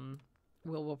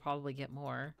 we'll probably get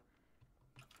more.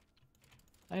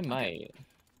 I might.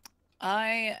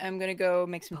 I am gonna go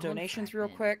make some Bone donations real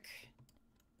fragment. quick.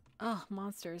 Oh,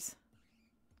 monsters.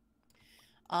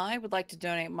 I would like to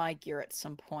donate my gear at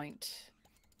some point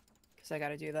because I got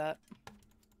to do that.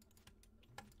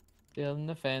 Building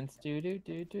the fence. Do.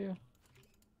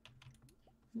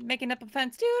 Making up a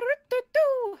fence. Do.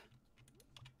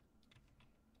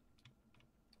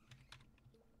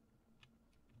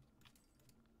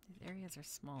 These areas are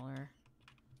smaller.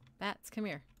 Bats, come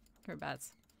here. Come here,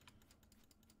 bats.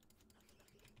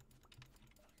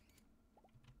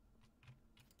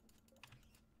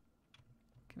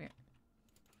 Come here.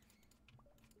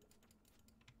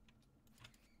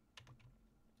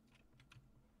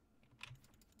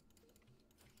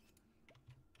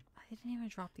 I didn't even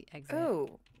drop the exit.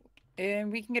 Oh,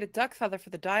 and we can get a duck feather for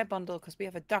the dye bundle because we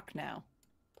have a duck now.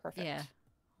 Perfect. Yeah.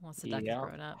 Once the duck is Yeah.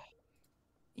 grown up.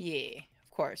 Yeah,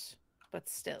 of course. But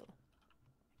still,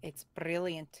 it's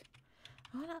brilliant.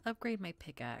 I want to upgrade my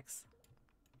pickaxe.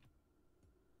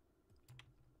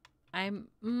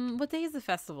 What day is the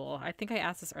festival? I think I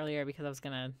asked this earlier because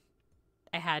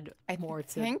I had more I to.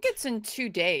 think it's in 2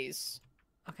 days.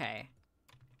 Okay.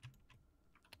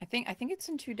 I think it's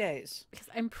in 2 days. Because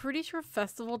I'm pretty sure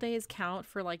festival days count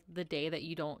for like the day that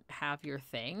you don't have your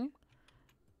thing.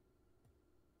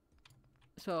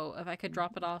 So if I could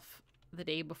drop it off the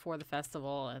day before the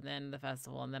festival and then the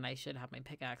festival, and then I should have my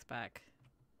pickaxe back.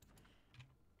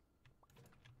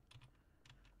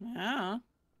 Yeah.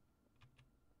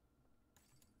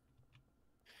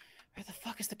 Where the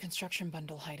fuck is the construction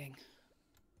bundle hiding?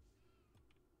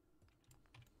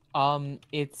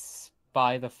 It's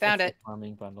by the Found Fix it. the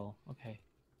Farming bundle. Okay.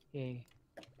 Yay.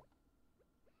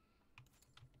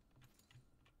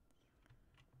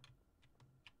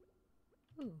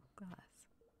 Ooh, glass.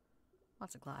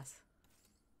 Lots of glass.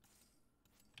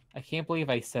 I can't believe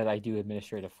I said I do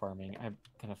administrative farming. I'm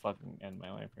gonna fucking end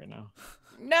my life right now.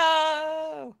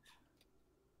 No.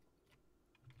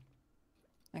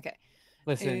 Okay.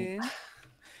 Listen,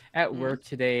 at work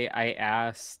today, I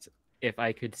asked if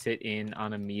I could sit in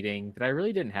on a meeting that I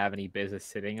really didn't have any business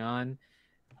sitting on,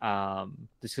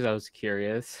 just because I was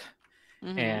curious.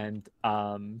 And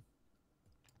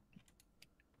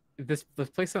this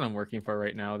place that I'm working for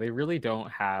right now, they really don't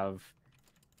have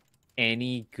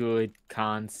any good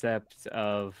concept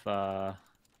of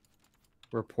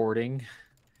reporting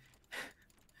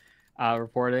or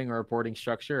reporting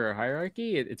structure or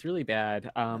hierarchy. It's really bad.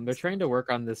 They're trying to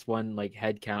work on this one like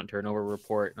headcount turnover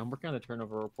report, and I'm working on the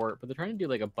turnover report, but they're trying to do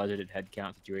like a budgeted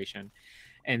headcount situation.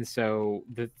 And so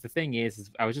the thing is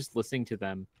I was just listening to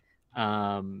them,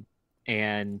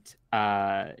 and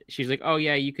she's like, oh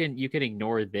yeah, you can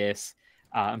ignore this.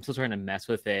 I'm still trying to mess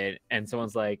with it. And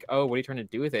someone's like, oh, what are you trying to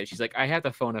do with it? She's like, I have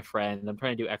to phone a friend. I'm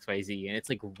trying to do XYZ. And it's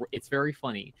like, it's very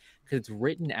funny because it's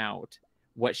written out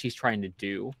what she's trying to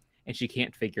do, and she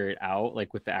can't figure it out,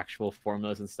 like with the actual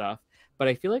formulas and stuff. But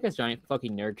I feel like a giant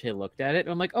fucking nerd kid looked at it, and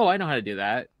I'm like, oh, I know how to do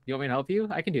that. You want me to help you?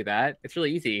 I can do that. It's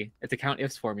really easy. It's a count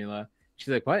ifs formula.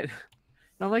 She's like, what? And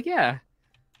I'm like, yeah.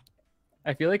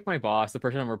 I feel like my boss, the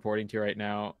person I'm reporting to right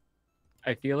now,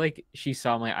 I feel like she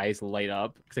saw my eyes light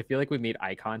up because I feel like we made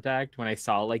eye contact when I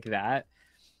saw like that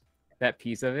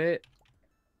piece of it.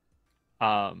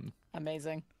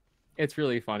 Amazing. It's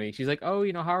really funny. She's like, oh,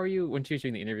 you know, how are you? When she was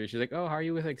doing the interview, she's like, oh, how are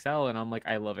you with Excel? And I'm like,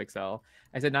 I love Excel.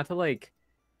 I said, not to like.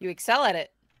 You excel at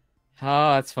it.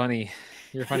 Oh, that's funny.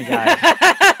 You're a funny guy.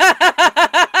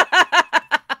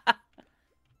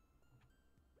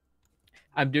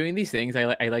 I'm doing these things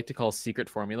I like to call secret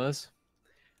formulas,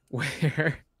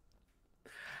 where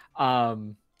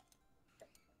sound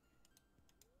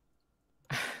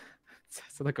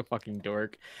like a fucking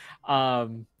dork.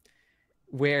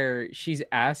 Where she's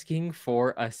asking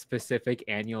for a specific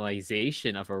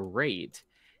annualization of a rate.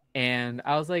 And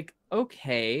I was like,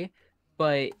 okay,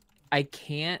 but I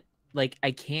can't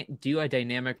do a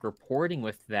dynamic reporting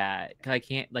with that. I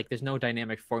can't, like, there's no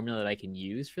dynamic formula that I can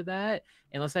use for that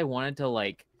unless I wanted to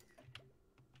like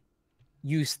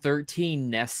use 13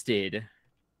 nested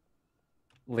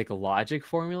like logic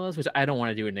formulas, which I don't want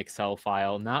to do in an Excel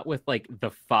file, not with like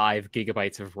the 5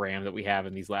 gigabytes of RAM that we have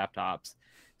in these laptops.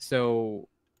 So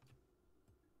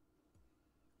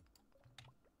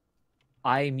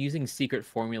I'm using secret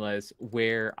formulas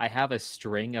where I have a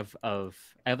string I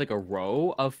have like a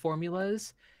row of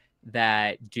formulas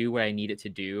that do what I need it to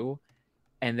do.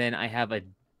 And then I have a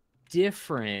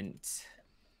different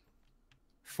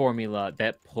formula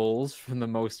that pulls from the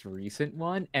most recent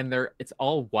one, and it's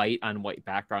all white on white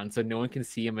background, so no one can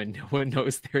see them and no one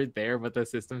knows they're there, but the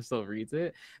system still reads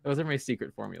it. Those are my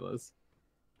secret formulas.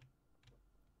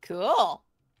 Cool.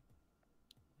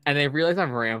 And I realize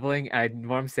I'm rambling, and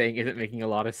what I'm saying isn't making a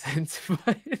lot of sense,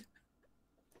 but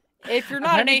If you're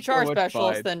not an having so HR much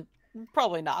specialist, fun. then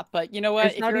probably not. But you know what?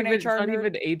 It's If not you're even, an HR it's not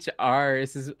nerd, even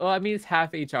HR. Well, I mean, it's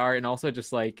half HR and also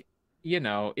just like, you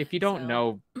know, if you don't So-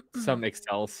 know some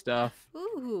Excel stuff,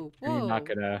 Ooh, you're whoa. not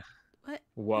gonna. What?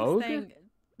 Whoa.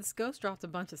 This ghost dropped a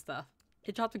bunch of stuff.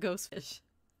 It dropped a ghost fish.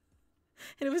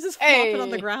 And it was just flopping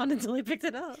on the Hey. ground until he picked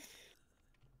it up.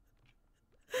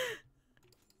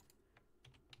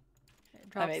 It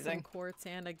dropped some Amazing. quartz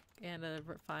and a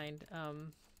refined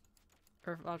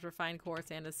refined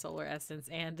quartz and a solar essence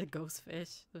and a ghost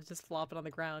fish. It was just flopping on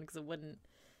the ground because it wouldn't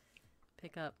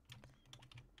pick up.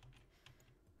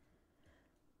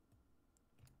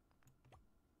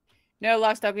 no,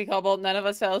 Lockstocky Cobalt, none of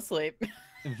us fell asleep.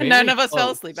 Very None of us fell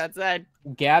close. asleep outside.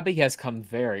 Gabbey has come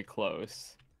very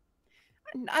close.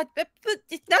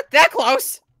 It's not that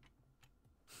close.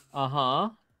 Uh-huh.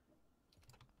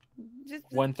 Just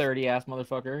 130 ass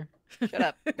motherfucker. shut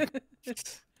up.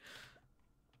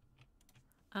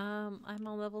 I'm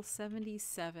on level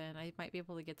 77. I might be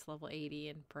able to get to level 80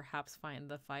 and perhaps find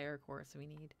the fire course we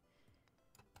need.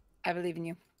 I believe in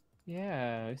you.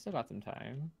 Yeah, we still got some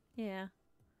time. Yeah.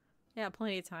 Yeah,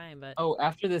 plenty of time, but Oh,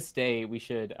 after this day, we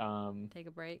should take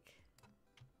a break.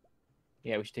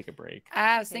 yeah, we should take a break.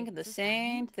 I was Okay, thinking the is this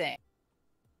same diamond? thing.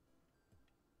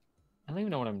 I don't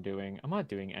even know what I'm doing. I'm not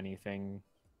doing anything.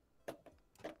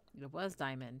 It was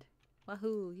diamond.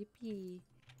 Wahoo, yippee.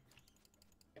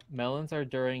 Melons are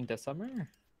during the summer?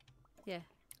 Yeah.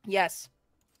 Yes.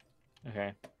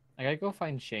 Okay. I gotta go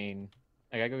find Shane.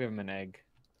 I gotta go give him an egg.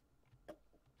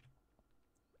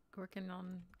 Working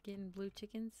on getting blue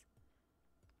chickens.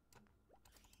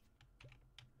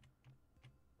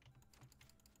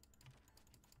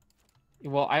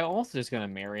 Well, I also just gonna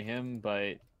marry him,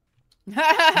 but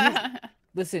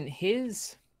listen,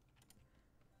 his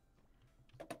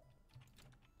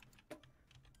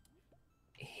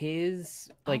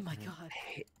like oh my god.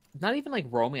 not even like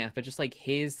romance, but just like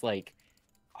his like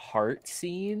heart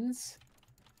scenes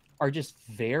are just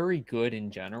very good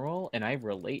in general, and I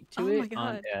relate to Oh my it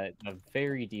on God. a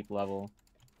very deep level.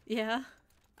 Yeah.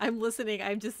 I'm listening.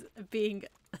 I'm just being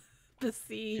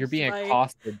besieged You're being by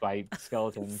accosted by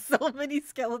skeletons. so many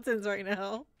skeletons right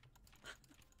now.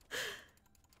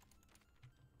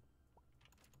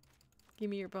 Give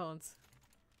me your bones.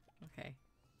 Okay.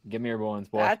 Give me your bones,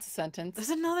 boy. That's a sentence. There's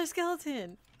another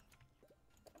skeleton.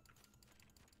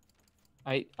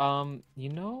 You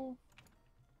know,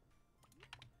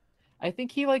 I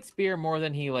think he likes beer more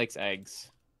than he likes eggs.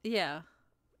 Yeah.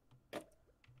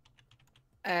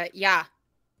 Yeah.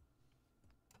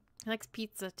 He likes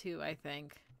pizza too, I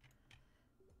think.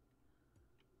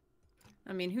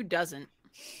 I mean, who doesn't?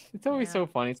 It's always Yeah. so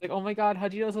funny. It's like, oh my god,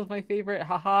 how'd you know this was my favorite?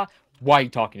 Haha. Why are you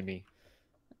talking to me?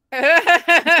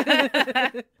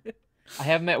 The I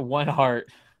have met one heart.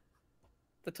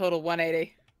 total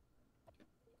 180.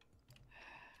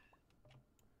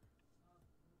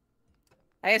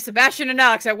 I have Sebastian and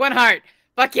Alex at one heart.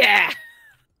 Fuck yeah!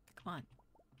 Come on.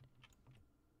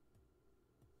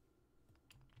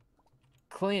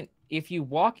 Clint, if you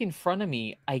walk in front of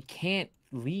me, I can't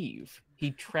leave.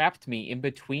 He trapped me in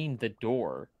between the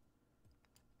door.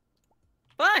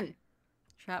 Fun.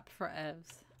 Trapped for Evs.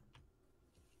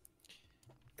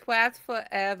 Quats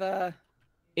forever.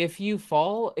 If you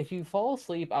fall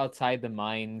asleep outside the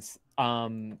mines,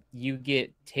 you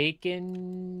get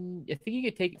taken. I think you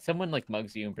get taken. Someone like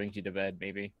mugs you and brings you to bed,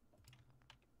 maybe.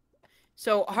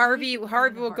 So Harvey will go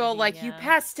Harvey, like, "You yeah.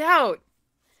 passed out.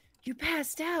 You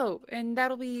passed out," and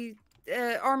that'll be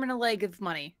arm and a leg of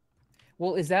money.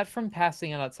 Well, is that from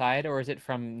passing out outside, or is it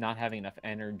from not having enough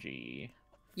energy?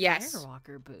 Yes,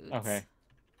 Firewalker boots. Okay.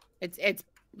 it's a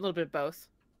little bit of both.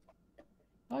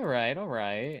 All right, all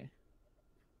right.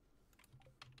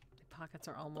 My pockets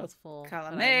are almost full.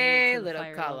 Column but I made it A, to the little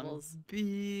fire column levels.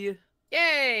 B.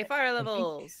 Yay, fire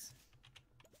levels.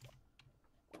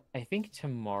 I think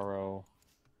tomorrow.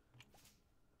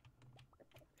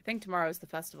 I think tomorrow's the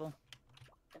festival.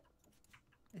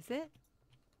 Is it?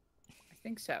 I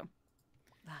think so.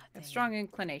 Ah, I have dang strong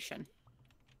inclination.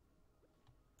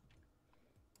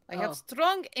 I Oh. have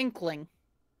strong inkling.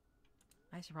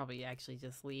 it. I should probably actually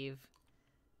just leave.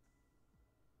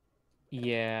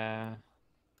 Yeah.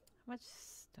 How much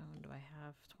stone do I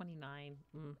have? 29.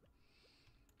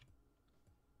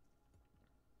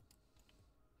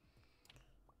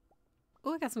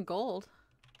 Oh, I got some gold.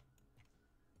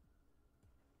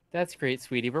 That's great,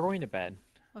 sweetie. We're going to bed.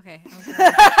 Okay.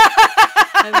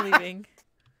 I'm leaving.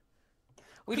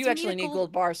 We 'Cause do we actually need a need gold-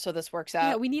 gold bars, so this works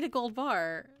Yeah, out. we need a gold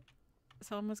bar.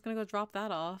 So I'm just gonna go drop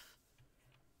that off.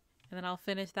 And then I'll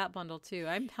finish that bundle too.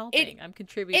 I'm helping. I'm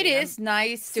contributing. It is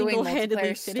nice doing single-handedly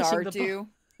multiplayer finishing the Stardew.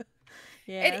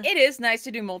 Yeah. It is nice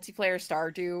to do multiplayer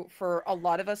Stardew for a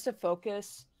lot of us to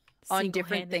focus on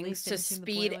different Single-handedly things to finishing the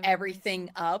speed boiler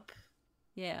everything up.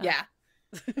 Yeah. Yeah.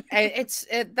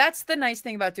 That's the nice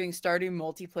thing about doing Stardew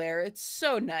multiplayer. It's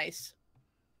so nice.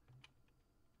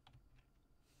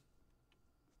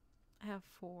 I have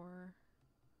 4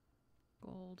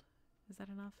 gold. Is that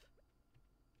enough?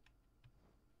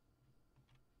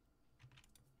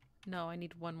 No, I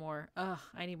need 1 more. Ugh,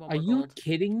 I need 1 Are more you gold.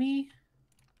 kidding me?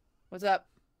 What's up?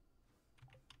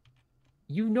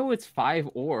 You know it's 5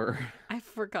 ore. I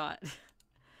forgot.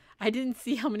 I didn't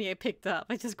see how many I picked up.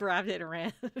 I just grabbed it and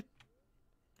ran.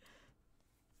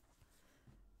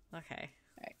 Okay.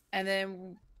 All right. And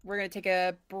then we're going to take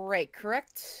a break,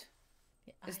 correct?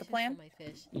 Is the plan? My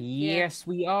fish. Yes,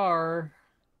 we are.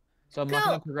 So I'm not Go!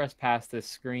 going to progress past this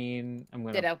screen. I'm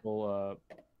going to Ditto. pull up.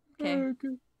 Okay.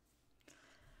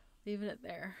 Leaving it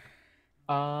there.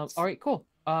 All right, cool.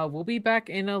 We'll be back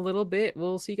in a little bit.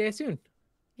 We'll see you guys soon.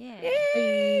 Yeah.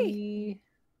 Bye.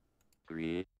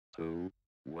 3, 2,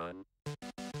 1.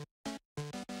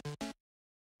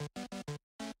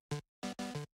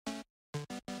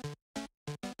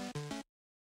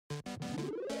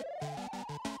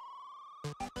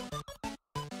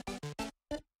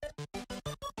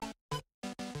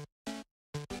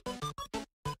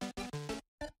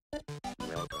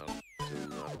 Welcome to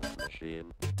the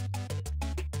machine.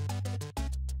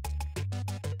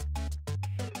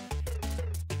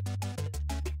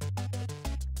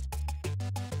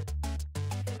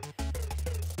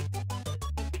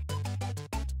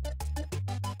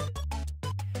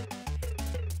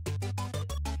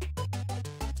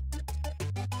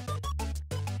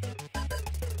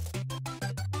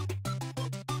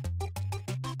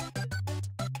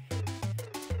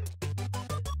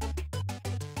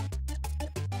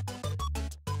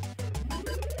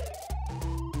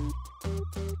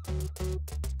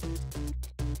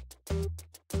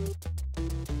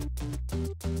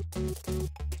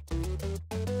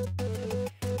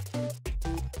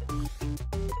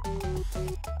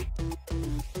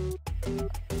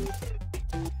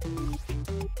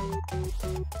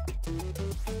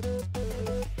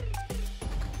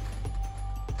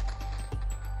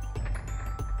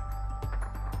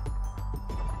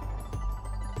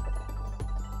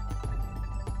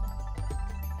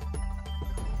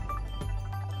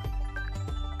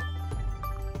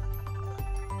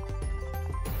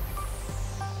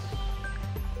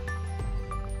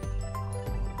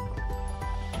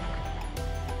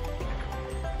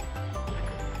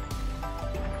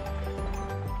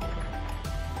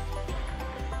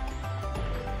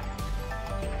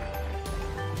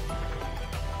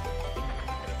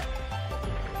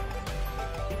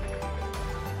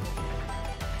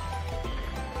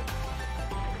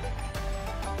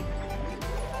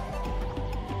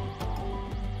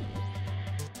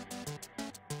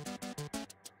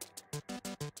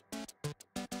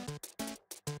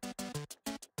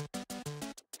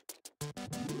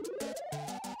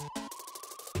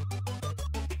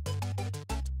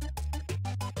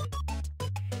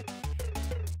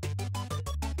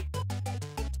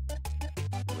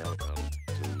 Welcome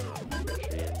to the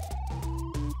machine.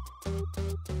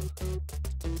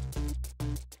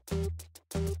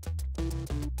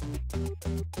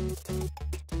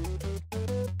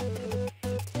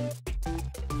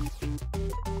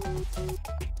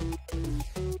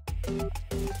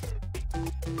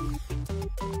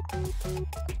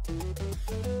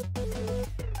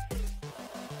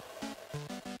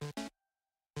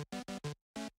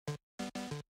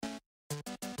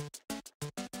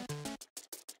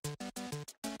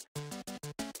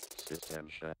 System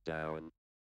shut down.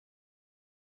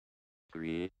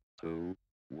 3, 2,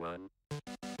 1.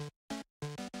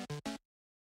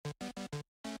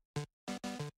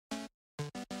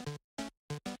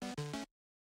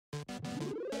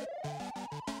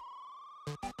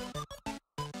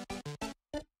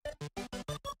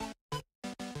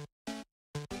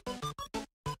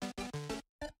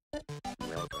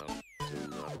 Welcome to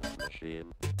the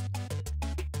machine.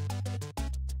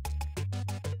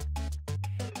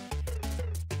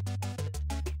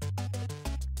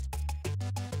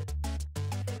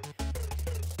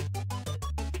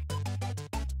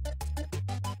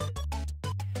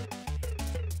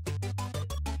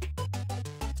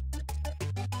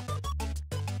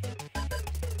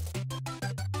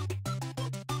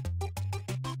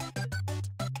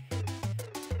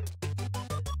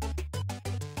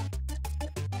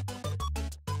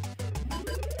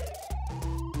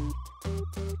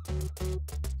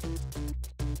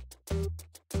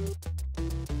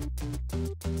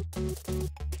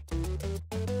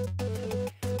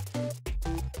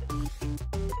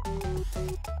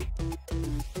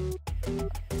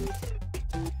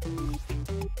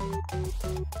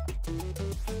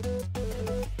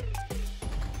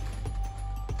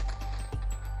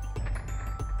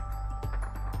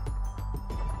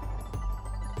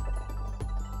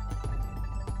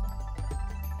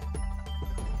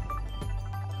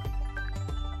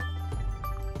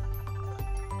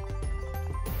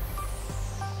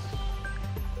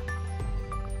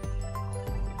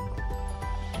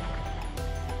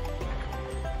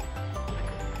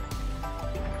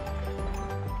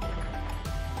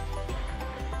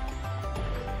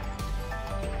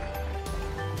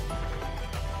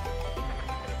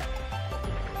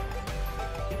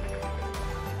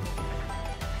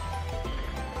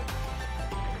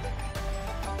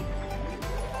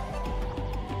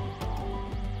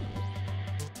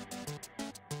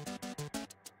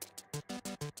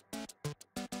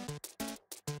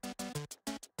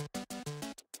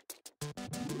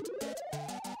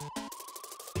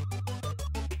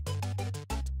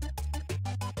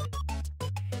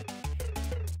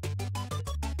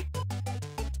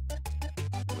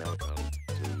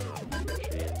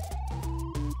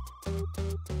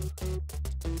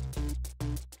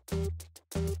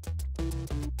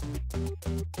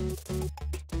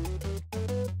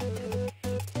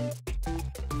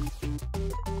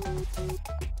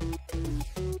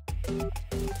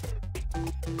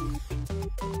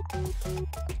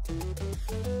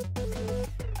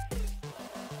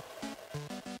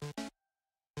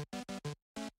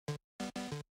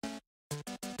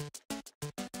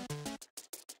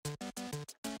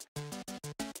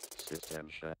 System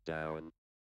shut down.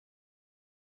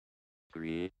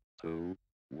 3, 2,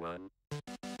 1.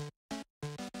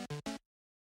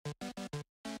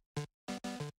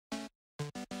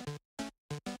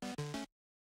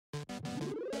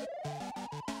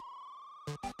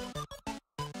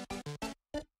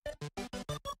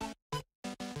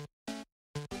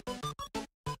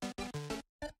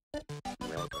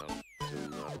 Welcome to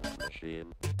Love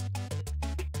Machine.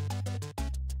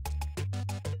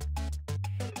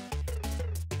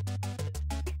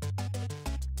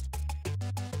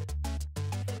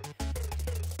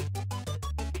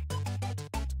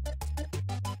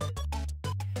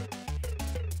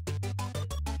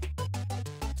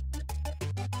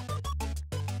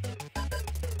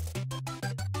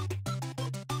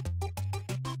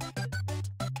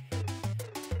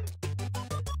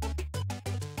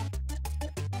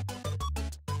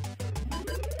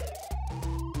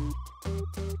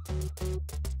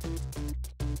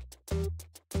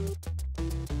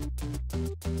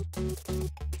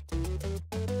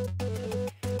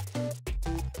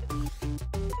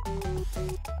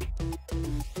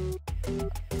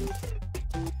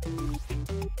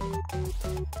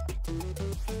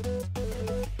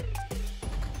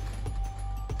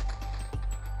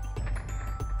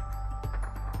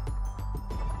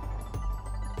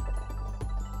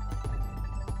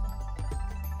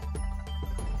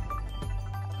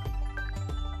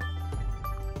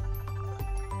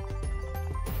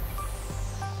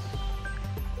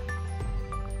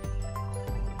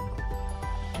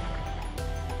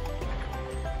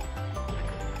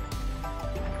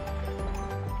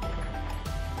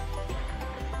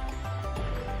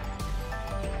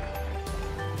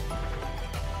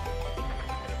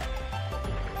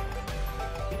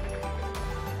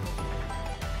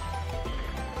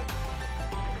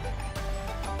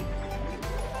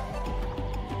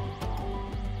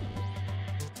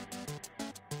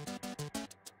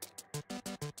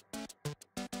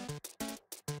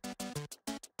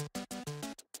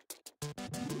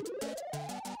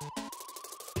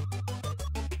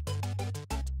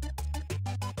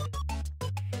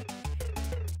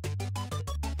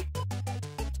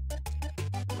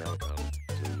 Welcome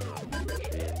to Love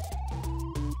Machine.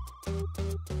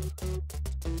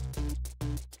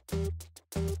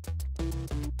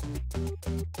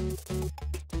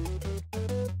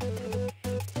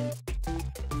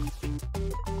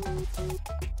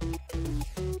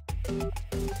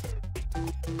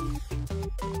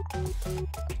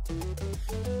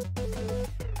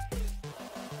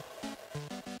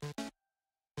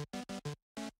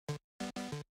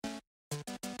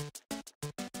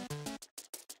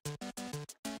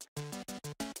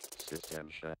 System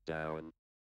shut down.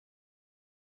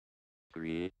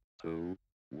 3, 2,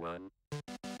 1.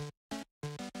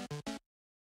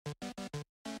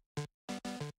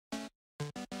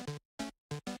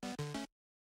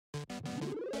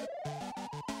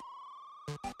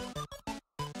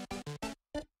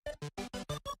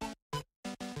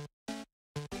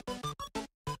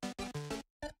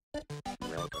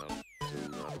 Welcome to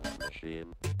Love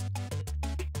Machine.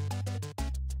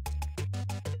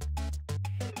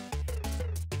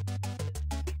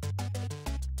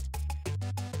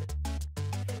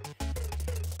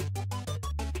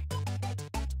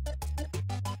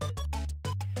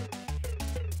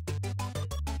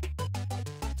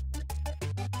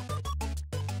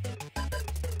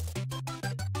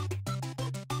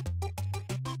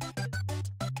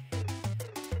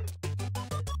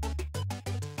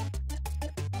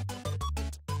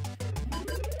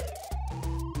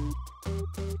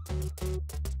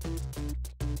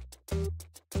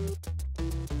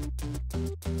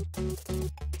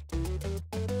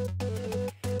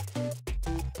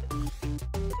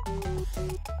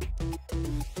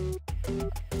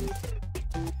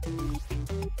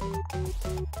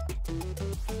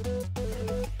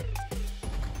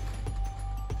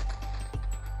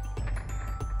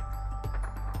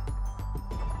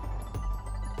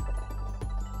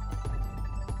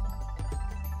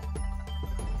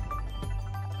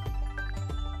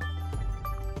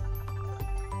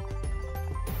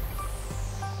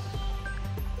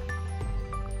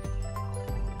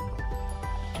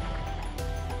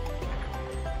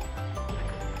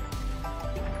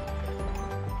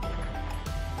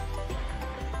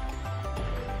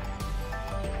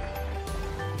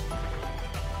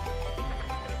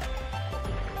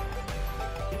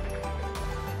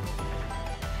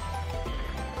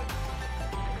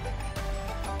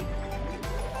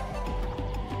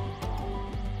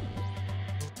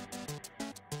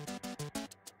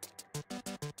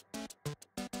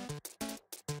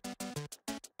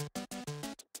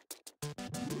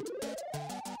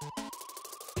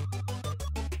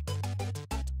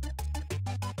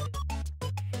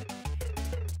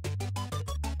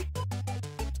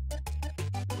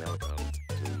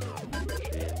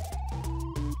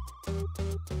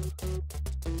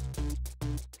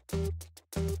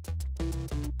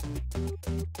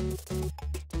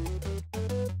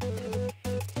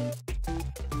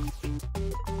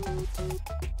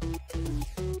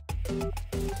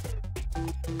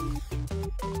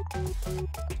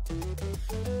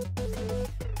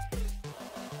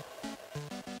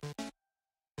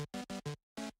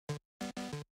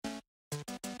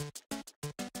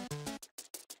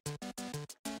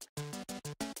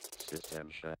 System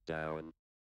shut down.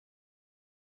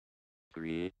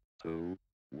 3, 2,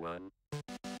 1.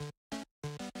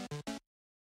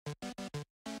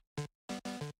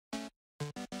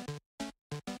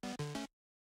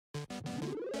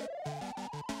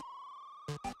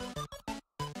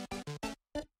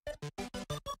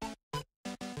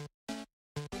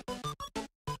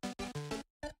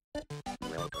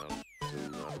 Welcome to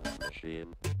Love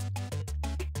Machine.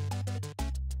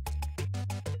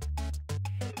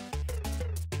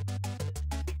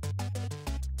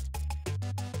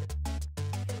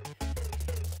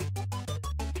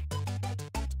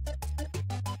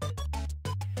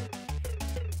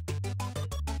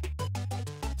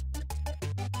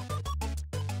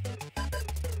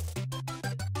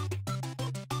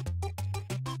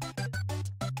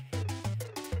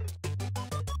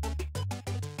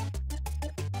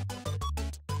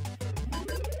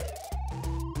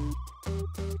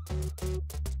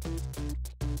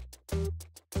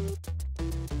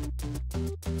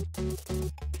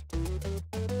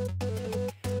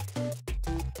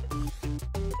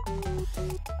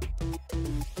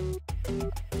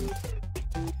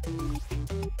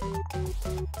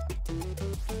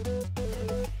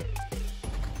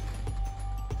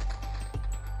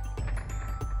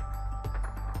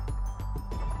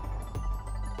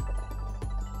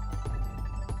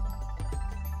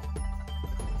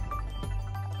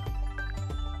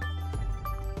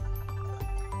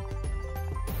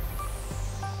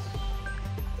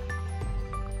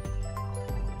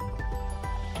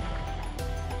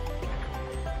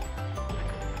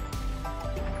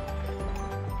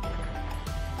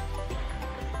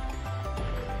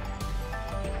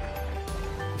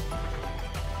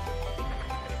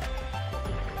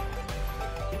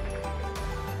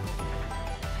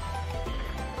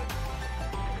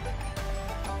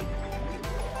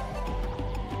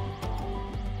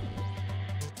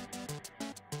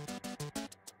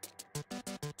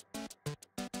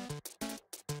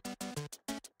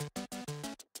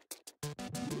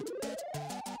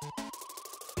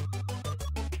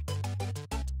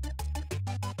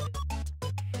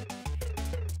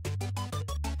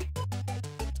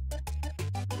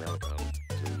 Welcome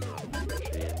to Love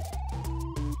Machine.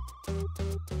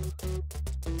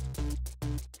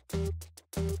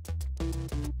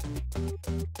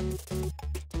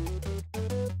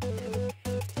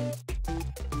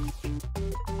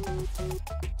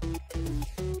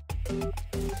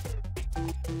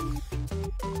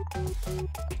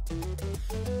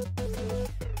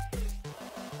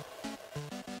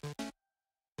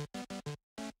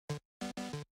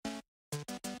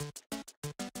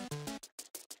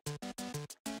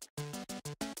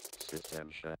 System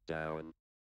shut down.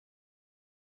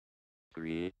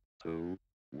 3, 2,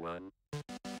 1.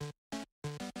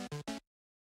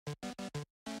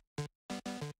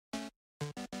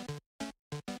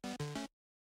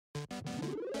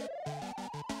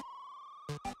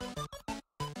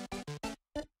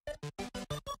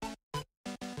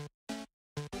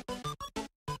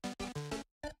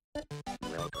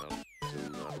 Welcome to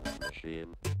Love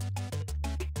Machine.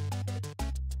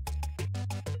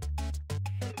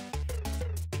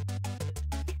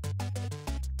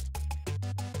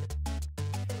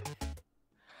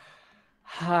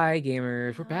 Hi,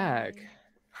 gamers. We're back.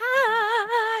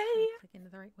 Hi. Click into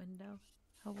the right window.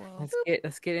 Hello.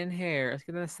 Let's get in here. Let's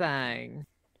get in this thing.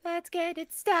 Let's get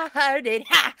it started.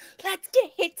 Ha! Let's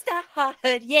get it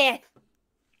started. Yeah.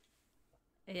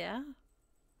 Yeah.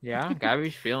 Yeah,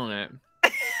 Gabbey's feeling it.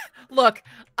 Look,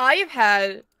 I have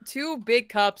had 2 big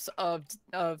cups of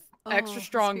extra the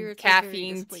strong spirits are very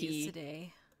caffeine displeased tea.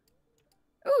 today.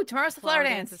 Ooh, tomorrow's the flower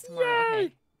dance. is tomorrow. Yay!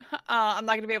 Okay. I'm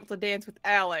not gonna be able to dance with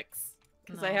Alex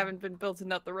because I No. haven't been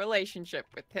building up the relationship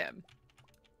with him.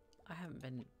 I haven't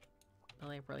been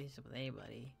building a relationship with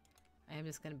anybody. I am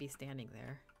just gonna be standing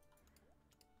there.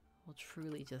 We'll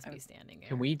truly just be standing there.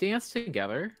 Can we dance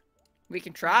together? We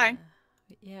can try.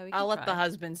 Yeah, we can I'll let the try.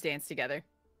 husbands dance together.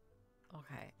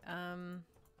 Okay. I'm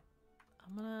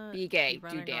gonna Be gay, do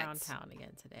running around dance. town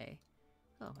again today.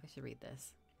 Oh, I should read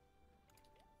this.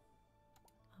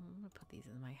 I'm gonna put these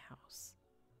in my house.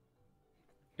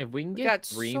 If we can We get got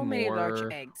 3 so many large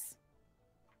more, eggs.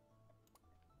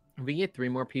 if we get 3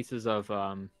 more pieces of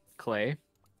clay,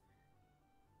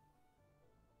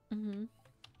 Mm-hmm.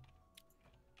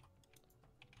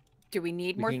 Do we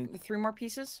need We can- 3 more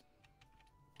pieces?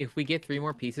 If we get 3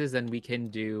 more pieces, then we can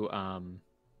do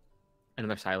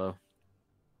another silo.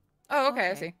 Oh, okay,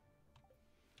 I Okay. see.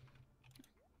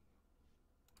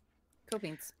 Cool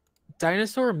beans.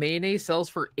 Dinosaur mayonnaise sells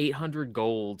for 800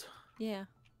 gold Yeah,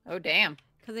 Oh, damn.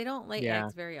 because they don't lay Yeah.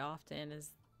 eggs very often.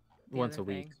 Is the once other a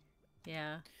week. thing.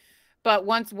 Yeah. But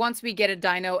once we get a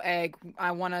dino egg,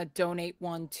 I want to donate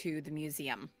one to the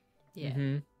museum. Yeah.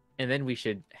 And then we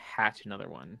should hatch another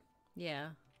one.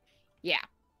 Yeah. Yeah.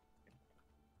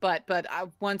 But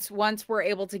once we're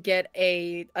able to get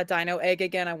a dino egg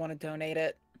again, I want to donate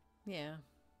it. Yeah.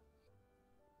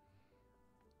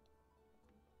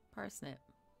 Parsnip.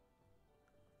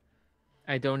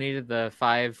 I donated the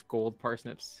 5 gold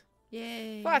parsnips.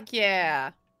 Yay. Fuck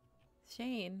yeah.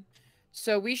 Shane.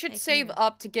 So we should Thank save you.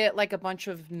 up to get like a bunch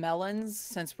of melons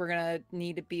since we're gonna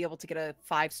need to be able to get a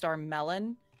 5-star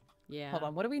melon. Yeah. Hold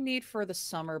on, what do we need for the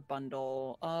summer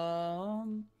bundle?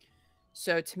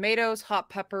 So tomatoes, hot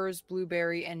peppers,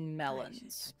 blueberry, and I should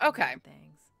melons. check the Okay. red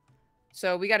Things.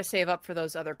 So we got to save up for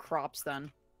those other crops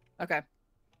then. Okay.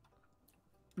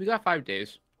 We got 5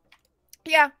 days.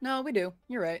 Yeah, no, we do.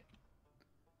 You're right.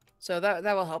 So that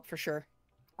will help for sure.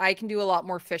 I can do a lot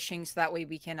more fishing so that way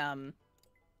we can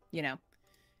you know,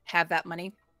 have that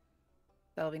money.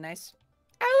 That'll be nice.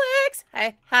 Alex!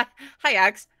 Hi,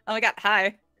 Alex. Oh my god,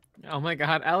 hi. Oh my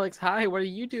god, Alex, hi, what are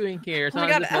you doing here? It's Oh my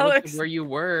not as god, if I looked Alex. where you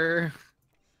were.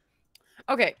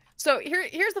 Okay, so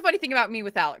here's the funny thing about me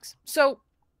with Alex. So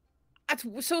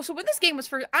when this game was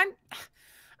first,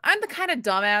 I'm the kind of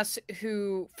dumbass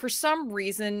who, for some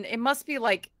reason, it must be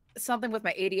like something with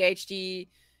my ADHD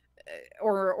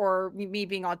or me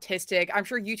being autistic. I'm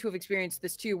sure you two have experienced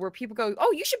this too, where people go,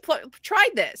 "Oh, you should try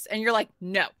this," and you're like,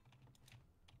 "No."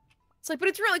 It's like, but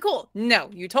it's really cool. No,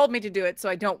 you told me to do it, so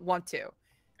I don't want to.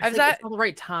 It's like, it's not the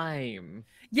right time.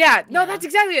 Yeah, no, Yeah. that's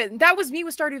exactly it. That was me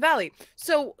with Stardew Valley.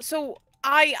 So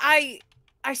I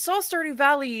saw Stardew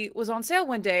Valley was on sale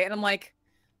one day, and I'm like,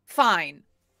 fine,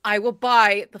 I will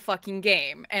buy the fucking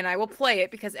game and I will play it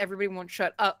because everybody won't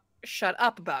shut up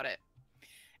about it.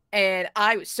 And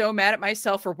I was so mad at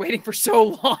myself for waiting for so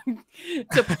long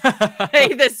to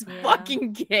play this Yeah.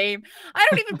 fucking game. I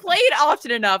don't even play it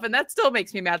often enough, and that still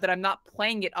makes me mad that I'm not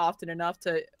playing it often enough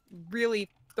to really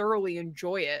thoroughly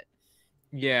enjoy it.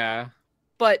 Yeah.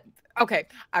 But okay,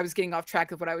 I was getting off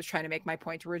track of what I was trying to make my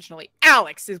point originally.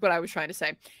 Alex is what I was trying to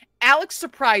say. Alex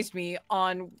surprised me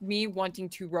on me wanting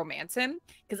to romance him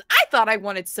because I thought I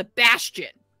wanted Sebastian.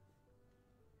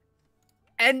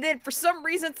 And then for some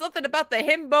reason, something about the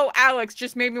himbo Alex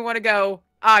just made me want to go,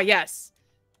 ah, yes,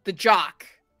 the jock.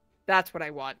 That's what I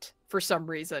want for some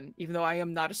reason, even though I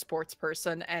am not a sports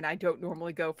person and I don't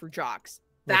normally go for jocks.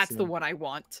 That's the Listen. one I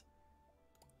want.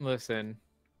 Listen.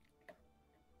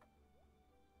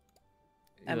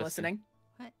 I'm Listen. listening.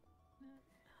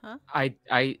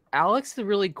 Alex is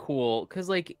really cool because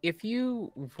like if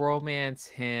you romance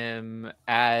him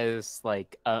as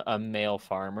like a male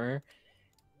farmer,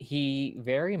 he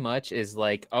very much is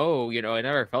like, oh, you know, I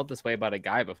never felt this way about a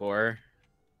guy before.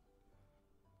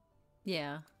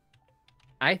 Yeah.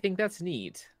 I think that's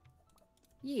neat.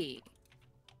 Yeah.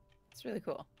 It's really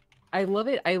cool. I love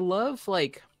it. I love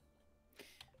like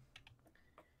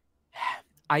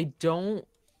I don't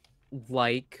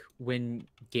like when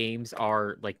games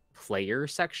are like player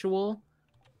sexual.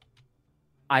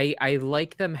 I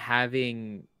like them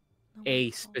having No, a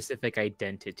it's cool. specific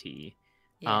identity.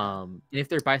 Yeah. And if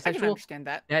they're I can bisexual, understand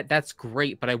that. that's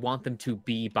great, but I want them to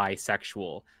be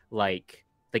bisexual. Like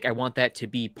I want that to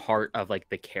be part of like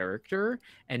the character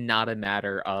and not a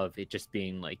matter of it just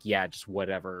being like, yeah, just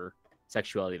whatever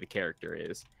sexuality the character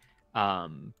is.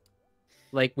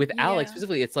 Like with Alex Yeah.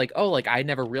 specifically, it's like, oh, like I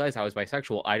never realized I was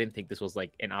bisexual. I didn't think this was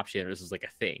like an option. This was like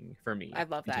a thing for me. I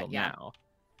love that, until yeah.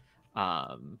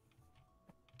 now.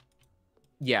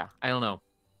 Yeah, I don't know.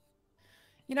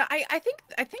 You know, I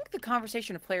think the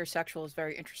conversation of player sexual is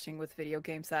very interesting with video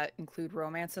games that include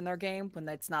romance in their game when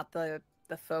that's not the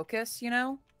focus, you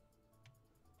know?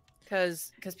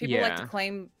 Because people like to Yeah.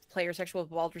 claim player sexual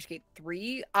with Baldur's Gate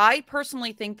 3. I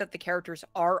personally think that the characters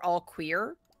are all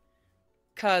queer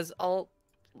because a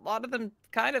lot of them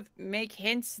kind of make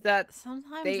hints that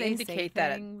Sometimes they they indicate say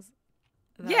that- things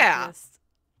Yeah.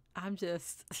 I'm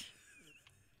just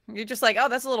you're just like, oh,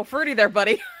 that's a little fruity there,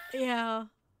 buddy. yeah.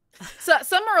 So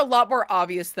some are a lot more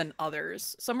obvious than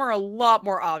others. Some are a lot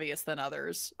more obvious than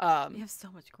others. We have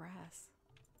so much grass.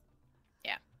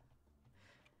 Yeah.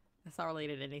 That's not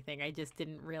related to anything. I just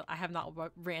didn't I have not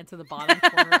ran to the bottom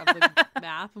corner of the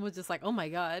map and was just like, oh my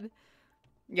god.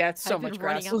 Yeah, it's so I've been much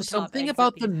running grass. out So the top something exit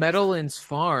about the the entire Meadowlands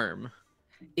farm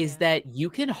is Yeah. that you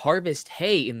can harvest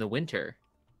hay in the winter.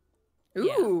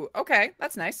 Ooh, okay,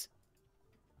 that's nice.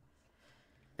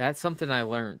 That's something I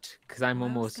learned because I'm Well,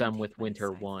 I was almost gonna done with take my Winter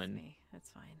scythe with 1. me. That's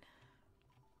fine.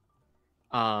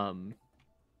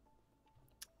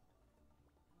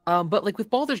 But like with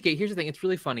Baldur's Gate, here's the thing: it's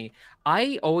really funny.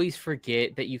 I always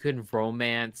forget that you can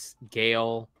romance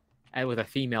Gale with a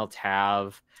female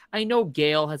Tav. I know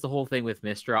Gale has the whole thing with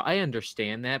Mistra. I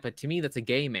understand that, but to me, that's a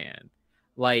gay man.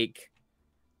 Like,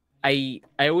 I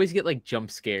always get like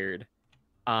jump scared.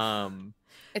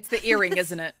 It's the earring,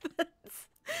 isn't it?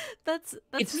 That's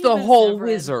It's me the with whole Zevran.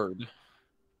 wizard.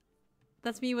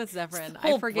 That's me with Zevran. the I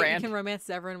whole forget brand. you can romance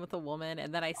Zevran with a woman,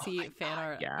 and then I see fan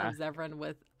art yeah. of Zevran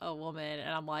with a woman, and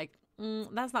I'm like,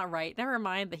 that's not right. Never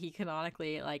mind that he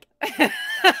canonically like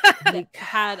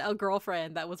had a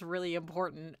girlfriend that was really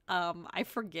important. I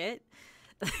forget.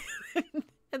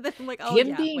 And then I'm like, oh Him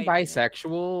yeah, being wait a minute.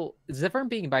 bisexual, Zevran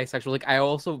being bisexual, like I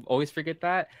also always forget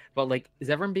that, but like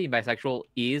Zevran being bisexual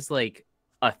is like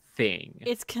a thing.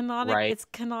 It's canonical. right? It's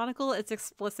canonical. It's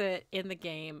explicit in the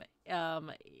game.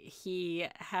 He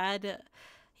had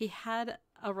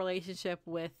a relationship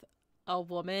with a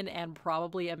woman and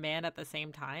probably a man at the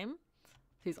same time.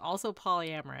 He's also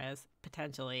polyamorous,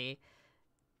 potentially.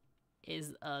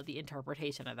 Is the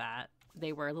interpretation of that?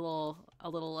 They were a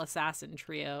little assassin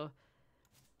trio.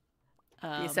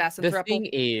 The assassin The thruple. thing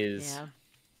is, Yeah.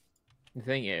 the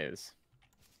thing is,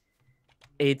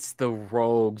 it's the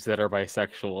rogues that are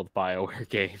bisexual with BioWare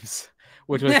games,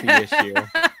 which was the issue.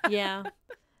 Yeah.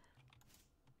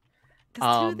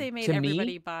 Because they made to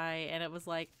everybody me, bi, and it was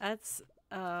like, that's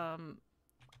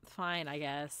fine, I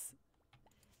guess.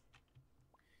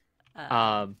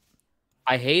 I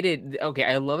hated. Okay,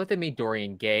 I love that they made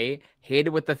Dorian gay.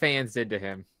 Hated what the fans did to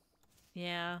him.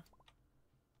 Yeah.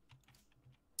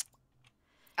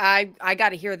 I got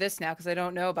to hear this now because I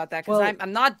don't know about that because Well,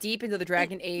 I'm not deep into the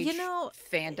Dragon Age you know,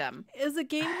 fandom. It was a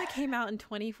game that came out in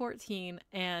 2014,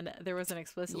 and there was an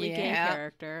explicitly gay Yeah.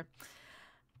 character.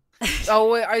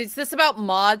 Oh, is this about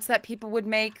mods that people would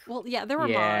make? Well, yeah, there were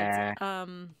Yeah.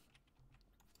 mods.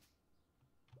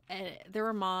 And there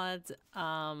were mods.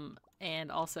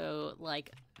 And also like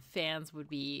fans would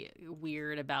be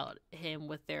weird about him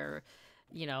with their,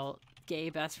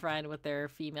 gay best friend with their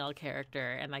female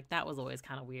character, and like that was always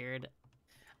kind of weird.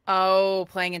 Oh,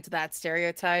 playing into that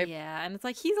stereotype. Yeah, and it's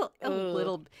like he's a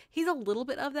little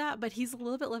bit of that, but he's a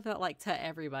little bit of that like to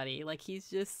everybody. Like he's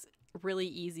just really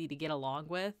easy to get along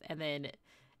with, and then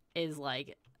is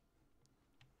like,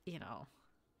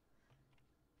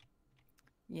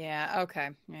 Yeah, okay.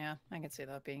 Yeah, I can see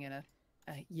that being in a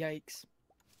yikes.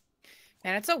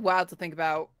 And it's so wild to think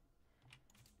about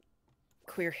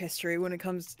queer history when it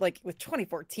comes like with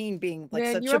 2014 being like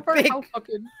Man, such you a remember big how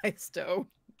fucking milestone.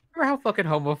 remember how fucking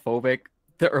homophobic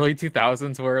the early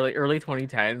 2000s were, like early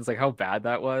 2010s, like how bad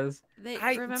that was.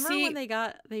 Remember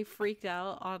when they freaked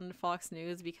out on Fox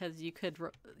News because you could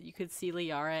see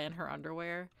Liara in her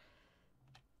underwear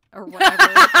or whatever.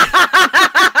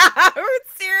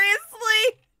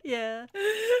 Seriously? Yeah.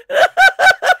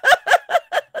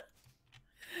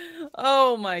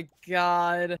 Oh my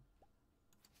god.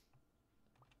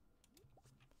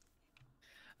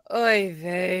 Oy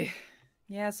vey.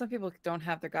 Yeah, some people don't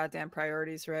have their goddamn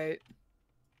priorities right.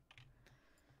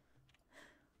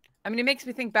 I mean, it makes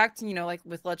me think back to, like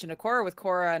with Legend of Korra, with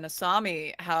Korra and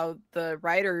Asami, how the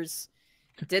writers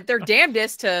did their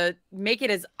damnedest to make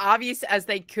it as obvious as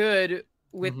they could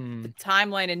with the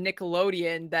timeline in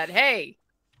Nickelodeon that, hey,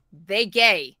 they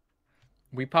gay.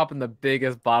 We pop in the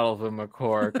biggest bottle of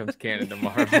Makor comes canon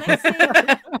tomorrow.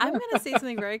 I'm gonna say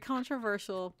something very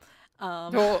controversial.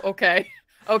 Oh, okay.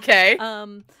 Okay.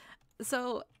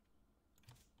 So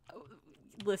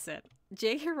listen,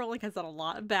 J.K. Rowling has done a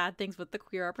lot of bad things with the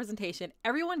queer representation.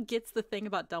 Everyone gets the thing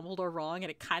about Dumbledore wrong,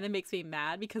 and it kind of makes me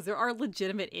mad because there are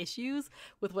legitimate issues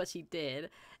with what she did.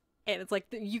 And it's like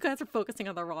you guys are focusing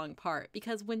on the wrong part,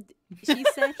 because when she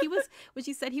said he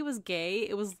was gay,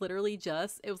 it was literally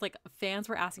it was like fans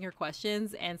were asking her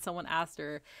questions, and someone asked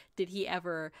her, "Did he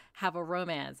ever have a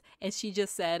romance?" And she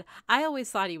just said, "I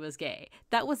always thought he was gay."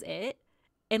 That was it,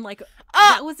 and like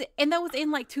that was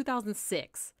in like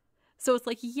 2006. So it's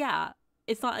like, yeah,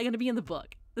 it's not going to be in the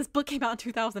book. This book came out in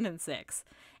 2006.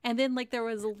 And then like there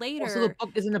was later. Also, the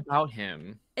book isn't about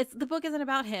him. The book isn't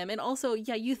about him. And also,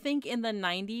 yeah, you think in the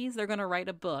 90s they're going to write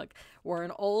a book where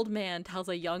an old man tells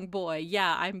a young boy,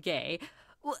 "Yeah, I'm gay."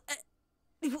 What?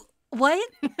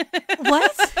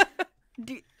 What?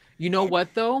 You know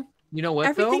what though?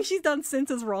 Everything she's done since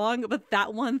is wrong, but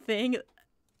that one thing.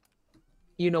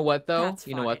 You know what though? That's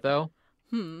You know what though?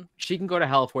 She can go to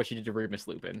hell for what she did to Remus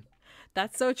Lupin.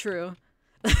 That's so true.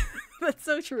 That's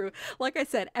so true. Like I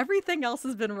said, everything else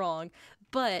has been wrong,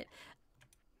 but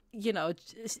you know,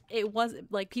 it was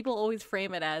like people always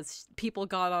frame it as people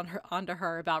got onto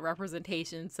her about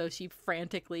representation, so she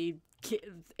frantically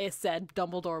it said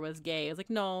Dumbledore was gay. It's like,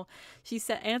 no, she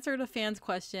answered a fan's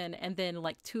question, and then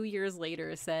like 2 years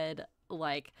later said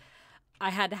like, I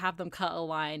had to have them cut a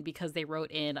line because they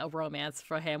wrote in a romance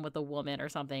for him with a woman or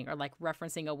something, or like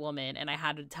referencing a woman, and I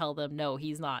had to tell them no,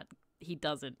 he's not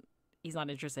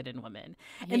interested in women.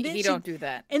 And then he don't do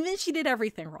that. And then she did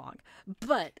everything wrong.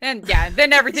 But and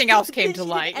then everything else came to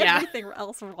light. Yeah, everything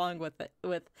else wrong with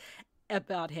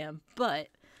about him. But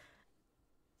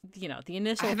you know, the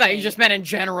initial. I thought you just meant in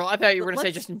general. I thought you were going to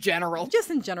say just in general. Just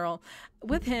in general,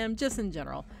 with him, just in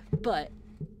general. But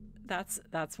that's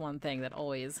one thing that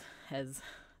always has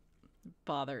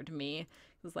bothered me. It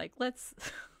was like, let's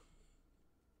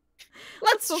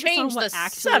change the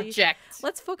subject.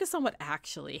 Let's focus on what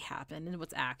actually happened and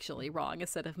what's actually wrong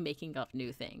instead of making up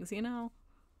new things, you know?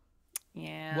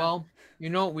 Yeah. Well, you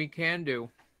know what we can do?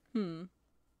 Would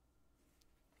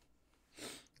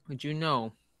you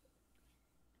know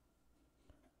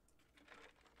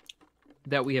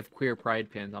that we have queer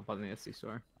pride pins up on the Etsy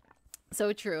store?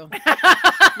 So true. You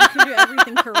can do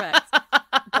everything correct.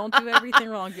 Don't do everything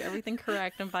wrong. Do everything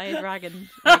correct and buy a dragon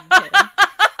pin.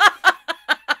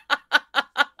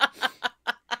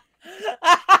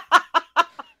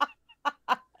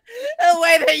 The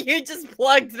way that you just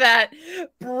plugged that.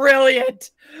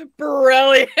 Brilliant.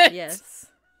 Brilliant. Yes.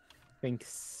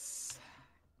 Thanks.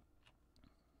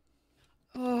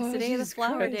 Oh, It's the day of the Jesus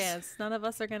flower Christ. dance. None of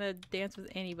us are going to dance with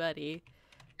anybody.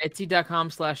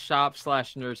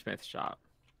 Etsy.com/shop/Nerdsmith shop.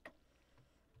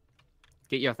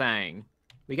 Get your thing.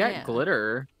 We got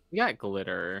glitter. We got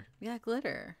glitter. We got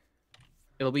glitter.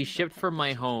 It'll be shipped from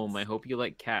my home. I hope you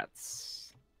like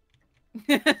cats.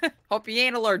 Hope you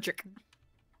ain't allergic.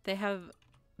 They have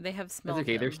smelled That's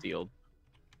okay, they're them. sealed.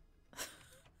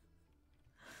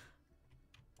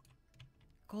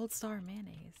 Gold Star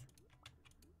mayonnaise.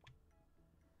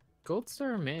 Gold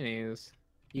Star mayonnaise.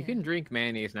 You Yeah. can drink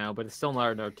mayonnaise now, but it's still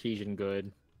not an artesian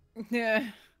good.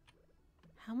 Yeah.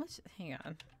 How much? Hang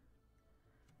on.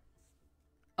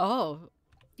 Oh,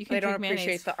 you can They don't drink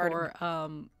mayonnaise appreciate the art of-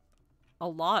 for a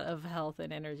lot of health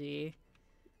and energy.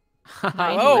 Oh,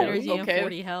 90 energy okay. and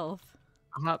 40 health.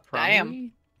 Hot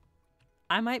Damn.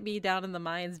 I might be down in the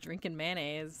mines drinking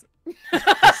mayonnaise.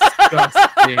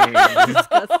 Disgusting.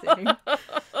 Disgusting.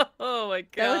 Oh my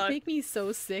That would god. make me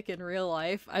so sick in real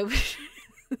life. I wish.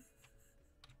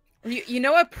 You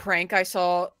know what prank I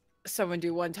saw someone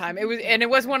do one time? It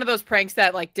was one of those pranks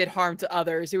that like did harm to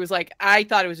others. It was like, I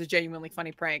thought it was a genuinely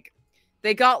funny prank.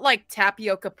 They got like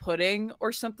tapioca pudding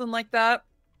or something like that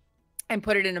and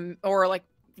put it in or like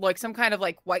some kind of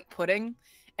like white pudding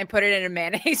and put it in a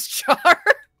mayonnaise jar.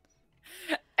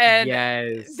 And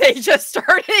yes. they just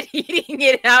started eating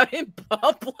it out in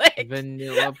public.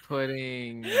 Vanilla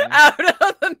pudding. Out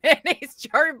of the mayonnaise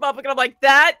jar in public. And I'm like,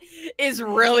 that is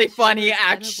really funny,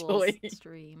 Edibles actually.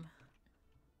 Stream.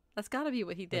 That's got to be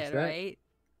what he What's did, that? right?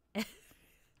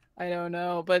 I don't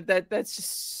know, but that's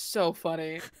just so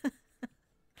funny.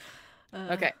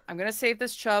 Okay, I'm gonna save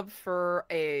this chub for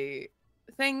a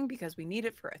thing because we need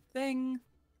it for a thing.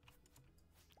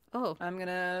 Oh, I'm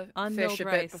gonna unmilled fish a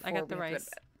bit rice. before I got the we have to go to rice.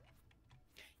 bed.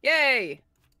 Yay!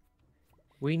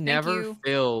 We never you.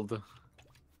 filled. What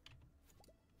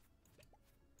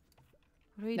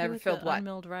do we Never do with filled the what?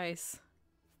 unmilled rice?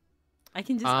 I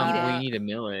can just eat it. We need a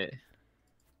millet.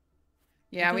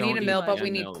 Yeah, we Don't need a eat mill, much. but we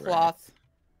need Unmilled rice. cloth.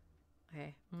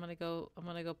 Okay, I'm gonna go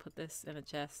put this in a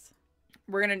chest.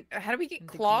 We're gonna. How do we get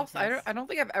Into cloth? Game Pass. I don't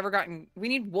think I've ever gotten. We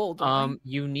need wool. Don't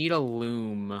You need a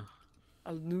loom. we?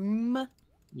 A loom.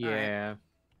 Yeah.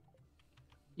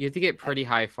 You have to get pretty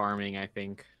high farming, I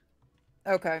think.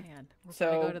 Okay. Man, we're So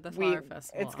gonna go to the we. flower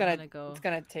festival. It's I'm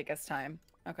gonna take us time.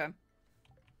 Okay.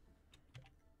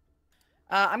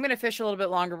 I'm gonna fish a little bit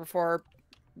longer before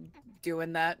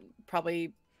doing that.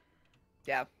 Probably.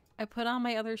 Yeah. I put on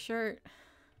my other shirt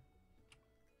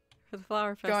for the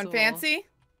flower festival. Going fancy?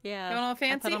 Yeah. Going all I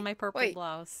fancy? put on my purple Wait.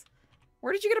 blouse.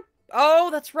 Where did you get a? Oh,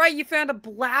 that's right. You found a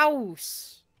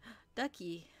blouse.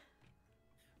 Ducky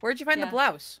Where'd you find the Yeah.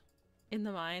 blouse? in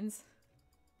the mines.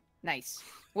 Nice.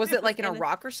 Was It it like was in a in a-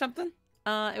 rock or something?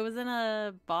 It was in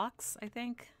a box, I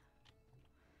think.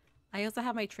 I also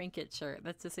have my trinket shirt.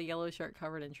 That's just a yellow shirt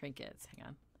covered in trinkets. Hang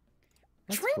on.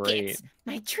 That's Trinkets.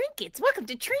 My trinkets. Welcome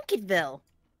to Trinketville.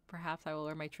 Perhaps I will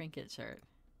wear my trinket shirt.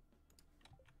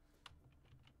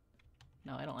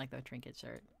 No, I don't like the trinket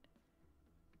shirt.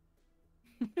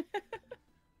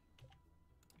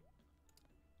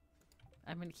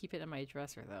 I'm gonna keep it in my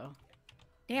dresser though.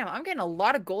 Damn, I'm getting a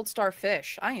lot of gold star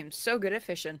fish. I am so good at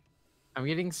fishing. I'm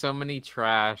getting so many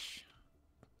trash.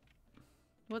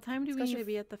 What time do we need to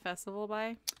be at the festival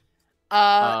by?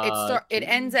 It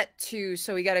ends at 2,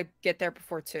 so we gotta get there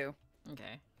before 2.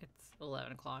 Okay, it's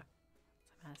 11 o'clock.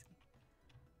 I'm asking.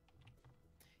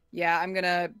 Yeah, I'm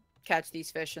gonna catch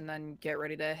these fish and then get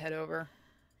ready to head over.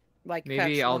 Like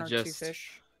Maybe catch I'll one or two just-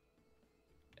 fish.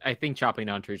 I think chopping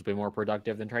down trees will be more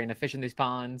productive than trying to fish in these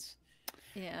ponds.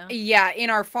 Yeah. Yeah, in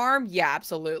our farm, yeah,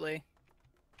 absolutely.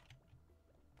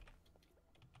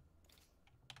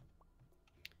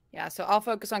 Yeah, so I'll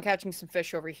focus on catching some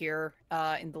fish over here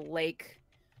in the lake.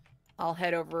 I'll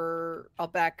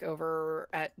back over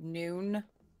at noon.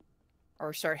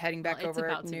 Or start heading back Well, it's over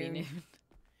about at to be noon. noon.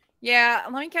 Yeah,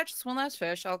 let me catch this one last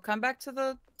fish. I'll come back to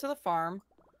the farm.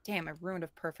 Damn, I ruined a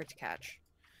perfect catch.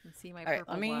 Let's see my All right,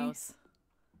 purple let me- blouse.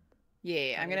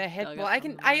 Yeah, I'm I gonna head. dug Well, up I from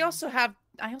can. the I also have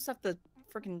the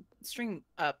freaking string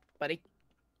up, buddy.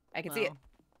 I can see it.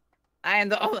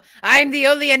 Wow. I'm the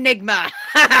only enigma.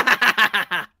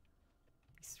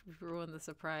 Just ruined the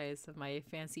surprise of my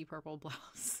fancy purple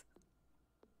blouse.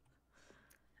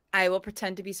 I will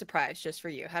pretend to be surprised just for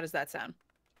you. How does that sound?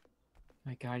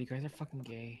 My God, you guys are fucking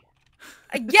gay.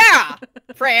 Yeah,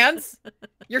 Franz,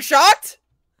 you're shocked.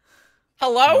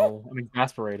 Hello. No, I'm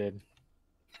exasperated.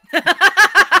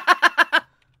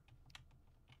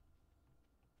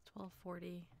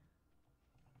 12:40.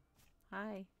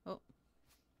 Hi. Oh.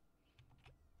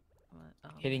 What? Oh.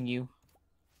 Hitting you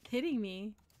Hitting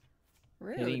me.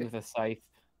 hitting you with a scythe.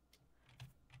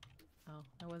 Oh,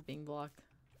 I was being blocked.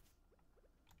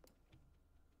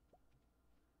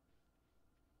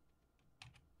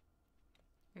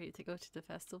 Ready to go to the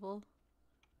festival?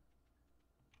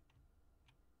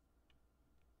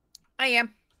 I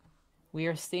am. We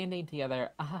are standing together.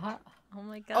 Ah, Oh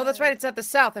my god. Oh, that's right. It's at the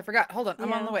south. I forgot. Hold on.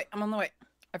 I'm on Yeah. the way. I'm on the way.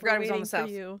 I forgot it was on the south.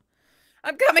 You.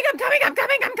 I'm coming. I'm coming. I'm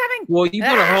coming. I'm coming. well, you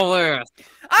put a Ah! whole ass.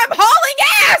 I'm hauling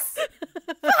ass.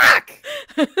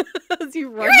 Fuck. As you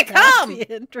run I past come!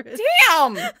 the entrance.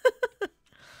 Damn.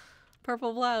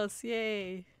 Purple blouse,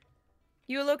 yay.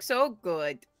 You look so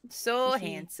good. So Hee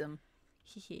hee. handsome.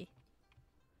 Hehe.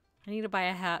 I need to buy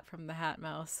a hat from the Hat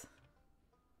Mouse.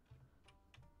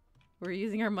 We're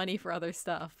using our money for other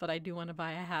stuff, but I do want to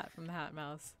buy a hat from the Hat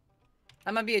Mouse.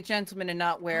 I'm gonna be a gentleman and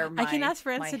not wear my I can ask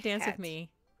Franz my to dance hat. with me.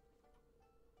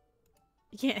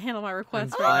 You can't handle my I'm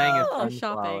request buying right a now. I'm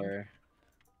shopping. sunflower.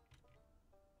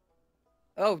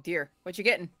 Oh dear. What you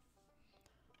getting?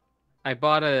 I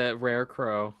bought a rare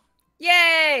crow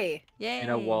Yay! Yay!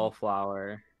 and a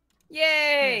wallflower.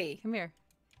 Yay! Come here.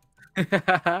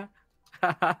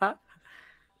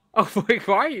 Oh, wait,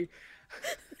 why are you?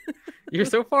 You're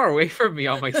so far away from me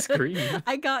on my screen.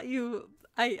 I got you.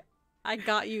 I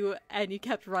got you, and you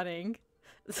kept running.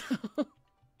 So,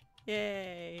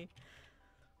 yay!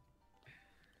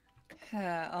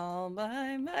 All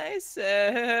by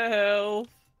myself.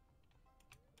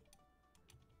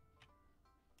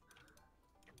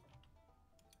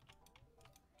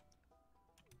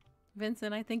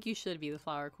 Vincent, I think you should be the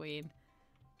flower queen.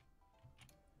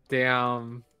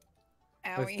 Damn.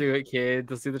 Let's Owie. do it, kids.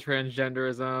 Let's do the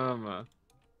transgenderism.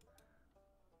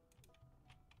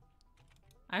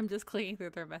 I'm just clicking through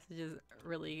their messages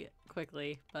really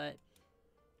quickly, but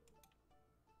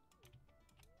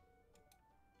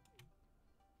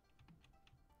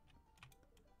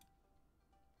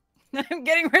I'm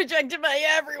getting rejected by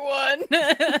everyone.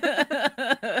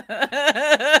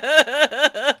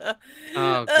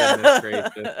 Oh, goodness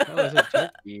gracious. Oh, there's a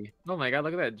turkey. Oh my God,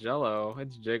 look at that jello.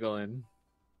 It's jiggling.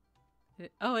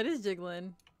 oh, it is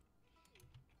jiggling.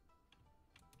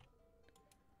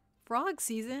 Frog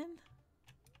season.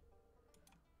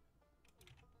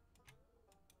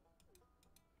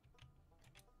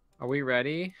 Are we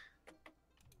ready?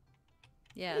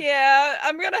 Yeah. Yeah,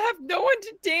 I'm gonna have no one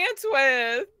to dance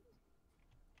with.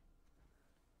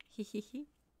 Hee hee hee.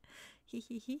 Hee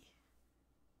hee hee.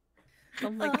 Oh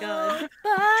my god.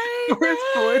 For a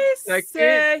split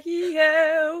second.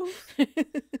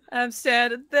 I'm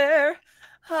standing there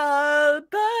all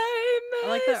by I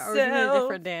like that we're doing a myself.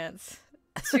 different dance.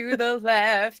 To the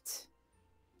left.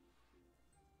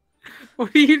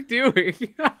 What are you doing?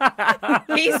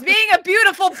 He's being a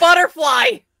beautiful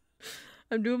butterfly.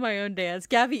 I'm doing my own dance.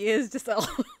 Gabbey is just all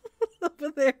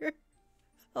over there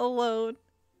alone.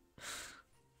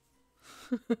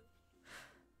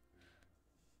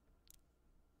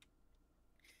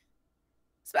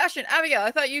 Sebastian, Abigail,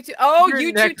 I thought you two. Oh, Your you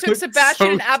two neck took looks Sebastian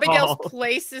so and Abigail's tall.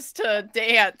 places to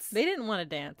dance. They didn't want to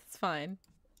dance. It's fine.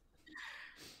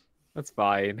 That's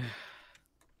fine.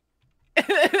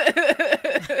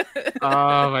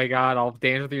 Oh my God, I'll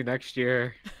dance with you next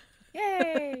year.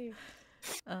 Yay!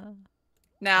 Uh,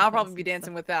 Now I'll That's probably be some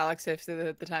dancing with Alex if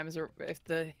the time is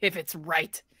if it's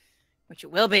right. Which it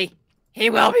will be. He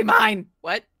will be mine.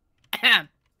 What? I'm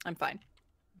fine.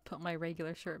 Put my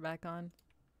regular shirt back on.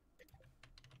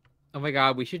 Oh my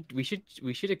god, we should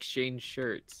exchange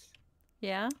shirts.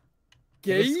 Yeah.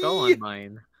 Get a skull on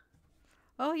mine.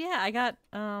 Oh yeah, I got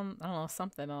I don't know,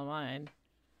 something on mine.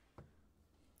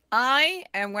 I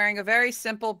am wearing a very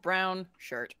simple brown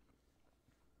shirt.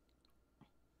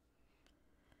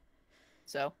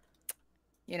 So,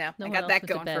 you know, No I one got else that went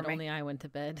to going bed, for me. only I went to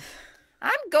bed.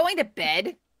 I'm going to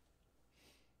bed.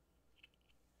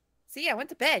 See, I went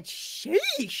to bed.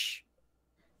 Sheesh.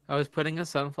 I was putting a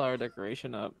sunflower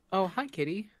decoration up. Oh, hi,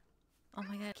 kitty. Oh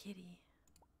my god, kitty.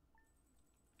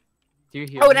 Do you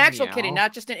hear Oh, an him actual meow? kitty,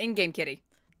 not just an in-game kitty.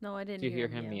 No, I didn't Do you hear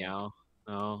him him meow?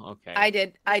 Oh, okay. I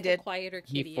did. I The did. quieter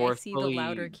He kitty. I see the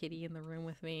louder forcefully- kitty in the room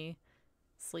with me,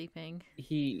 sleeping.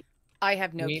 He I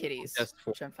have no meanwhile kitties. just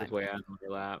which forced I'm fine his way with. on my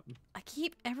lap. I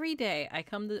keep every day. I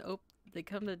come to they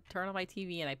come to turn on my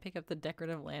TV and I pick up the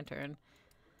decorative lantern.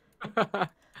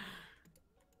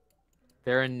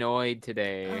 They're annoyed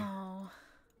today. Oh.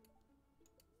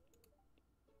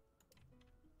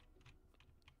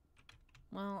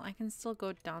 Well, I can still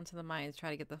go down to the mines, try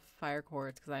to get the fire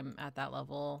quartz because I'm at that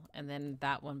level, and then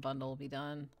that one bundle will be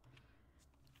done.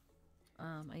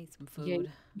 I need some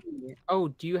food. Yeah. Oh,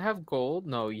 do you have gold?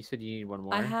 No, you said you need one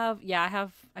more. I have, yeah,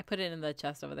 I put it in the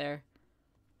chest over there.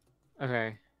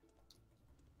 Okay.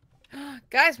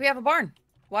 Guys, we have a barn.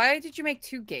 Why did you make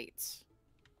 2 gates?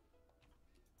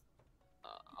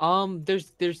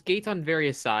 There's gates on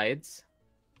various sides.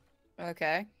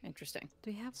 Okay, interesting. Do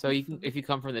we have So some you can, food? if you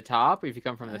come from the top, or if you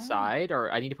come from the Oh. side,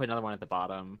 or I need to put another one at the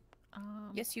bottom.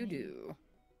 Yes, you I need do.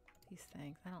 These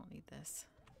things. I don't need this.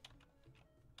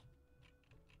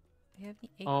 Do you have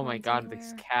any Oh my acorns god, this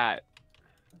anywhere? cat.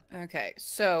 Okay,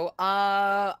 so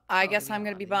I Oh, guess we I'm got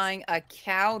gonna one be of these. buying a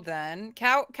cow then.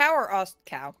 Cow or us?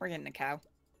 Cow. We're getting a cow.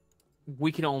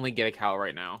 We can only get a cow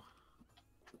right now.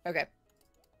 Okay.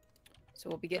 So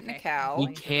we'll be getting a Okay. cow. We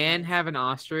Waiting for the can mines. have an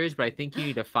ostrich, but I think you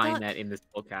need to find Duck. that in the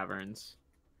skull caverns.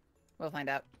 We'll find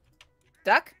out.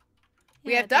 Duck?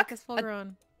 We Yeah, have duck? is full A-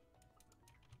 grown.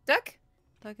 Duck?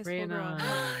 Duck is full grown.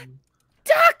 Rhiannon.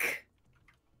 Duck!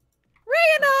 We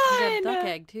Rhiannon! got duck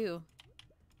egg too.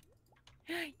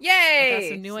 Yay! I got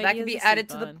some new So ideas that can be to added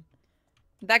sleep to the on.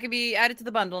 that can be added to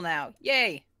the bundle now.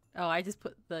 Yay! Oh, I just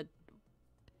put the.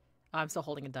 Oh, I'm still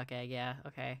holding a duck egg. Yeah.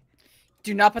 Okay.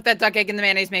 Do not put that duck egg in the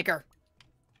mayonnaise maker.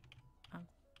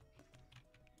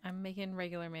 I'm making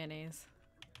regular mayonnaise.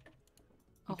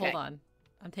 Oh, Okay. hold on.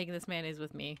 I'm taking this mayonnaise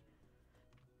with me.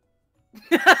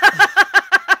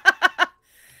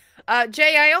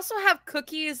 Jay, I also have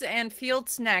cookies and field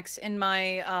snacks in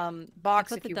my I box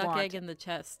put if the you duck want. egg in the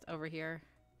chest over here.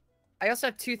 I also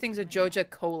have 2 things of Joja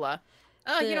Cola.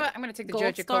 Oh, you The know what? I'm gonna take the Gold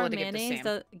Joja Star Cola to give to mayonnaise Sam.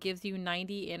 that gives you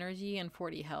 90 energy and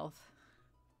 40 health.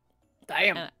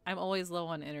 Damn. And I'm always low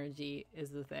on energy is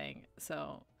the thing.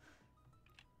 So,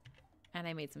 and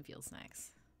I made some field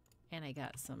snacks, and I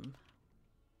got some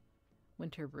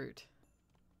winter brute.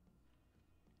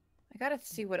 I gotta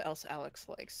see what else Alex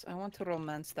likes. I want to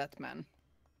romance that man.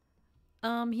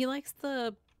 He likes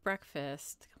the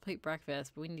breakfast, complete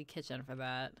breakfast, but we need a kitchen for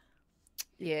that.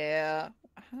 Yeah.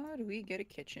 How do we get a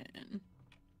kitchen?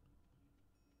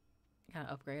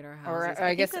 Gotta upgrade our Or, houses. I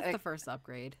think guess that's I- the first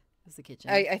upgrade is the kitchen.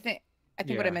 I think what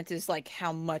I Yeah. meant is like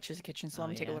how much is a kitchen. So Oh, let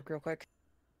me take a yeah. look real quick.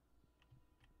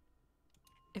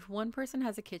 If one person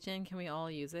has a kitchen, can we all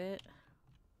use it?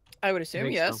 I would assume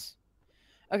think so. yes.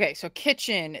 Okay, so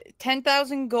kitchen,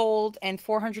 10,000 gold and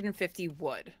 450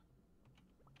 wood.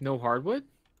 No hardwood?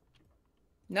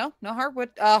 No, no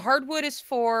hardwood. Hardwood is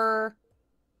for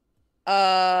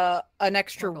an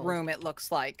extra gold. room. It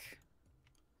looks like.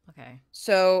 Okay.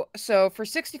 So for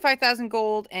 65,000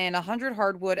 gold and 100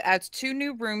 hardwood adds 2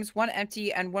 new rooms, 1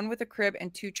 empty and 1 with a crib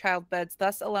and 2 child beds,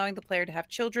 thus allowing the player to have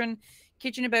children.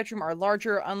 Kitchen and bedroom are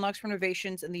larger, unlocks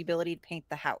renovations and the ability to paint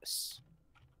the house.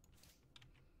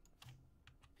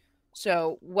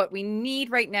 So what we need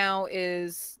right now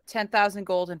is 10,000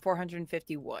 gold and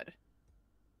 450 wood.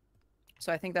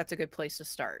 So I think that's a good place to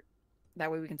start.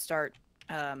 That way we can start,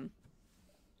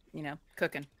 you know,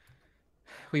 cooking.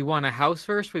 We want a house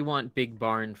first. We want big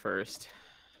barn first.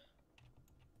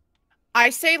 I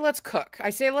say let's cook. I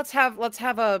say let's have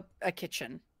a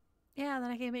kitchen. Yeah,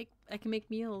 then I can make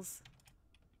meals.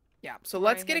 Yeah. So Before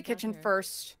let's I get a head down kitchen here.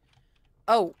 first.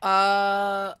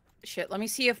 Oh, shit. Let me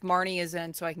see if Marnie is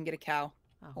in so I can get a cow.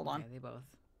 Oh, Hold on. okay, they both.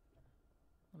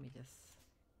 Let me just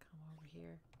come over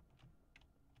here.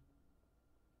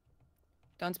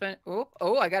 Don't spend.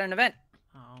 Oh, I got an event.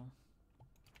 Oh.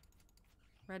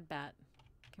 Red bat.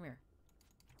 Come here.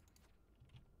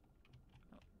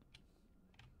 Oh.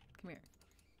 Come here.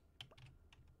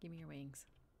 Give me your wings.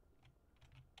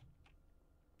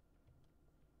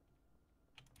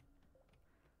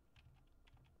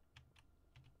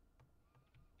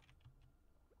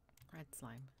 Red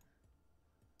slime.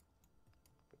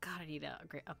 God, I need to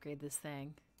upgrade this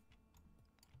thing.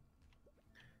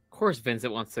 Of course,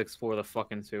 Vincent wants to explore the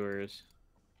fucking sewers.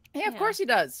 Yeah, of Yeah. course he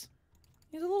does.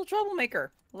 He's a little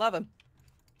troublemaker. Love him.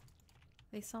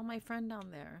 They saw my friend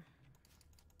down there.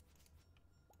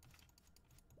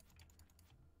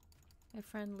 My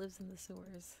friend lives in the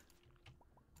sewers.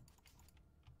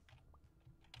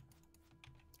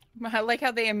 I like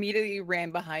how they immediately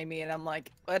ran behind me, and I'm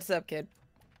like, "What's up, kid?"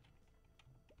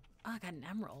 Oh, I got an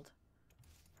emerald.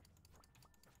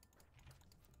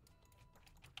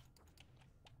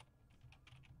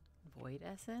 Void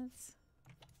essence?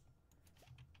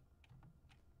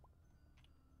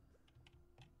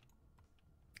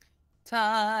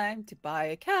 Time to buy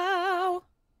a cow.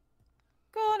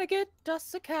 Gonna get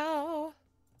us a cow.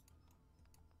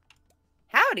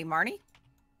 Howdy, Marnie.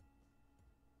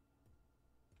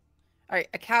 All right,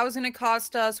 a cow's gonna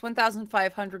cost us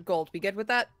 1,500 gold. We good with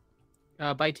that?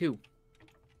 Buy 2.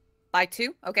 Buy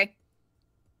 2? Okay.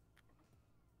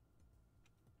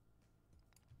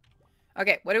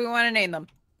 Okay, what do we want to name them?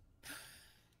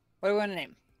 What do we want to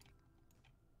name?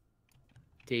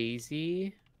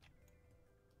 Daisy.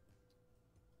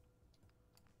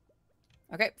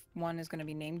 Okay, one is going to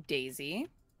be named Daisy.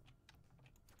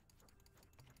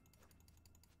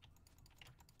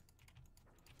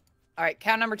 All right,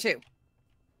 cow number 2.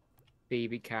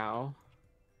 Baby cow.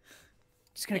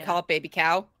 Just going to Yeah. call it baby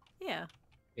cow. Yeah.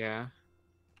 Yeah.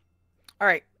 All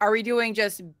right, are we doing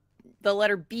just the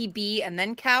letter BB and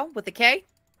then cow with a K?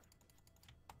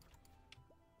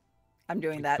 I'm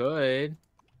doing You that. could.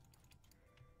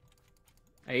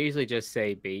 I usually just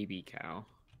say baby cow.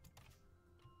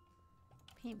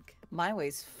 Pink. My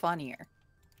way's funnier.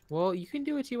 Well, you can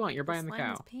do what you want. You're buying the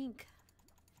slime is cow. pink.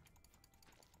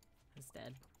 It's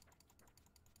dead.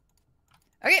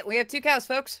 Okay, we have 2 cows,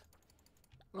 folks.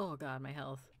 Oh god, my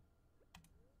health.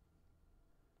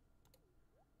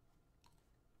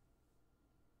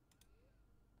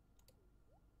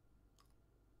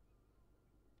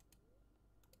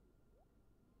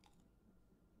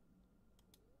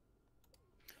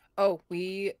 Oh,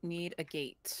 we need a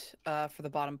gate for the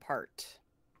bottom part.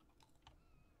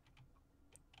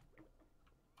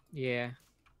 Yeah.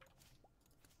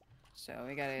 So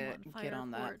we gotta Come on, get fire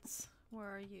on that. quartz. Where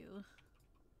are you?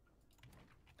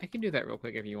 I can do that real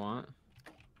quick if you want.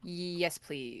 Yes,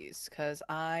 please, because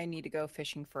I need to go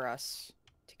fishing for us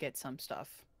to get some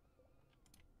stuff.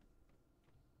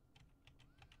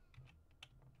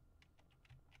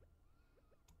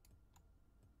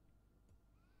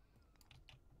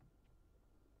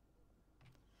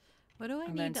 What do I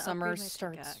And need then to summer upgrade my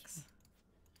starts. pickaxe?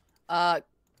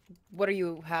 What do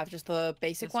you have? Just the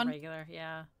basic Just one? regular,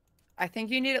 yeah. I think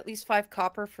you need at least 5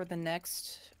 copper for the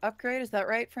next upgrade. Is that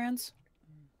right, Franz?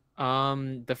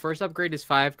 The first upgrade is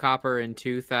 5 copper and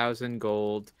 2,000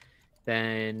 gold.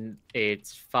 Then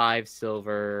it's 5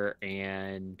 silver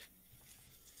and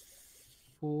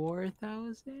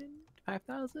 4,000?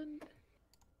 5,000?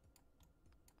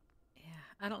 Yeah,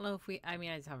 I don't know if we. I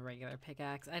mean, I just have a regular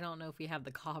pickaxe. I don't know if we have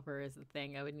the copper as the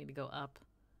thing. I would need to go up.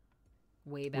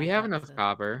 Way back. We have up enough to-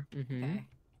 copper. Mm-hmm. Okay.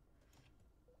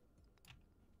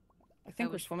 I think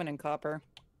we're would- swimming in copper.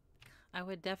 I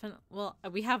would definitely. Well,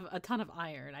 we have a ton of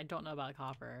iron. I don't know about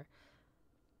copper.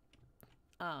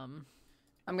 I'm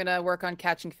gonna work on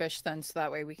catching fish then, so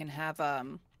that way we can have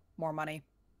more money.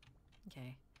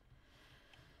 Okay.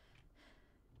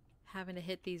 Having to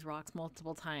hit these rocks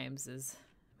multiple times is.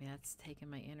 I mean, that's taking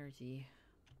my energy.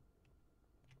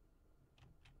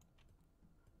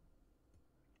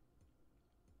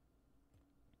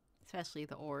 Especially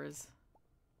the ores.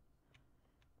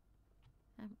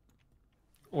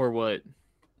 Or what?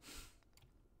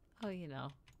 Oh, you know.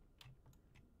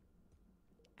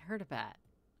 I heard a bat.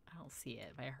 I don't see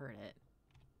it, but I heard it.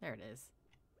 There it is.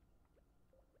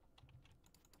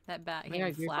 That bat Yeah,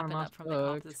 came you flapping found up from the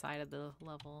lost opposite side of the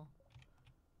level.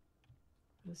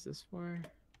 This is for...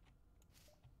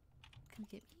 Come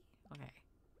get me. Okay.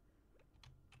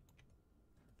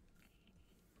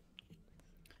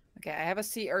 Okay, I have a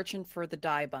sea urchin for the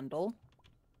dye bundle.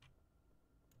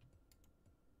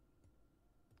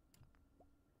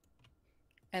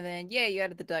 And then, yeah, you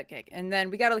added the duck egg. And then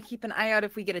we gotta keep an eye out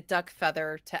if we get a duck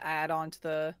feather to add on to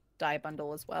the dye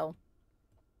bundle as well.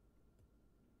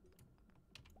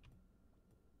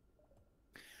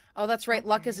 Oh, that's right.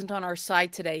 Luck Okay. isn't on our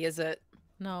side today, is it?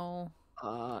 No.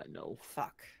 no.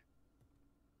 Fuck.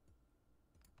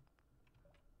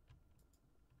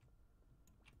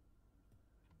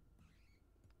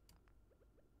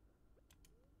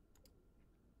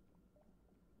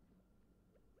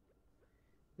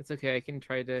 It's okay. I can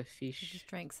try to I fish. just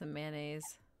drank some mayonnaise.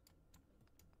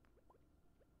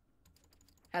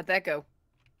 How'd that go?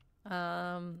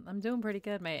 I'm doing pretty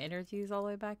good. My energy's all the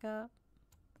way back up.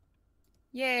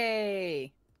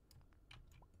 Yay!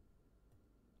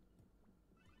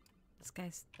 This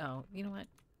guy's... Oh, you know what?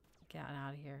 Get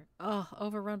out of here. Oh,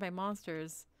 overrun by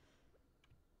monsters.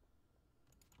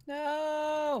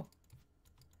 No!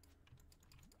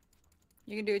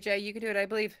 You can do it, Jay. You can do it, I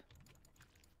believe.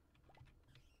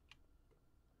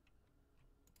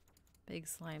 Big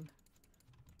slime.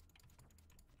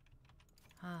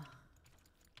 Ah.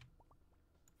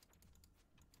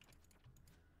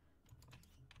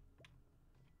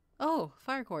 Oh,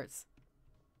 fire quartz.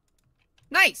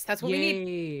 Nice! That's what we need.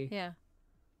 Yay! Yeah.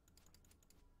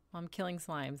 Well, I'm killing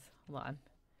slimes. Hold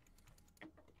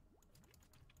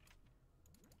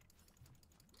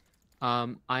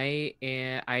on.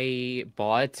 I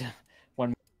bought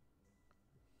one.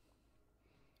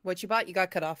 What you bought, you got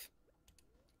cut off.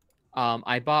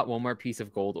 I bought one more piece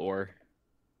of gold ore.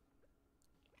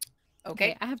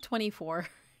 Okay. I have 24 in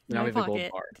Now my we have a gold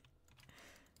pocket. bar.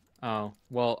 Oh,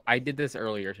 well, I did this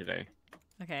earlier today.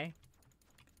 Okay.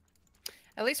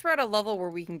 At least we're at a level where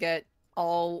we can get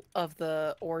all of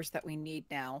the ores that we need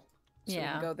now. So we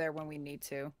Yeah. can go there when we need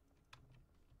to.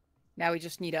 Now we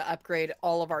just need to upgrade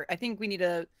all of our... I think we need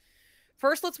to...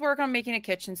 First, let's work on making a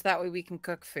kitchen so that way we can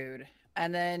cook food.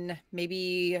 And then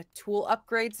maybe tool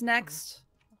upgrades next.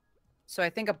 So I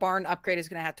think a barn upgrade is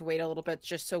going to have to wait a little bit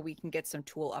just so we can get some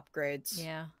tool upgrades.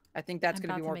 Yeah. I think that's I'm going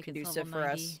to be about more make it to conducive level for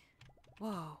 90. us.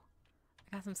 Whoa.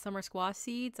 I got some summer squash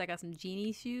seeds. I got some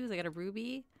genie shoes. I got a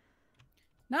ruby.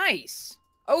 Nice.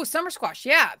 Oh, summer squash.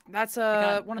 Yeah, that's I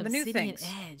got one of the new obsidian things.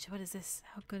 edge. What is this?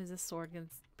 How good is this sword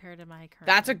compared to my current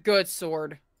That's a one? good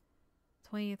sword.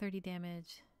 20 or 30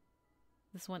 damage.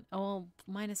 This one, oh,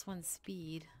 -1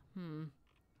 speed. I'm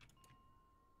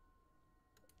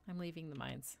leaving the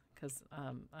mines because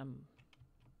I'm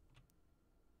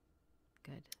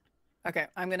good. Okay,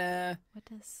 I'm gonna What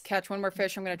does catch one more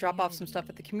fish. I'm gonna drop off some stuff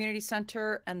at the community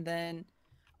center, and then...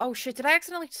 Oh shit, did I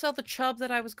accidentally sell the chub that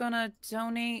I was gonna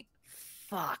donate?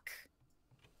 Fuck.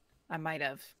 I might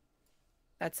have.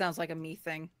 That sounds like a me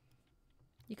thing.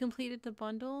 you completed the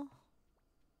bundle?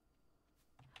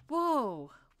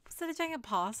 Whoa! Was that a giant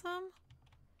possum?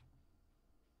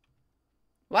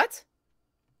 What?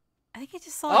 I think I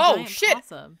just saw Oh, a giant shit!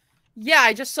 possum. Yeah,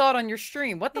 I just saw it on your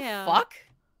stream. What the Yeah. fuck?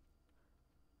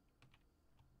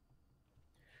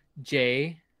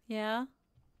 Jay, Yeah.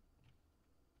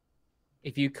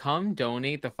 if you come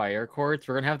donate the fire quartz,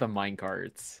 we're gonna have the mine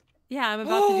carts. Yeah, I'm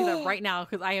about to do that right now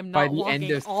because I am By not the end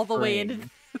walking of all the way into. spring.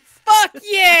 Fuck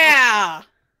yeah!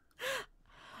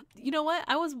 You know what?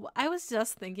 I was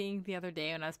just thinking the other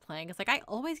day when I was playing. It's like I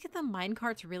always get the mine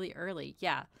carts really early.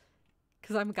 Yeah,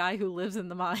 because I'm a guy who lives in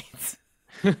the mines.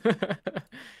 Oh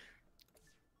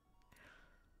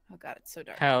god, it's so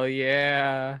dark. Hell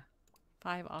yeah.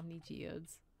 5 Omni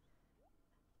Geodes.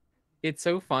 It's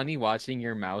so funny watching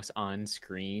your mouse on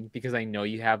screen because I know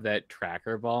you have that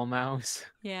tracker ball mouse.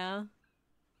 Yeah.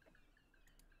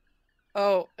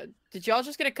 Oh, did y'all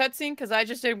just get a cutscene? Because I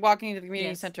just did walking into the community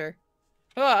Yes. center.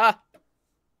 Ah!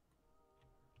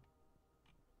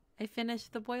 I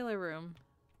finished the boiler room.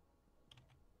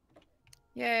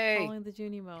 Yay! Following the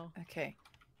Junimo. Okay.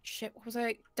 Shit, what was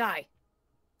I? Die.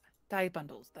 Die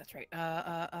bundles, that's right.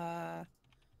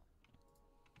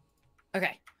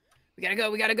 Okay. We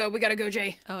gotta go,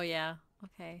 Jay. Oh yeah.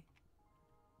 Okay.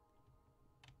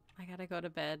 I gotta go to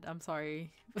bed. I'm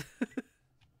sorry.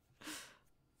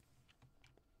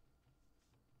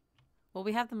 Well,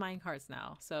 we have the mine carts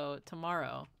now, so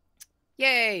tomorrow.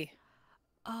 Yay!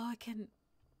 Oh, I can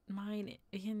mine.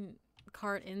 I can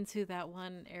cart into that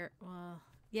one area.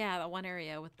 Yeah, that one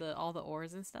area with all the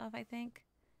ores and stuff. I think.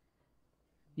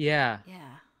 Yeah.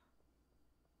 Yeah.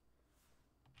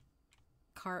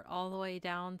 Cart all the way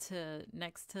down to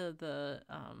next to the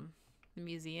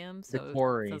museum. So it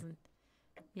quarry. doesn't-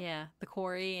 Yeah, the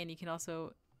quarry, and you can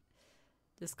also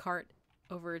just cart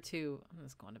over to. I'm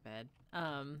just going to bed.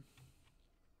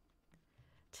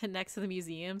 To next to the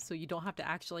museum, so you don't have to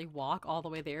actually walk all the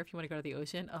way there if you want to go to the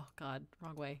ocean. Oh God,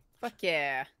 wrong way. Fuck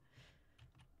yeah.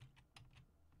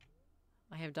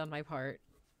 I have done my part.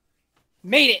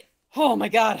 Made it! Oh my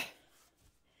god.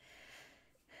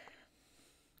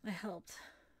 I helped.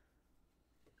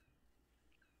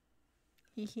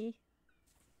 Hee hee.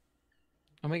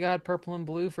 Oh my god, purple and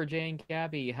blue for Jay and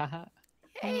Gabbey. Haha.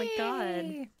 Oh my god.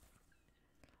 Yay!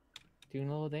 Doing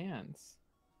a little dance.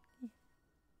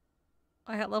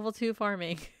 I got level 2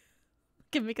 farming.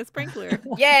 Can make a sprinkler.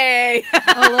 Yay!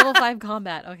 Oh, level 5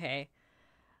 combat. Okay.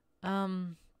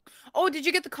 Oh, did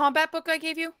you get the combat book I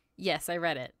gave you? Yes, I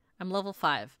read it. I'm level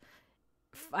 5.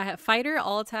 I have fighter.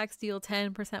 All attacks deal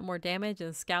 10% more damage,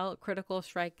 and scout critical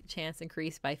strike chance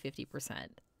increased by 50%.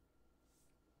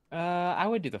 I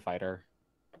would do the fighter.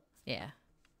 Yeah.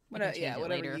 Whatever, change it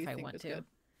whatever later you if I think want is to. good.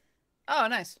 Oh,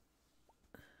 nice.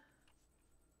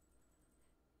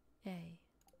 Yay.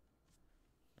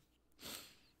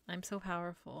 I'm so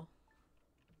powerful.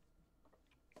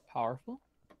 Powerful?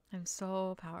 I'm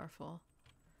so powerful.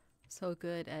 So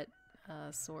good at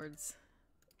swords.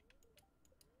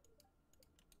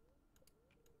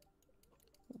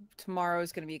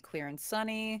 Tomorrow's gonna be clear and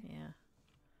sunny. Yeah.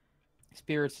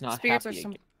 Spirit's not Spirits happy are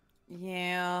some. again.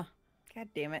 Yeah. God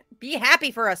damn it. Be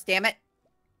happy for us, damn it.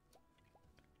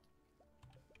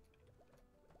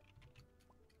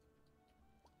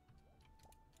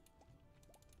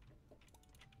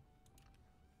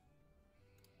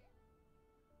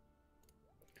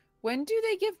 When do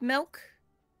they give milk?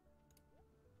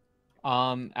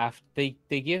 After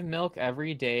they give milk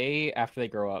every day after they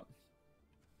grow up.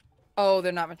 Oh,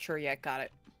 they're not mature yet. Got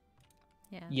it.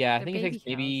 Yeah. Yeah, I They're think it baby takes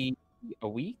maybe a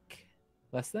week,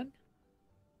 less than.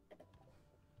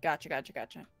 Gotcha, gotcha,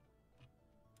 gotcha.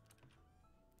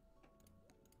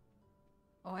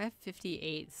 Oh, I have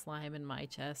 58 slime in my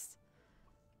chest.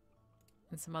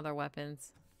 And some other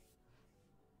weapons.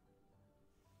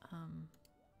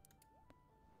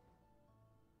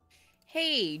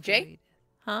 Hey, Jake. Void.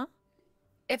 Huh?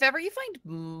 If ever you find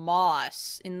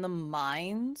moss in the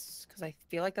mines, because I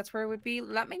feel like that's where it would be,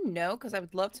 let me know, because I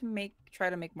would love to try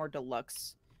to make more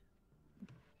deluxe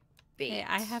bait. Hey,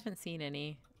 I haven't seen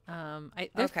any.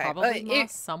 There's Okay, probably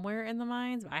moss somewhere in the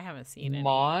mines, but I haven't seen any.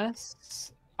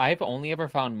 Moss. I've only ever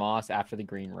found moss after the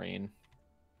green rain.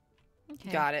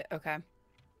 Okay. Got it. Okay.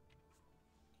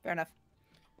 Fair enough.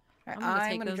 All right, I'm gonna I'm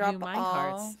take gonna those drop new mine off.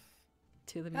 carts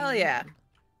to the Hell museum. yeah.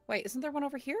 Wait, isn't there one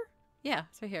over here? Yeah,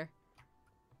 it's right here.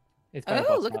 It's by the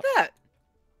Oh, bus look at stop. that.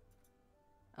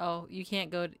 Oh, you can't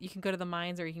go. You can go to the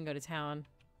mines or you can go to town.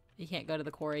 You can't go to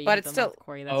the quarry. You But have it's to unlock still- the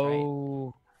quarry. That's right.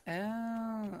 Oh,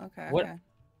 Oh, okay. What- Okay.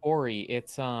 Ori.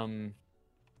 It's one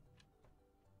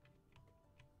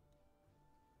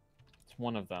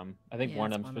of them. I think Yeah,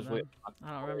 one it's of them one of specifically. them.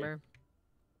 I don't remember.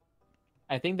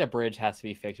 I think the bridge has to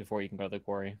be fixed before you can go to the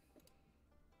quarry.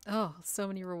 Oh, so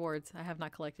many rewards I have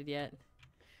not collected yet.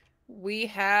 We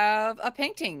have a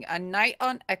painting, A Night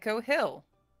on Echo Hill.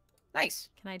 Nice.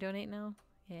 Can I donate now?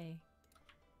 Yay.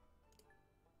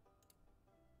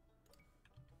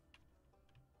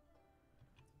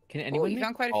 Can anyone you make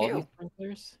found quite a quality few.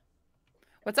 sprinklers?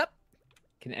 What's up?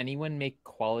 Can anyone make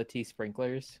quality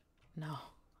sprinklers? No,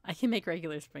 I can make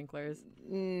regular sprinklers.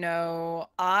 No.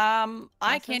 I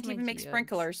That can't says my even make geodes.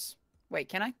 sprinklers. Wait,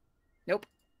 can I? Nope.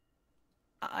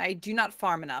 I do not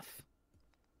farm enough.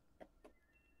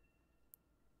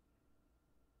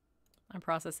 I'm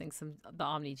processing the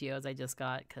Omni Geodes I just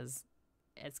got because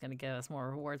it's gonna give us more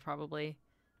rewards probably.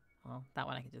 Well, that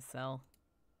one I can just sell.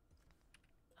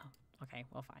 Oh, okay.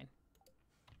 Well, fine.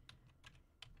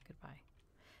 Goodbye.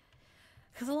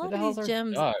 Because a lot Where the of hell's these our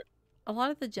gems, dog? a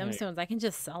lot of the Right. gemstones, I can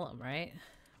just sell them, right?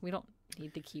 We don't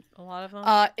need to keep a lot of them.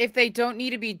 If they don't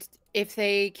need to be, if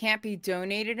they can't be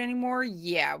donated anymore,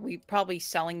 yeah, we probably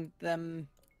selling them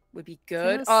would be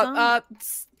good.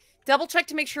 Double check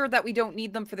to make sure that we don't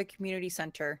need them for the community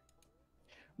center.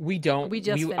 We don't. We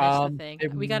just finished the thing.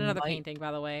 there We got another might- painting,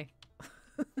 by the way.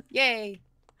 Yay!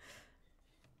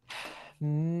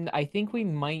 I think we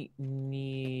might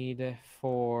need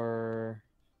for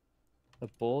the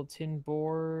bulletin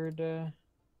board.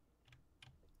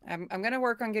 I'm gonna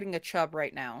work on getting a chub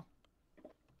right now.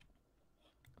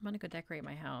 I'm gonna go decorate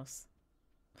my house.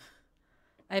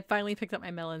 I finally picked up my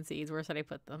melon seeds. Where should I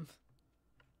put them?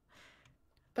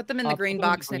 Put them in the Put green them in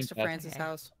the box green next to chest. Franz's Okay.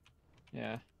 house.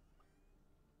 Yeah.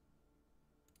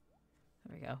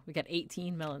 There we go. We got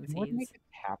 18 melon Can we make seeds.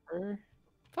 a tapper?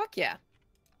 Fuck yeah.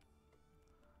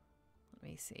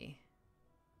 Let me see.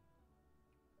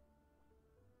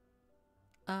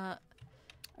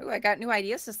 Ooh, I got new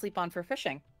ideas to sleep on for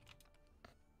fishing.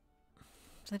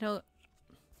 I know,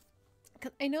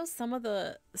 'cause I know some of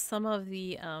the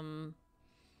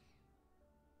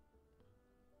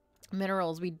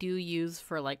minerals we do use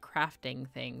for like crafting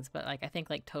things, but like I think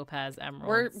like topaz,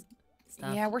 emeralds,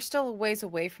 stuff, Yeah, we're still a ways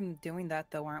away from doing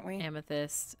that though, aren't we?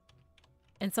 amethyst,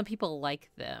 and some people like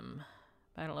them.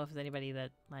 But I don't know if there's anybody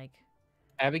that like.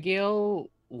 Abigail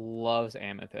loves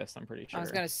amethyst. I'm pretty sure. I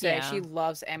was gonna say Yeah. she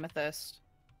loves amethyst.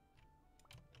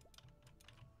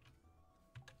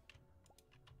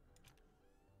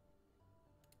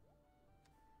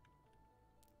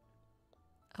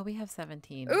 Oh, we have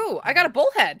 17. Ooh, I got a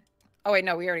bullhead. Oh wait,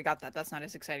 no, we already got that. That's not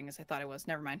as exciting as I thought it was.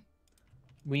 Never mind.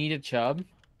 We need a chub.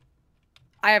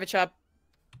 I have a chub.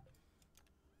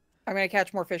 I'm gonna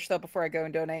catch more fish though before I go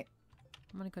and donate.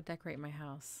 I'm gonna go decorate my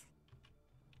house.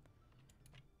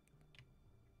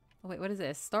 Oh wait, what is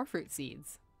this? Starfruit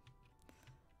seeds.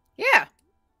 Yeah.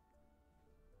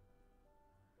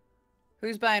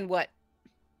 Who's buying what?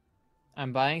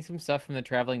 I'm buying some stuff from the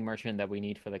traveling merchant that we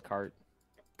need for the cart.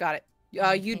 Got it.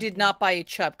 Okay, You thank did you. not buy a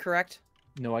chub, correct?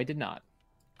 No, I did not.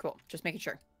 Cool. Just making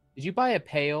sure. Did you buy a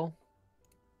pail?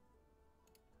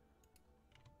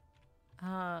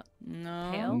 No.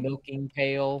 A Pail? milking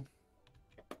pail?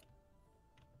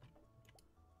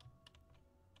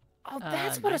 Oh,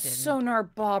 that's what I a didn't. sonar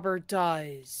bobber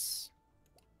does.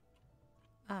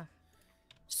 Ah.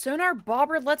 Sonar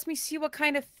bobber lets me see what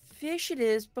kind of fish it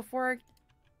is before I...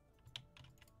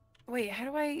 Wait, how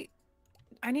do I...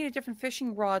 I need a different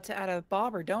fishing rod to add a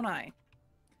bobber, don't I?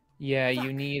 Yeah, you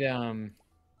Fuck. need I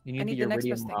need the the next iridium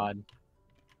best thing. rod.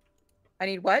 I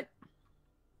need what?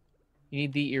 You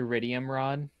need the iridium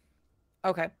rod.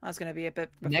 Okay, that's gonna be a bit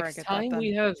before I Next get time that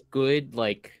we done.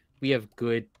 have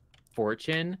good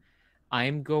fortune,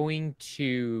 I'm going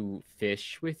to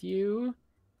fish with you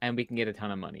and we can get a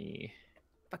ton of money.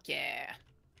 Fuck yeah.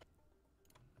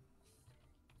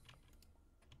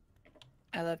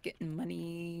 I love getting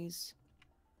monies.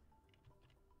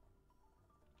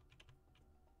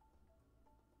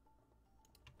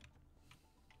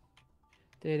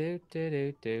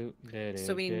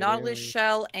 So we need Nautilus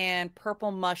shell and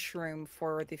purple mushroom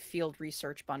for the field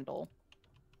research bundle.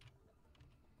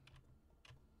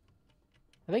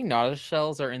 I think Nautilus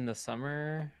shells are in the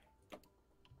summer.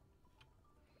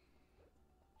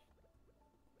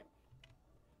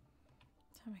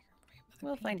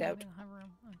 We'll find out.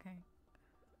 Okay.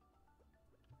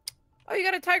 Oh, you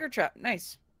got a tiger trap.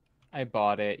 Nice. I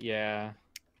bought it, yeah.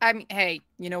 I mean, hey,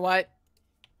 you know what?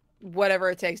 Whatever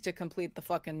it takes to complete the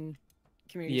fucking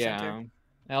community center.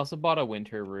 Yeah. I also bought a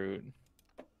winter root.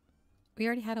 We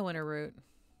already had a winter root.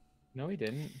 No, we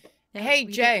didn't. Yeah, Hey,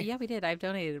 we Jay. Did. Yeah, we did. I've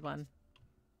donated one.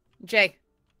 Jay,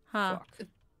 Huh. Fuck.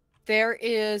 there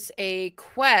is a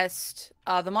quest.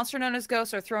 The monster known as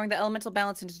ghosts are throwing the elemental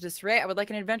balance into disarray. I would like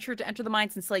an adventurer to enter the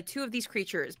mines and slay 2 of these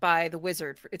creatures by the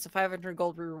wizard. It's a 500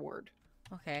 gold reward.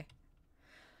 Okay.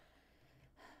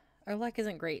 Our luck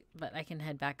isn't great, but I can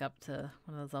head back up to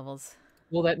one of those levels.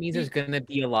 Well, that means there's gonna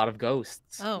be a lot of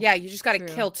ghosts. Oh, Yeah, you just got to true.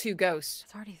 kill 2 ghosts.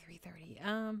 It's already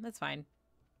 3:30. That's fine.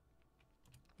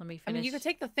 Let me finish. I mean, you could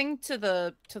take the thing to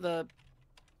the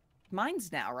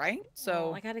mines now, right? So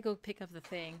Well, I gotta go pick up the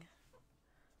thing.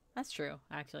 That's true,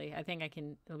 actually. I think I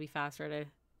can. It'll be faster to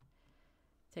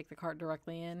take the cart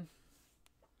directly in.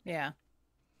 yeah.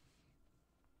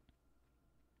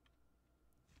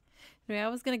 Anyway, I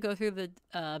was gonna go through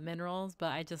the minerals,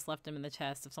 but I just left them in the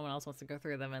chest. If someone else wants to go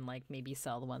through them and like maybe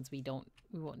sell the ones we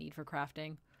won't need for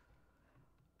crafting.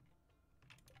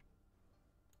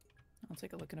 I'll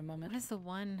take a look in a moment. What is the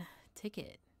one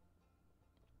ticket?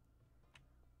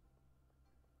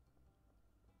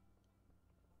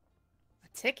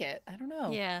 A ticket? I don't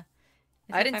know. Yeah.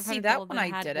 It I said didn't see 500 that gold, when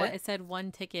and I had did one- it. It said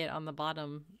one ticket on the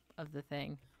bottom of the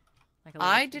thing. Like a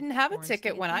little I didn't have a orange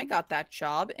ticket when I thing. got that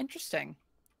job. Interesting.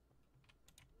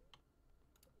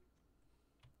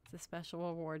 It's a special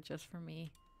reward just for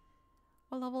me.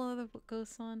 What level are the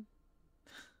ghosts on?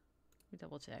 Let me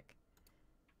double check.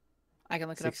 I can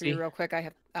look it up for you 60? real quick. I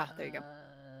have there you go.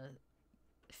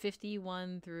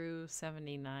 51 through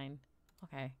 79.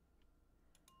 Okay. I'm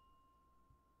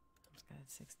just gonna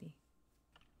 60.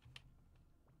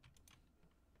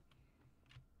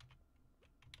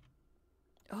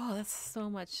 Oh, that's so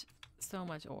much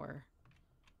ore.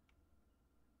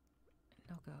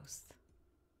 No ghosts.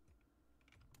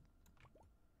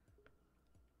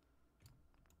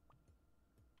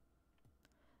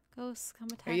 Ghosts, come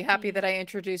attack Are you happy me. that I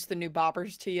introduced the new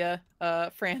bobbers to you,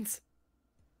 Franz?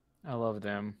 I love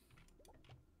them.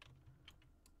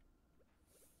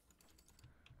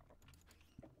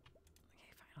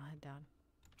 Okay, fine, I'll head down.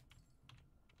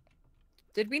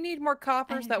 Did we need more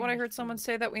copper? Is that what I Anything heard someone food.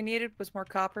 say that we needed? Was more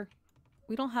copper?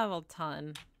 We don't have a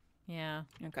ton. Yeah.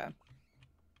 Okay.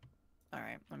 All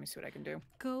right. Let me see what I can do.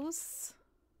 Ghosts?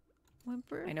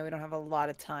 Whimper? I know we don't have a lot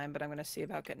of time, but I'm gonna see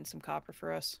about getting some copper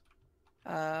for us.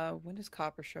 When does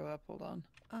copper show up? Hold on.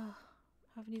 Oh,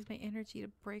 haven't used my energy to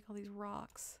break all these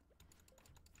rocks.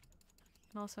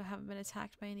 And also haven't been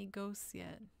attacked by any ghosts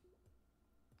yet.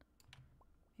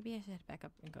 Maybe I should head back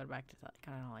up and go back to that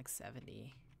kind of like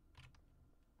 70.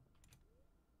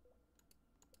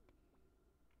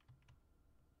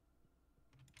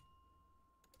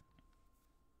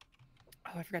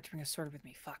 Oh, I forgot to bring a sword with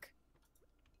me. Fuck.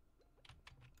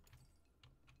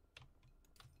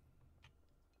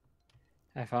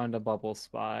 I found a bubble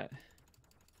spot.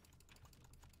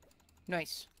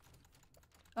 Nice.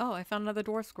 Oh, I found another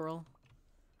dwarf squirrel.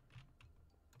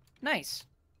 Nice.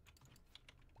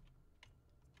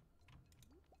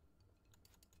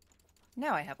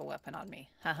 Now I have a weapon on me.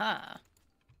 Haha.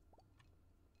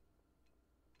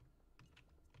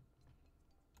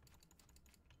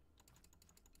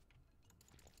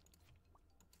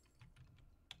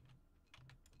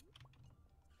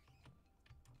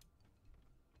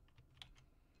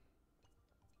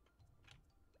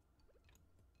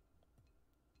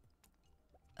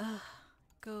 Ugh,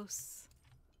 ghosts.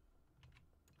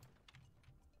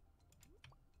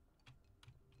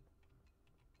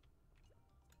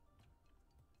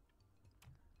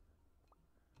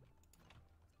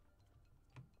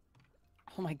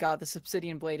 Oh my god, this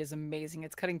obsidian blade is amazing.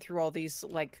 It's cutting through all these,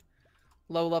 like,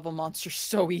 low-level monsters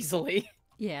so easily.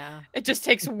 Yeah. It just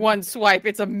takes one swipe.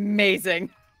 It's amazing.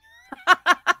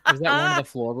 Is that one of the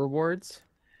floor rewards?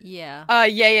 Yeah.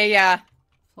 Yeah.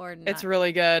 Floor It's not-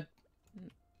 really good.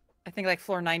 I think like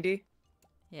floor 90.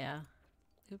 Yeah.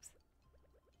 Oops.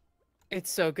 It's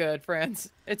so good,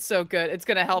 friends. It's so good. It's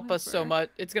gonna help us so Whimper. much.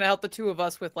 It's gonna help the two of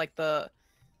us with like the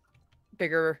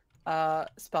bigger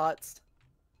spots.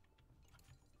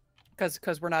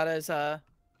 Cause we're not as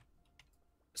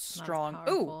strong.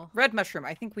 Ooh, powerful. red mushroom.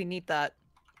 I think we need that.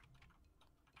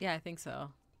 Yeah, I think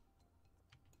so.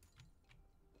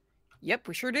 Yep,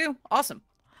 we sure do. Awesome.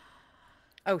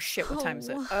 Oh shit, what time is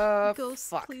it? Ghosts,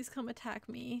 Fuck. please come attack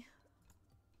me.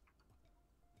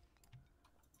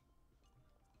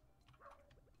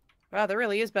 Wow, there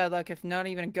really is bad luck if not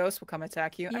even a ghost will come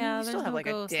attack you. I mean, Yeah, you there's still have no like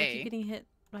ghosts. a I day. keep getting hit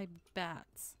by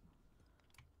bats.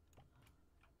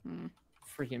 Hmm.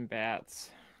 Freaking bats.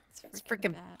 It's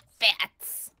freaking bats.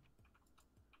 Bats.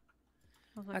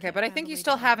 Also, Okay, can't but I find think a you way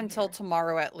still down have from until here.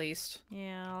 tomorrow at least.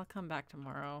 Yeah, I'll come back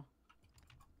tomorrow.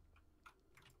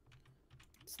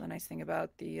 That's the nice thing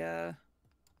about the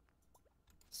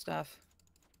stuff.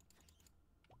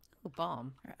 Oh,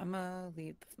 bomb. Alright, I'm gonna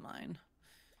leave with mine.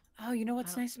 Oh, you know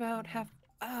what's don't- nice about mhm.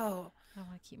 Oh, I don't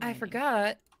want to keep I mining.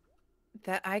 forgot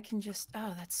that I can just.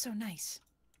 Oh, that's so nice.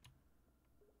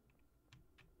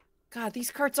 God,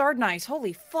 these carts are nice.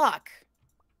 Holy fuck.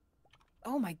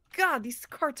 Oh my god, these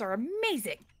carts are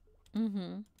amazing.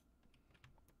 Mm-hmm.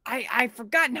 I've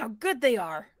forgotten how good they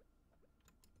are.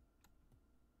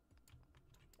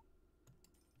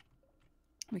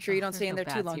 Make sure you don't There's stay in no there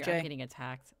too bats long, here. Jay. I'm getting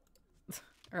attacked.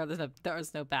 Or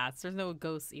there's no bats. There's no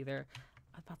ghosts either.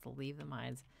 I'm about to leave the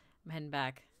mines. I'm heading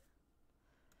back.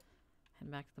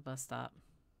 Heading back to the bus stop.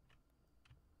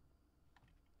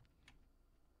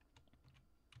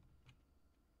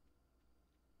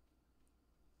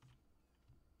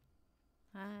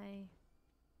 Hi.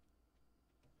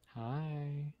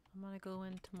 Hi. I'm gonna go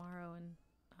in tomorrow and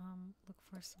look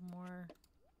for some more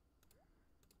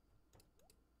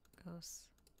ghosts.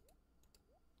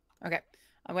 Okay.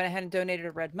 I went ahead and donated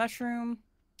a red mushroom.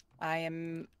 I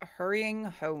am hurrying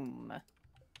home.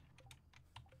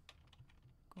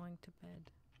 Going to bed.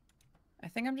 I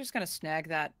think I'm just gonna snag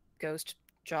that ghost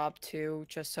job too,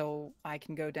 just so I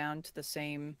can go down to the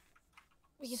same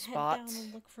We can spot. head down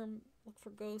and look for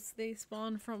ghosts. They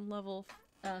spawn from level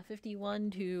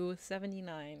 51 to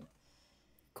 79.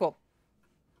 Cool.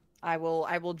 I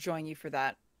will join you for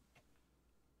that.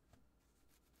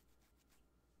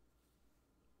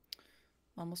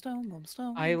 Almost home, almost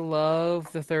home. I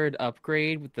love the third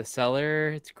upgrade with the cellar.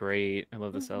 It's great. I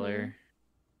love the Mhm. cellar.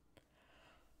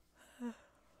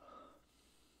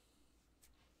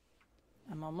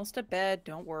 I'm almost at bed,